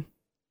one.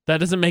 That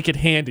doesn't make it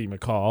handy,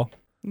 McCall.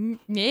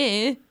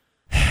 Yeah.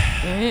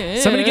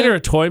 Somebody get her a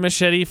toy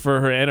machete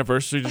for her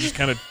anniversary to just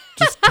kind of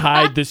just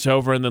tide this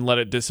over and then let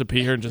it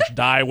disappear and just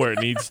die where it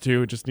needs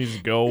to. It just needs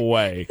to go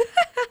away.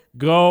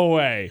 Go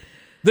away.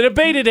 The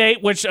debate at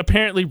 8, which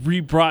apparently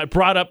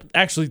brought up,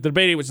 actually, the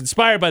debate 8 was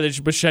inspired by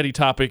the machete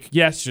topic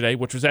yesterday,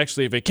 which was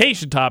actually a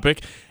vacation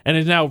topic, and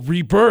has now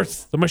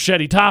rebirthed the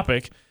machete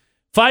topic.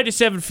 5 to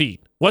 7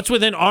 feet. What's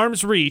within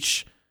arm's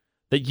reach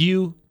that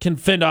you can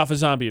fend off a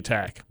zombie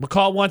attack?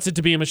 McCall wants it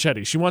to be a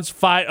machete. She wants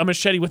a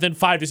machete within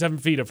 5 to 7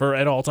 feet of her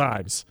at all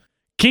times.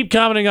 Keep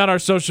commenting on our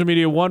social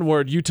media. One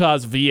word,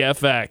 Utah's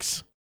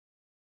VFX.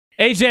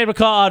 AJ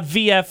McCall on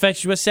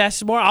VFX. You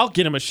assassin more? I'll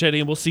get a machete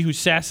and we'll see who's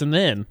sassing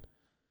then.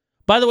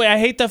 By the way, I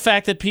hate the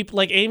fact that people,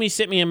 like Amy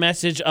sent me a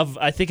message of,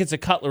 I think it's a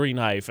cutlery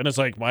knife, and it's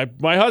like, my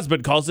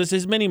husband calls this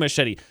his mini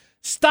machete.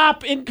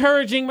 Stop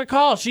encouraging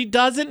McCall. She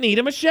doesn't need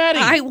a machete.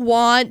 I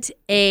want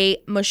a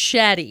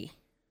machete.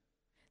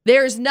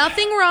 There's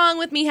nothing wrong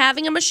with me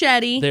having a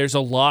machete. There's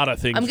a lot of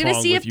things I'm wrong going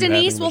to see with if you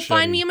Denise having a will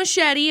find machete. me a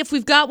machete if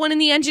we've got one in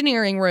the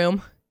engineering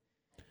room.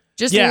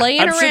 Just Yeah,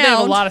 laying I'm around. sure they have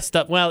a lot of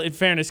stuff. Well, in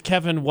fairness,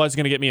 Kevin was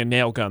going to get me a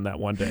nail gun that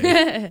one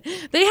day.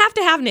 They have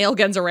to have nail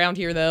guns around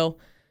here, though.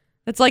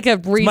 That's like a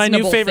reasonable It's my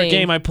new favorite thing.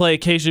 game I play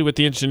occasionally with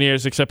the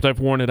engineers, except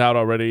I've worn it out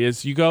already,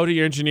 is you go to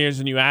your engineers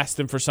and you ask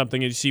them for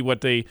something and you see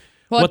what they'll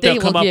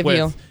come up with.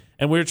 you.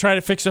 And we were trying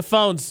to fix the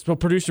phones. So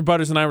producer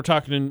Butters and I were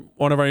talking to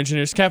one of our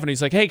engineers, Kevin.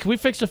 He's like, hey, can we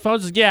fix the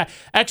phones? I was like, yeah.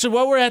 Actually,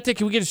 while we're at it,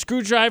 can we get a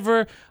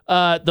screwdriver,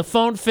 the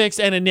phone fixed,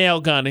 and a nail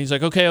gun? And he's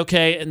like,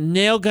 okay. And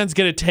nail gun's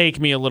going to take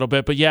me a little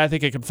bit, but yeah, I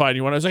think I can find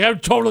you one. I was like, I'm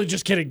totally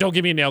just kidding. Don't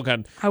give me a nail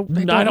gun. I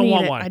don't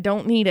want one. I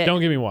don't need it. Don't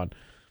give me one.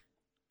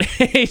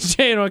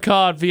 AJ and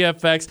McCall at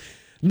VFX.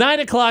 9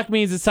 o'clock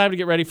means it's time to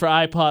get ready for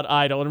iPod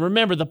Idol. And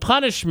remember, the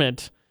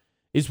punishment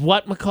is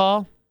what,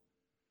 McCall?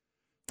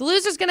 The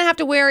loser's going to have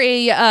to wear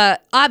a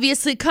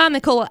obviously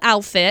comical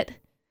outfit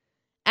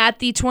at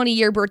the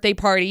 20-year birthday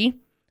party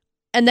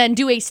and then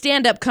do a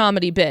stand-up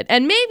comedy bit.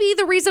 And maybe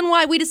the reason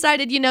why we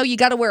decided, you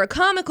got to wear a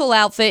comical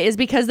outfit is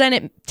because then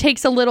it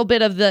takes a little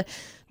bit of the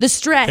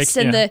stress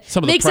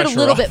makes it a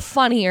little bit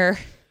funnier.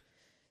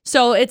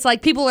 So it's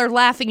like people are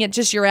laughing at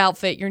just your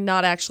outfit. You're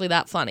not actually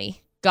that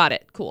funny. Got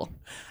it. Cool.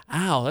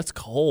 Ow, that's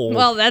cold.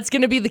 Well, that's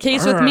going to be the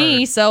case with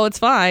me, so it's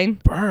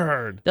fine.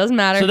 Bird. Doesn't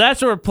matter. So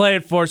that's what we're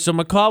playing for. So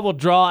McCall will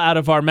draw out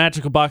of our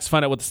magical box,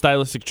 find out what the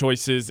stylistic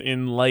choice is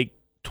in like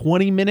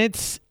 20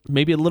 minutes,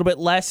 maybe a little bit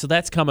less. So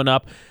that's coming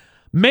up.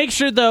 Make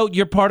sure, though,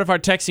 you're part of our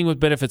Texting with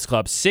Benefits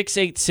Club.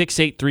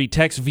 68683.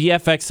 Text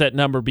VFX that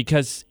number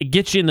because it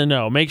gets you in the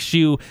know. Makes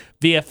you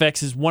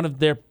VFX is one of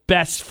their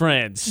best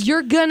friends.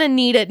 You're going to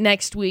need it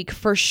next week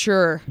for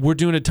sure. We're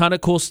doing a ton of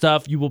cool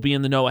stuff. You will be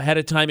in the know ahead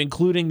of time,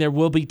 including there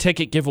will be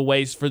ticket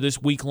giveaways for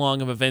this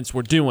week-long of events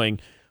we're doing.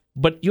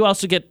 But you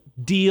also get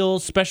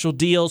deals, special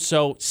deals.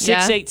 So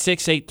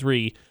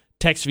 68683.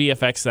 Text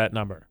VFX that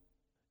number.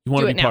 You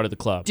want to be part of the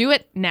club. Do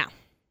it now.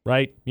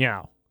 Right?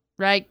 Meow.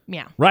 Right?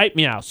 Meow. Right?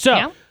 Meow. So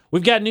Meow?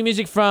 we've got new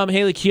music from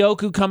Haley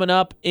Kiyoko coming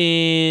up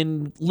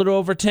in a little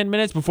over 10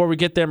 minutes. Before we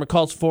get there,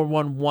 McCall's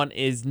 411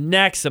 is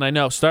next. And I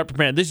know, start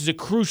preparing. This is a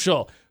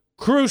crucial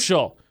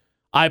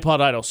iPod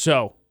Idol.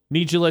 So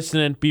need you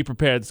listening. Be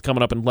prepared. It's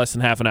coming up in less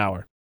than half an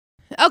hour.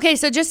 Okay,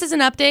 so just as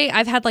an update,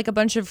 I've had like a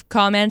bunch of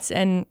comments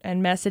and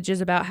messages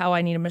about how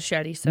I need a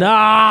machete. So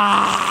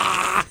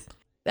Nah!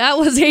 that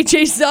was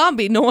AJ's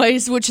zombie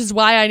noise, which is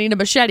why I need a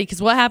machete.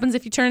 Because what happens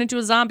if you turn into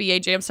a zombie,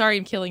 AJ? I'm sorry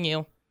I'm killing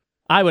you.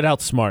 I would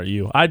outsmart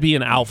you. I'd be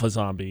an alpha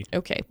zombie.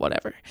 Okay,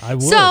 whatever. I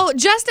would. So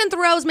Justin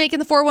Thoreau's making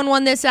the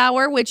 411 this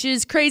hour, which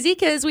is crazy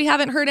because we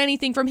haven't heard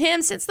anything from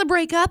him since the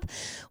breakup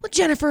with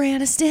Jennifer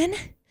Aniston.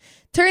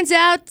 Turns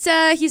out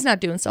he's not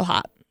doing so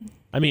hot.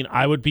 I mean,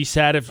 I would be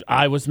sad if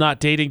I was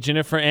not dating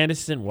Jennifer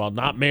Aniston. Well,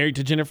 not married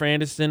to Jennifer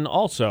Aniston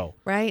also.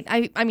 Right?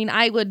 I mean,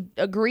 I would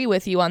agree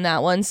with you on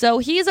that one. So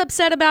he's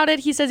upset about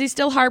it. He says he's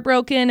still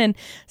heartbroken and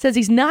says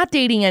he's not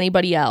dating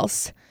anybody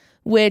else,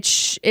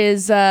 which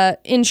is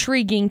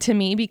intriguing to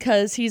me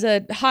because he's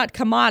a hot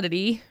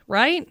commodity,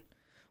 right?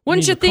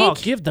 Wouldn't you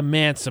think? Give the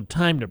man some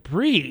time to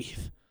breathe.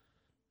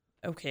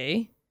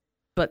 Okay.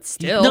 But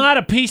still. He's not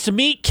a piece of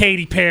meat,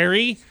 Katy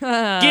Perry.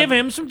 Give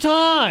him some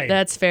time.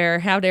 That's fair.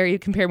 How dare you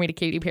compare me to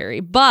Katy Perry?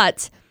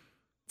 But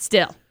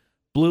still.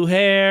 Blue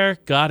hair,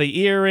 gaudy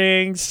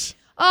earrings.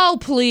 Oh,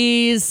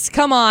 please.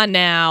 Come on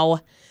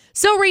now.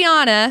 So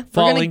Rihanna.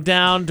 Falling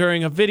down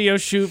during a video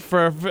shoot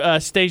for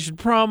a station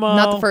promo.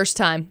 Not the first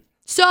time.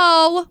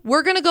 So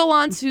we're going to go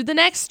on to the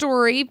next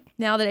story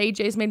now that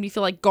AJ's made me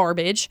feel like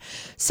garbage.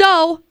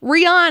 So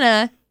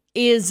Rihanna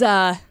is,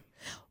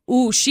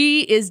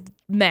 she is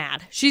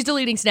mad. She's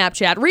deleting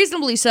Snapchat.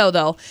 Reasonably so,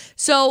 though.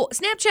 So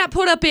Snapchat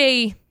put up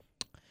a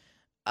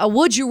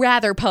would you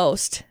rather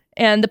post.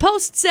 And the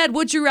post said,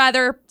 would you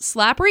rather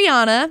slap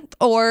Rihanna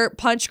or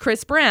punch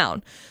Chris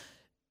Brown?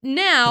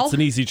 Now. It's an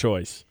easy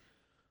choice.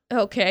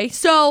 Okay.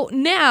 So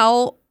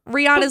now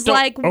Rihanna's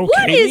like,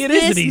 what is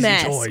this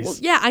mess? Well,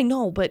 yeah, I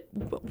know, but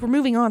we're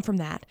moving on from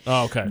that.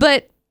 Oh, okay.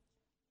 But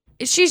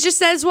she just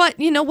says, what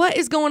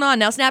is going on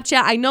now?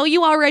 Snapchat, I know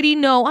you already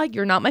know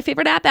you're not my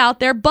favorite app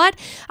out there, but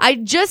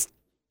I'm just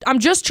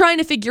trying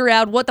to figure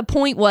out what the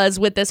point was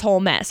with this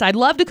whole mess. I'd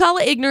love to call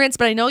it ignorance,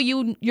 but I know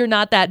you're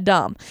not that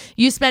dumb.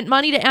 You spent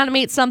money to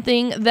animate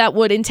something that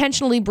would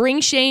intentionally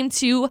bring shame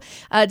to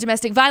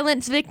domestic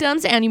violence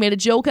victims, and you made a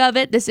joke of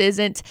it. This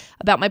isn't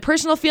about my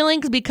personal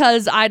feelings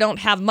because I don't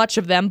have much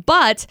of them,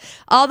 but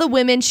all the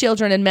women,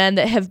 children, and men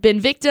that have been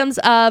victims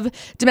of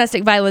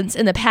domestic violence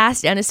in the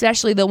past, and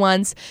especially the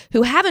ones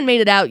who haven't made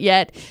it out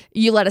yet,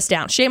 you let us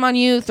down. Shame on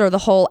you. Throw the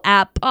whole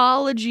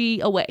apology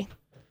away.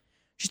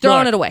 She's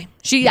throwing it away.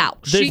 She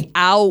out.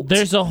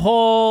 There's a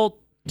whole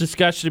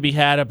discussion to be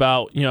had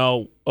about,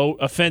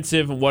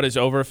 offensive and what is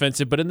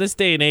over-offensive. But in this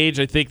day and age,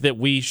 I think that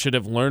we should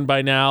have learned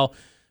by now,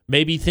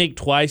 maybe think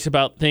twice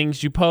about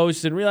things you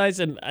post and realize,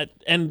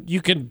 and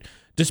you can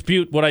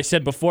dispute what I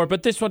said before,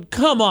 but this one,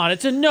 come on,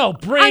 it's a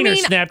no-brainer,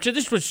 Snapchat.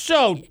 This was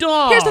so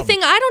dumb. Here's the thing.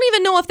 I don't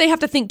even know if they have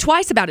to think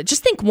twice about it.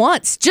 Just think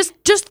once.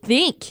 Just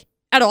think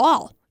at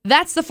all.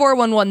 That's the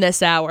 411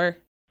 this hour.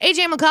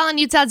 AJ McCall and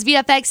Utah's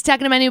VFX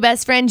talking to my new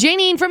best friend,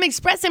 Janine from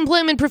Express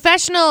Employment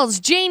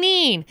Professionals.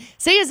 Janine,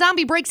 say a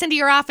zombie breaks into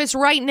your office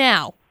right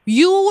now.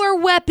 Your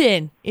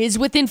weapon is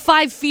within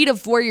 5 feet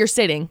of where you're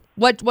sitting.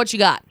 What you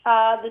got?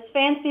 This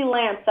fancy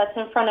lamp that's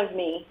in front of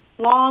me.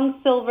 Long,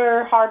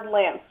 silver, hard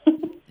lamp.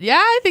 Yeah,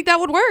 I think that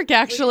would work,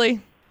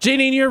 actually.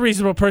 Janine, you're a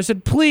reasonable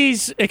person.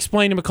 Please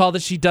explain to McCall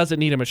that she doesn't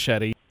need a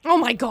machete. Oh,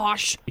 my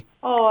gosh.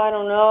 Oh, I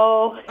don't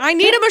know. I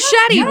need a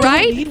machete,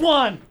 right? You need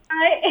one.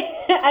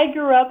 I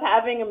grew up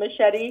having a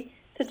machete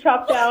to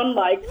chop down,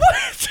 like...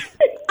 What?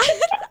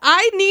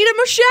 I need a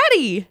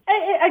machete.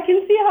 I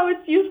can see how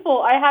it's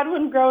useful. I had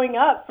one growing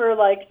up for,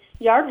 like,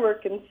 yard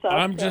work and stuff.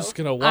 I'm just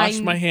going to wash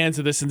my hands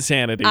of this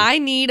insanity. I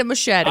need a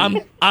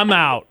machete. I'm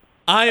out.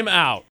 I am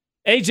out.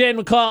 AJ and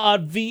McCall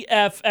on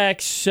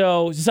VFX.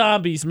 So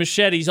zombies,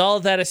 machetes, all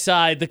of that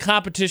aside, the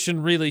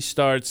competition really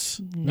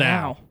starts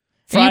now.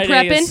 Are you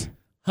prepping?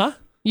 Huh?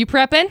 You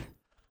prepping?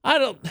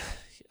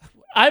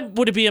 I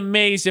would be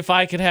amazed if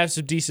I could have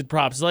some decent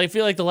props. Like, I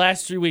feel like the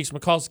last 3 weeks,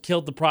 McCall's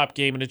killed the prop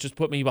game, and it just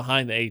put me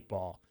behind the 8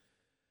 ball.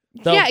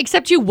 Yeah,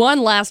 except you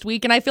won last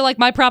week, and I feel like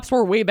my props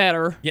were way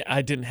better. Yeah,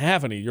 I didn't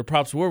have any. Your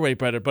props were way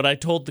better, but I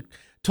told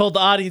the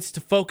audience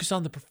to focus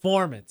on the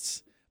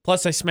performance.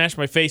 Plus, I smashed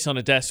my face on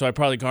a desk, so I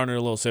probably garnered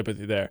a little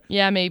sympathy there.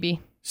 Yeah,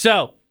 maybe.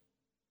 So,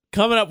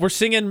 coming up, we're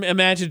singing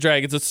Imagine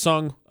Dragons, a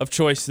song of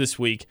choice this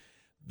week.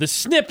 The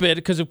snippet,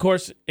 because, of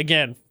course,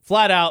 again,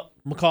 flat out,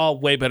 McCall,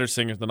 way better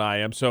singer than I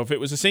am. So if it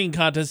was a singing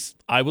contest,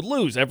 I would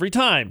lose every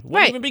time.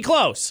 Wouldn't even be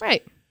close.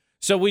 Right.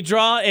 So we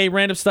draw a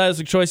random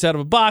stylistic choice out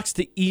of a box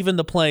to even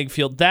the playing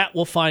field. That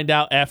we'll find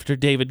out after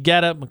David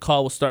Guetta.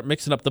 McCall will start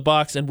mixing up the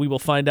box, and we will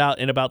find out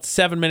in about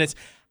 7 minutes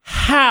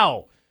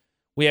how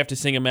we have to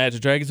sing Imagine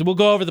Dragons. And we'll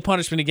go over the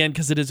punishment again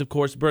because it is, of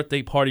course,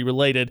 birthday party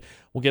related.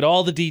 We'll get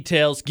all the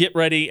details, get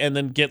ready, and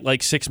then get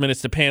like 6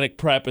 minutes to panic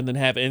prep and then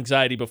have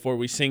anxiety before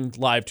we sing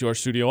live to our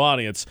studio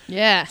audience.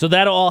 Yeah. So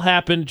that'll all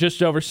happen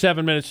just over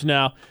 7 minutes from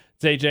now.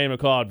 It's AJ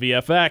McCall at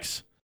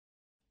VFX.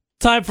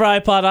 Time for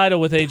iPod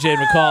Idol with AJ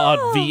McCall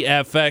on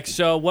VFX.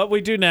 So what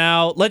we do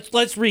now, let's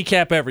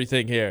recap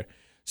everything here.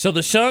 So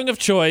the song of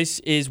choice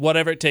is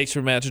Whatever It Takes for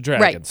Imagine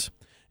Dragons.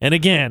 Right. And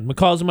again,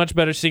 McCall's a much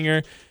better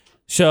singer,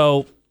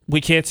 so we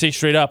can't say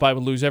straight up I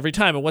would lose every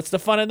time. And what's the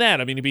fun in that?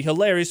 I mean, it'd be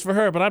hilarious for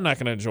her, but I'm not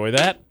going to enjoy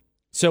that.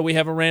 So we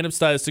have a random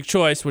stylistic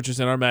choice, which is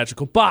in our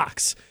magical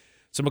box.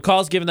 So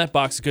McCall's giving that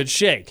box a good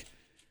shake.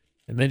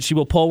 And then she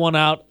will pull one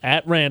out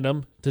at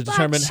random to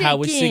determine how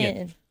we sing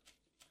it.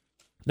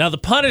 Now, the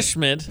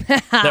punishment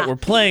that we're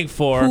playing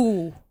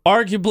for,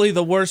 arguably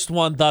the worst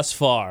one thus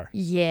far.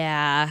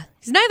 Yeah.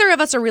 Because neither of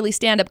us are really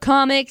stand-up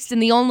comics,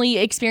 and the only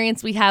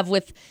experience we have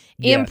with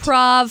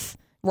improv...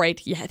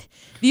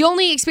 The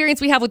only experience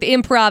we have with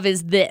improv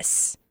is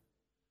this.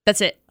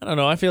 That's it. I don't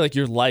know. I feel like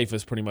your life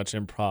is pretty much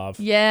improv.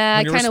 Yeah,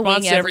 I kind of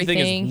wing everything.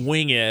 Everything is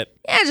wing it.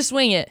 Yeah, just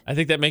wing it. I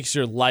think that makes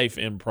your life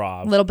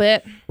improv. A little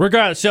bit.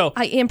 Regardless, so...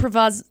 I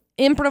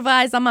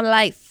improvise on my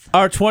life.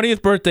 Our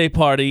 20th birthday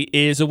party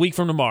is a week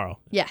from tomorrow.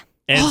 Yeah.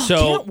 And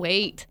so... can't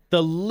wait.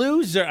 The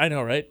loser... I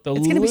know, right? It's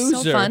going to be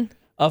so fun.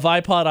 Of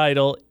iPod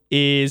Idol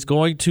is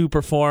going to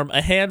perform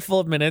a handful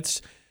of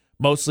minutes,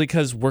 mostly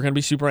because we're going to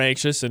be super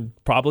anxious and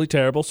probably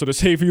terrible, so to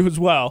save you as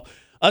well,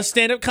 of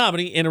stand-up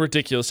comedy in a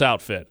ridiculous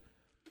outfit.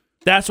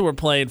 That's what we're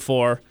playing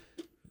for.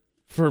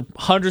 for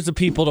hundreds of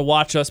people to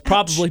watch us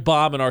probably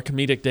bomb in our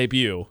comedic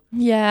debut.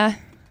 Yeah.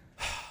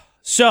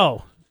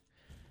 So,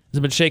 has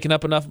it been shaken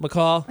up enough,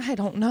 McCall? I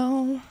don't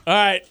know. All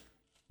right,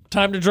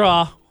 time to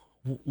draw.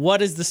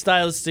 What is the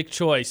stylistic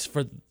choice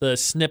for the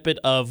snippet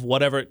of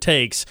whatever it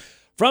takes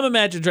from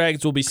Imagine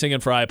Dragons we'll be singing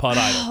for iPod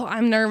Idol? Oh,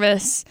 I'm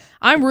nervous.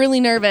 I'm really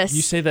nervous.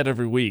 You say that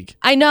every week.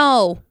 I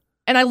know.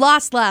 And I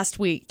lost last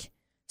week.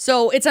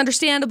 So it's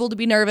understandable to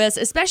be nervous,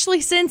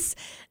 especially since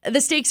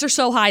the stakes are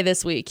so high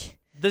this week.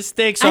 The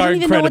stakes are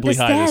incredibly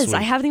high this week.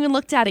 I haven't even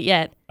looked at it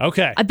yet.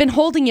 Okay. I've been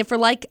holding it for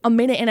like a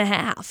minute and a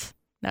half.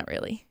 Not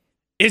really.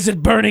 Is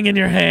it burning in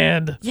your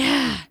hand?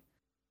 Yeah.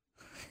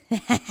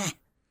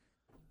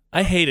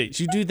 I hate it.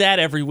 You do that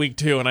every week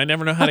too, and I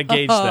never know how to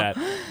gauge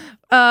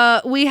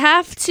that. We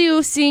have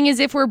to sing as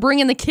if we're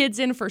bringing the kids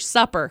in for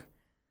supper.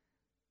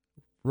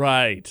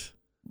 Right.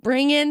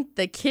 Bringing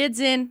the kids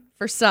in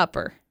for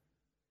supper.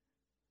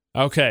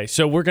 Okay,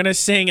 so we're going to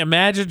sing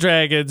Imagine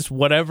Dragons,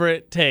 whatever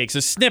it takes,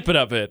 a snippet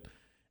of it,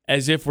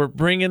 as if we're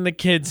bringing the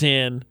kids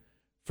in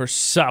for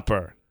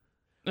supper.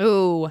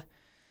 Ooh.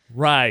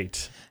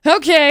 Right.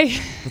 Okay.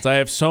 Because I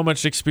have so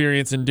much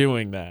experience in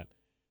doing that.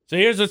 So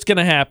here's what's going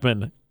to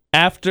happen.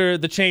 After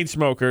the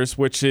Chainsmokers,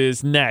 which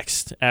is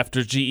next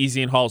after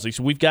G-Eazy and Halsey,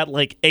 so we've got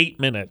like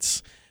 8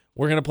 minutes.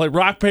 We're going to play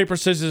rock, paper,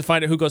 scissors to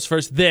find out who goes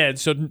first then,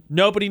 so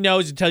nobody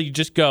knows until you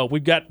just go.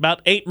 We've got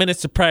about 8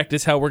 minutes to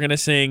practice how we're going to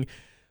sing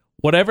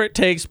Whatever It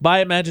Takes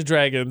by Imagine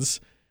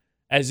Dragons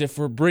as if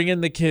we're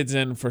bringing the kids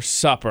in for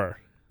supper.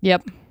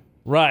 Yep.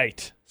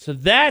 Right. So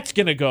that's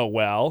going to go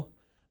well.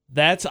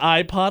 That's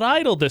iPod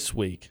Idol this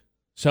week.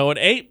 So in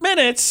 8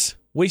 minutes,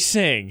 we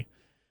sing.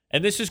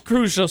 And this is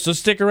crucial, so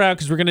stick around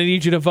because we're going to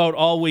need you to vote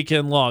all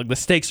weekend long. The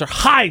stakes are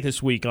high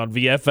this week on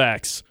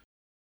VFX.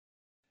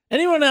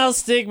 Anyone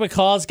else think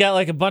McCall's got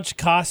like a bunch of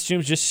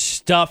costumes just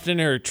stuffed in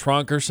her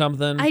trunk or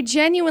something? I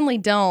genuinely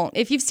don't.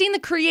 If you've seen the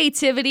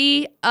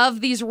creativity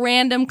of these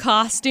random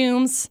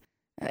costumes,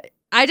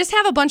 I just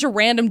have a bunch of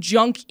random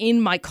junk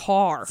in my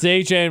car. It's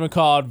AJ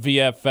McCall at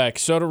VFX.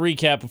 So to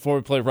recap before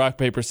we play rock,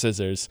 paper,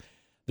 scissors.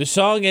 The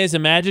song is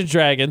Imagine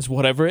Dragons,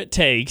 Whatever It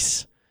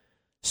Takes,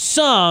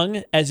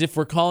 sung as if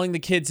we're calling the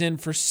kids in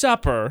for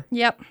supper.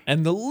 Yep.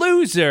 And the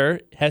loser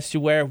has to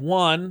wear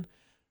 1,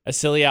 a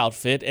silly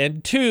outfit,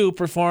 and 2,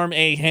 perform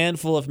a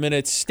handful of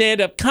minutes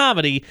stand-up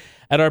comedy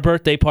at our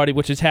birthday party,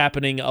 which is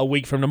happening a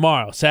week from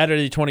tomorrow,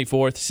 Saturday the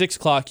 24th, 6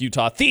 o'clock,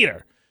 Utah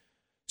Theater.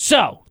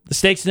 So, the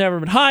stakes have never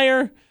been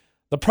higher.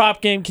 The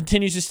prop game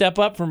continues to step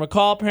up for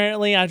McCall,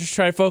 apparently. I just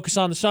try to focus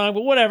on the song,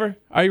 but whatever.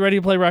 Are you ready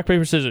to play rock,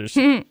 paper, scissors?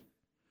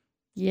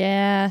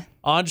 Yeah.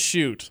 On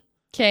shoot.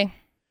 Okay.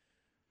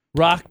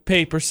 Rock,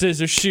 paper,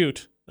 scissors,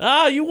 shoot.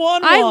 Ah, you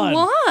won one. I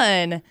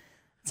won.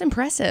 That's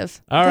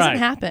impressive. All it right. doesn't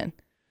happen.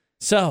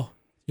 So,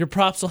 your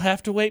props will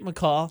have to wait,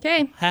 McCall.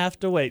 Okay. Have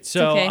to wait.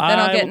 So, okay. Then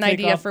I'll get an take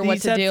idea off for what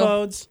these to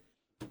headphones.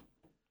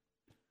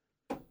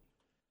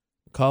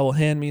 McCall will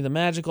hand me the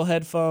magical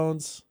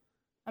headphones.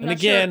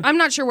 I'm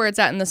not sure where it's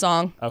at in the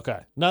song. Okay.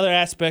 Another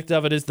aspect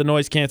of it is the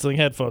noise-canceling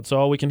headphones, so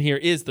all we can hear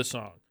is the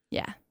song.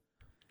 Yeah.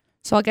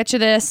 So I'll get you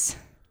this,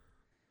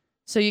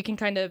 so you can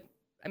kind of,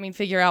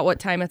 figure out what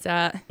time it's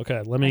at. Okay.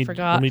 Let me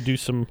do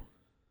some.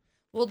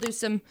 We'll do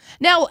some.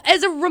 Now,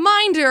 as a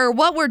reminder,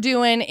 what we're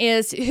doing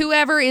is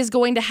whoever loses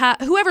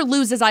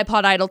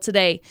iPod Idol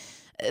today,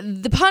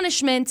 the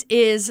punishment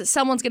is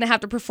someone's going to have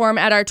to perform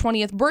at our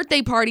 20th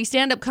birthday party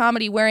stand-up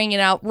comedy wearing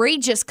an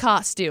outrageous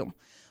costume.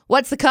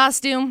 What's the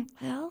costume?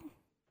 Well,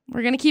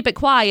 we're going to keep it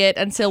quiet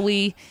until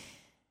we're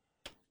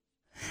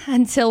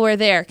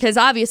there, because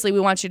obviously we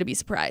want you to be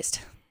surprised.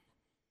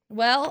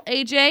 Well,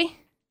 AJ?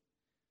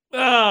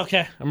 Oh,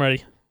 okay. I'm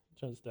ready.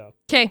 Turn this down.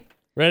 Okay.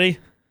 Ready?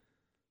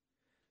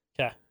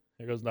 Okay.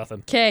 Here goes nothing.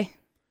 Okay.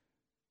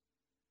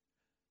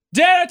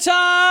 Dinner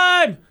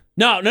time!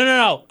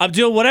 No. I'm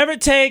doing whatever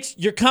it takes.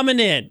 You're coming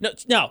in.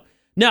 No.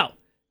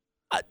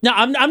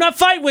 I'm not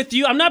fighting with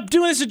you. I'm not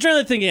doing this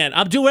adrenaline thing again.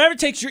 I'm doing whatever it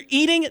takes. You're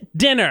eating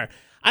dinner.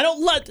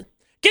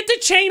 Get the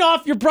chain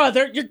off your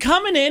brother. You're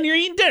coming in. You're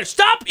eating dinner.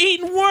 Stop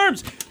eating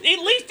worms. At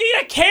least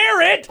eat a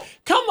carrot.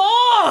 Come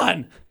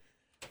on.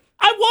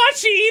 I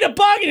watched you eat a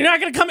bug and you're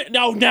not going to come in.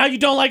 No, now you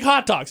don't like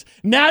hot dogs.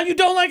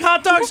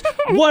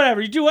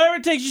 Whatever. You do whatever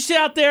it takes. You sit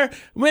out there.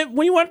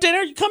 When you want dinner,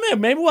 you come in.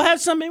 Maybe we'll have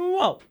some. Maybe we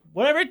won't.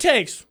 Whatever it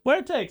takes.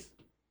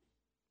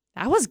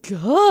 That was good.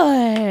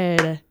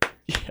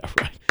 Yeah,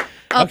 right.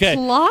 Okay.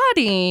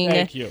 Applauding.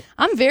 Thank you.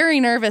 I'm very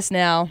nervous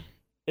now.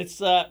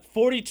 It's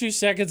 42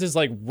 seconds is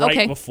like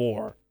right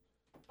before.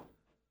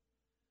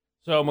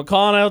 So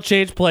McCall and I'll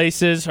change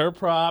places. Her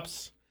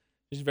props.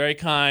 She's very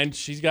kind.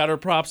 She's got her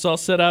props all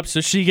set up,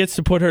 so she gets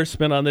to put her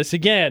spin on this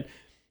again.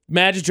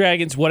 Imagine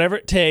Dragons, Whatever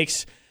It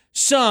Takes,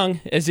 sung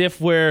as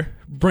if we're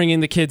bringing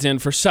the kids in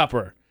for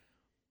supper.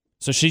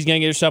 So she's going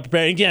to get herself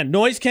prepared. Again,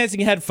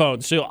 noise-canceling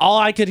headphones. So all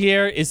I could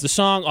hear is the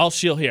song. All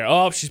she'll hear.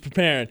 Oh, she's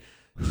preparing.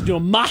 She's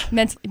doing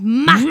mentally.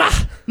 Ma.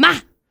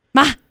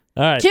 All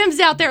right. Kim's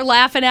out there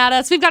laughing at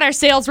us. We've got our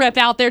sales rep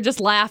out there just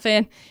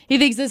laughing. He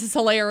thinks this is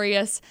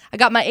hilarious. I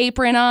got my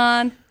apron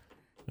on.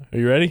 Are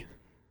you ready?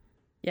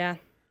 Yeah.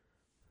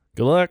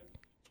 Good luck.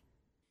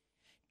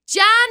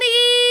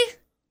 Johnny,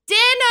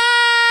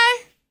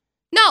 dinner.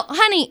 No,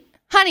 honey,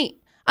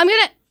 I'm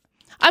gonna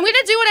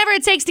do whatever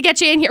it takes to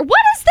get you in here.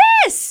 What is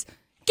this?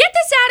 Get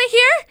this out of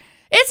here.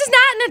 This is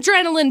not an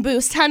adrenaline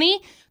boost, honey.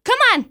 Come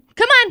on.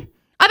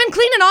 I've been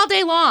cleaning all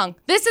day long.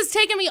 This has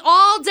taken me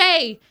all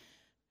day.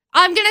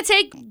 I'm gonna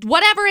take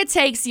whatever it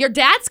takes. Your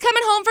dad's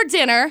coming home for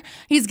dinner.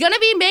 He's gonna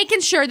be making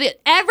sure that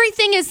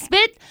everything is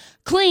spit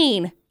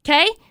clean,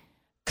 okay?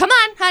 Come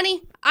on,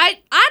 honey. I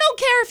don't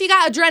care if you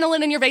got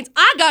adrenaline in your veins.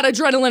 I got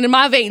adrenaline in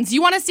my veins.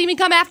 You want to see me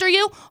come after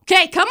you?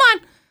 Okay, come on.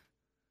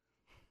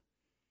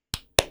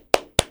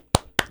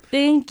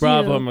 Thank you.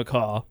 Bravo,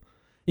 McCall.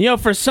 You know,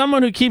 for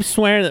someone who keeps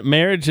swearing that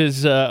marriage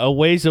is a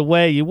ways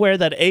away, you wear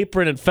that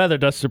apron and feather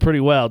duster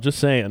pretty well. Just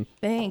saying.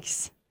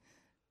 Thanks.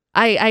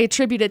 I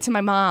attribute it to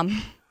my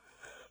mom.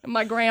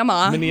 My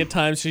grandma. Many a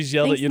time she's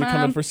yelled Thanks, at you to come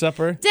in Mom. for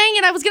supper. Dang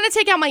it, I was going to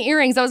take out my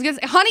earrings. I was going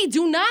to say, honey,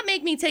 do not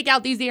make me take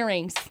out these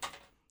earrings.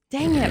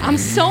 Dang it, I'm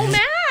so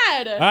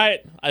mad. All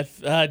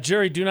right,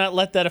 jury, do not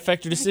let that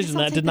affect your decision.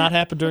 I'll That take did not that-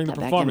 happen during the put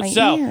that back performance. in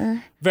So, my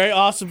ear. very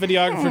awesome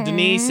videographer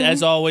Denise.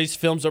 As always,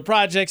 films are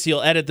projects. He'll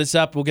edit this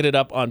up. We'll get it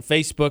up on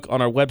Facebook,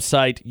 on our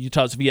website,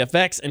 Utah's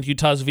VFX, and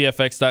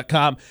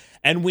utahsvfx.com.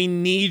 And we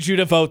need you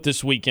to vote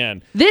this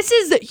weekend. This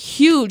is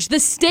huge.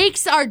 The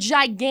stakes are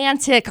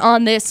gigantic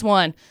on this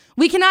one.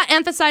 We cannot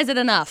emphasize it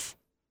enough.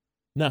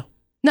 No.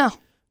 No.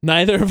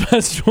 Neither of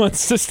us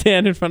wants to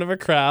stand in front of a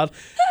crowd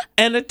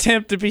and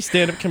attempt to be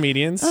stand-up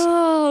comedians,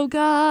 Oh,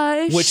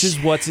 gosh. which is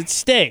what's at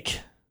stake.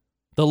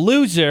 The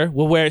loser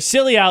will wear a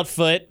silly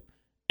outfit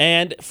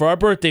and, for our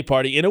birthday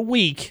party in a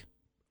week,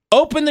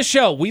 open the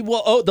show.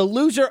 The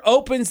loser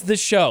opens the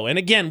show. And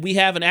again, we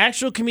have an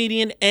actual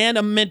comedian and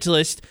a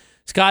mentalist,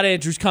 Scott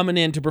Andrews, coming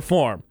in to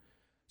perform.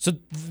 So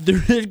they're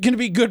going to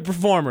be good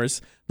performers.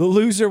 The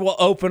loser will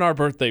open our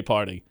birthday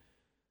party.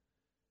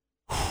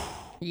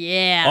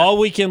 Yeah. All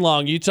weekend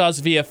long, Utah's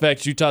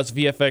VFX,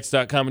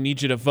 utahsvfx.com. I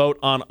need you to vote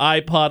on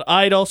iPod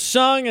Idol,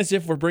 sung as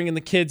if we're bringing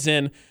the kids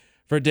in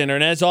for dinner.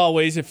 And as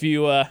always, if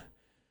you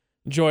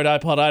enjoyed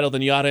iPod Idol,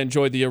 then you ought to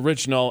enjoy the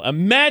original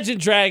Imagine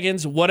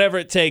Dragons, Whatever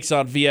It Takes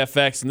on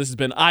VFX. And this has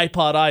been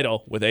iPod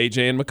Idol with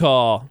AJ and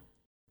McCall.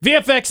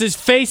 VFX's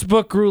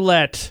Facebook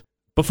roulette.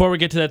 Before we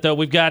get to that, though,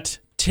 we've got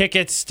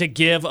tickets to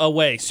give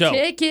away. So,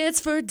 Tickets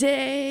for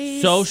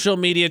days. social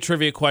media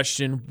trivia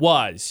question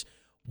was,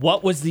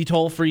 what was the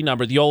toll-free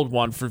number, the old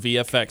one, for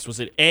VFX? Was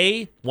it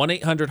A,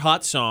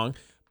 1-800-HOT-SONG,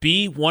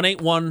 B,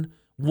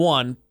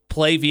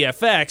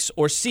 1811-PLAY-VFX,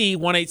 or C,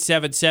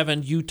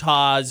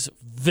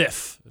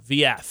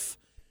 1877-UTAHS-VF?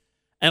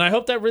 And I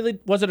hope that really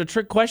wasn't a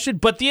trick question,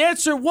 but the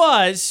answer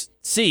was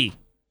C.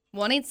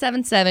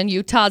 1877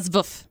 Utah's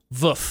VF.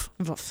 VF.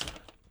 VF.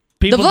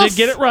 People The did VF.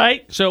 get it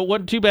right, so it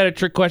wasn't too bad a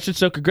trick question.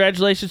 So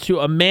congratulations to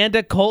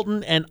Amanda,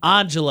 Colton, and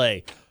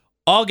Angele.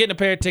 All getting a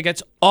pair of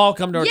tickets, all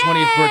come to our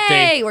 20th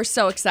birthday. Yay! We're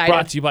so excited.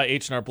 Brought to you by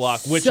H&R Block,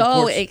 which, so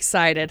of course,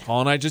 excited. Paul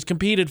and I just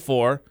competed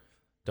for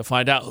to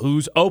find out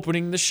who's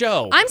opening the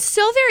show. I'm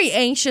still very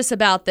anxious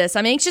about this.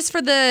 I'm anxious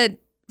for the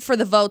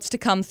votes to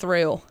come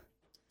through.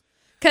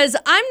 Because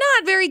I'm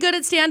not very good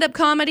at stand-up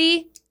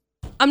comedy.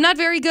 I'm not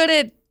very good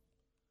at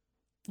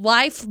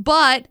life,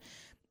 but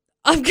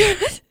I've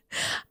got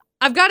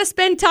to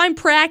spend time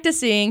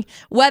practicing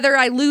whether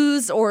I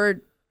lose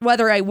or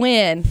whether I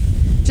win.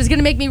 Which is going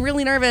to make me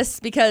really nervous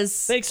because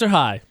Stakes are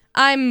high.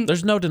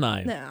 There's no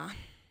denying. Nah.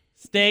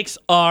 Stakes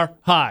are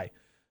high.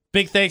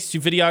 Big thanks to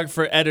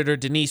videographer, editor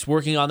Denise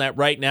working on that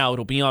right now.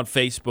 It'll be on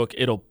Facebook.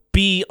 It'll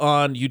be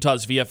on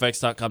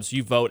utahsvfx.com, so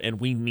you vote, and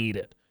we need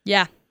it.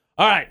 Yeah.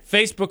 All right,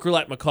 Facebook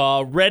Roulette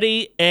McCall.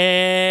 Ready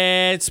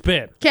and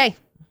spin. Okay.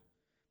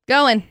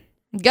 Going.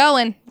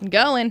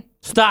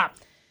 Stop.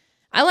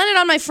 I landed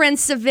on my friend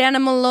Savannah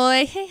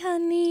Malloy. Hey,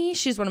 honey.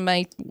 She's one of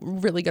my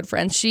really good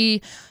friends.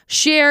 She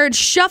shared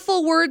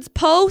Shuffle Words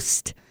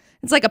post.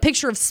 It's like a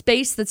picture of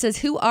space that says,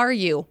 "Who are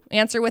you?"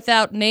 Answer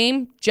without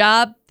name,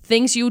 job,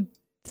 things,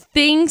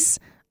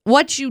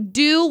 what you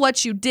do,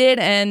 what you did,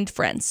 and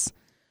friends.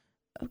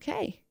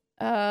 Okay.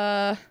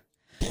 I'm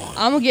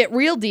going to get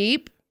real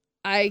deep.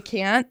 I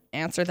can't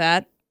answer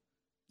that.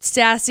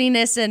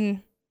 Sassiness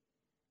and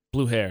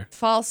Blue hair.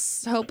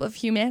 false hope of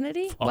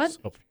humanity? False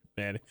What? hope,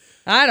 man.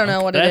 I don't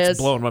know what it is. That's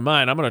blowing my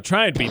mind. I'm going to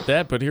try and beat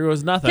that, but here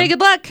was nothing. Okay, good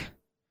luck.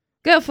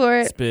 Go for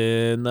it.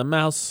 Spin the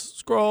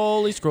mouse.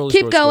 Scrolly.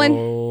 Keep going.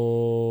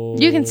 Scroll.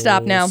 You can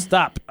stop now.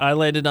 Stop. I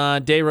landed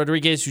on Day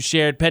Rodriguez, who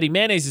shared Petty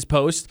Mayonnaise's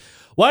post.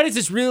 Why does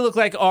this really look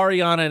like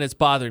Ariana and it's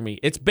bothering me?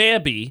 It's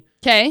Bambi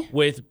Okay.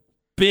 with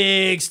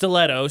big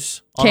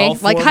stilettos on Okay. all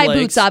four Like high legs,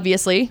 boots,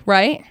 obviously,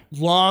 right?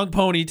 long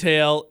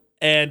ponytail,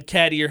 and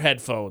cat ear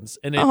headphones.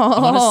 And it, Oh.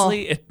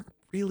 honestly, it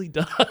really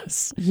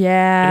does.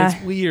 Yeah. And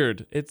it's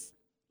weird. It's,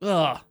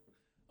 ugh.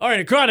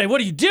 Ariana Grande, what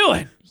are you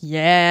doing?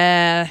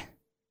 Yeah.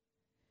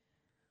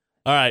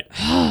 All right.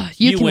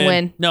 You can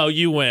win. No,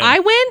 you win. I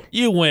win?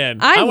 You win.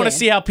 I want to win.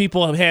 see how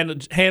people have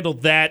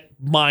handled that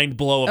mind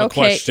blow of a Okay.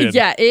 question.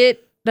 Yeah,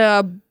 it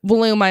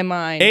blew my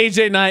mind.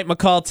 AJ Knight,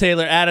 McCall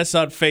Taylor, add us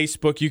on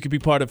Facebook. You could be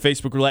part of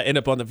Facebook Roulette. End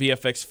up on the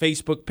VFX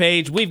Facebook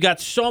page. We've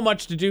got so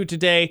much to do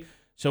today.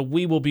 So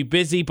we will be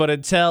busy, but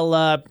until,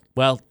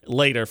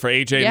 later for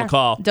AJ Yeah.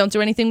 McCall. Don't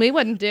do anything we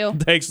wouldn't do.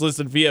 Thanks,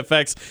 listen,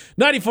 VFX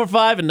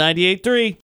 94.5 and 98.3.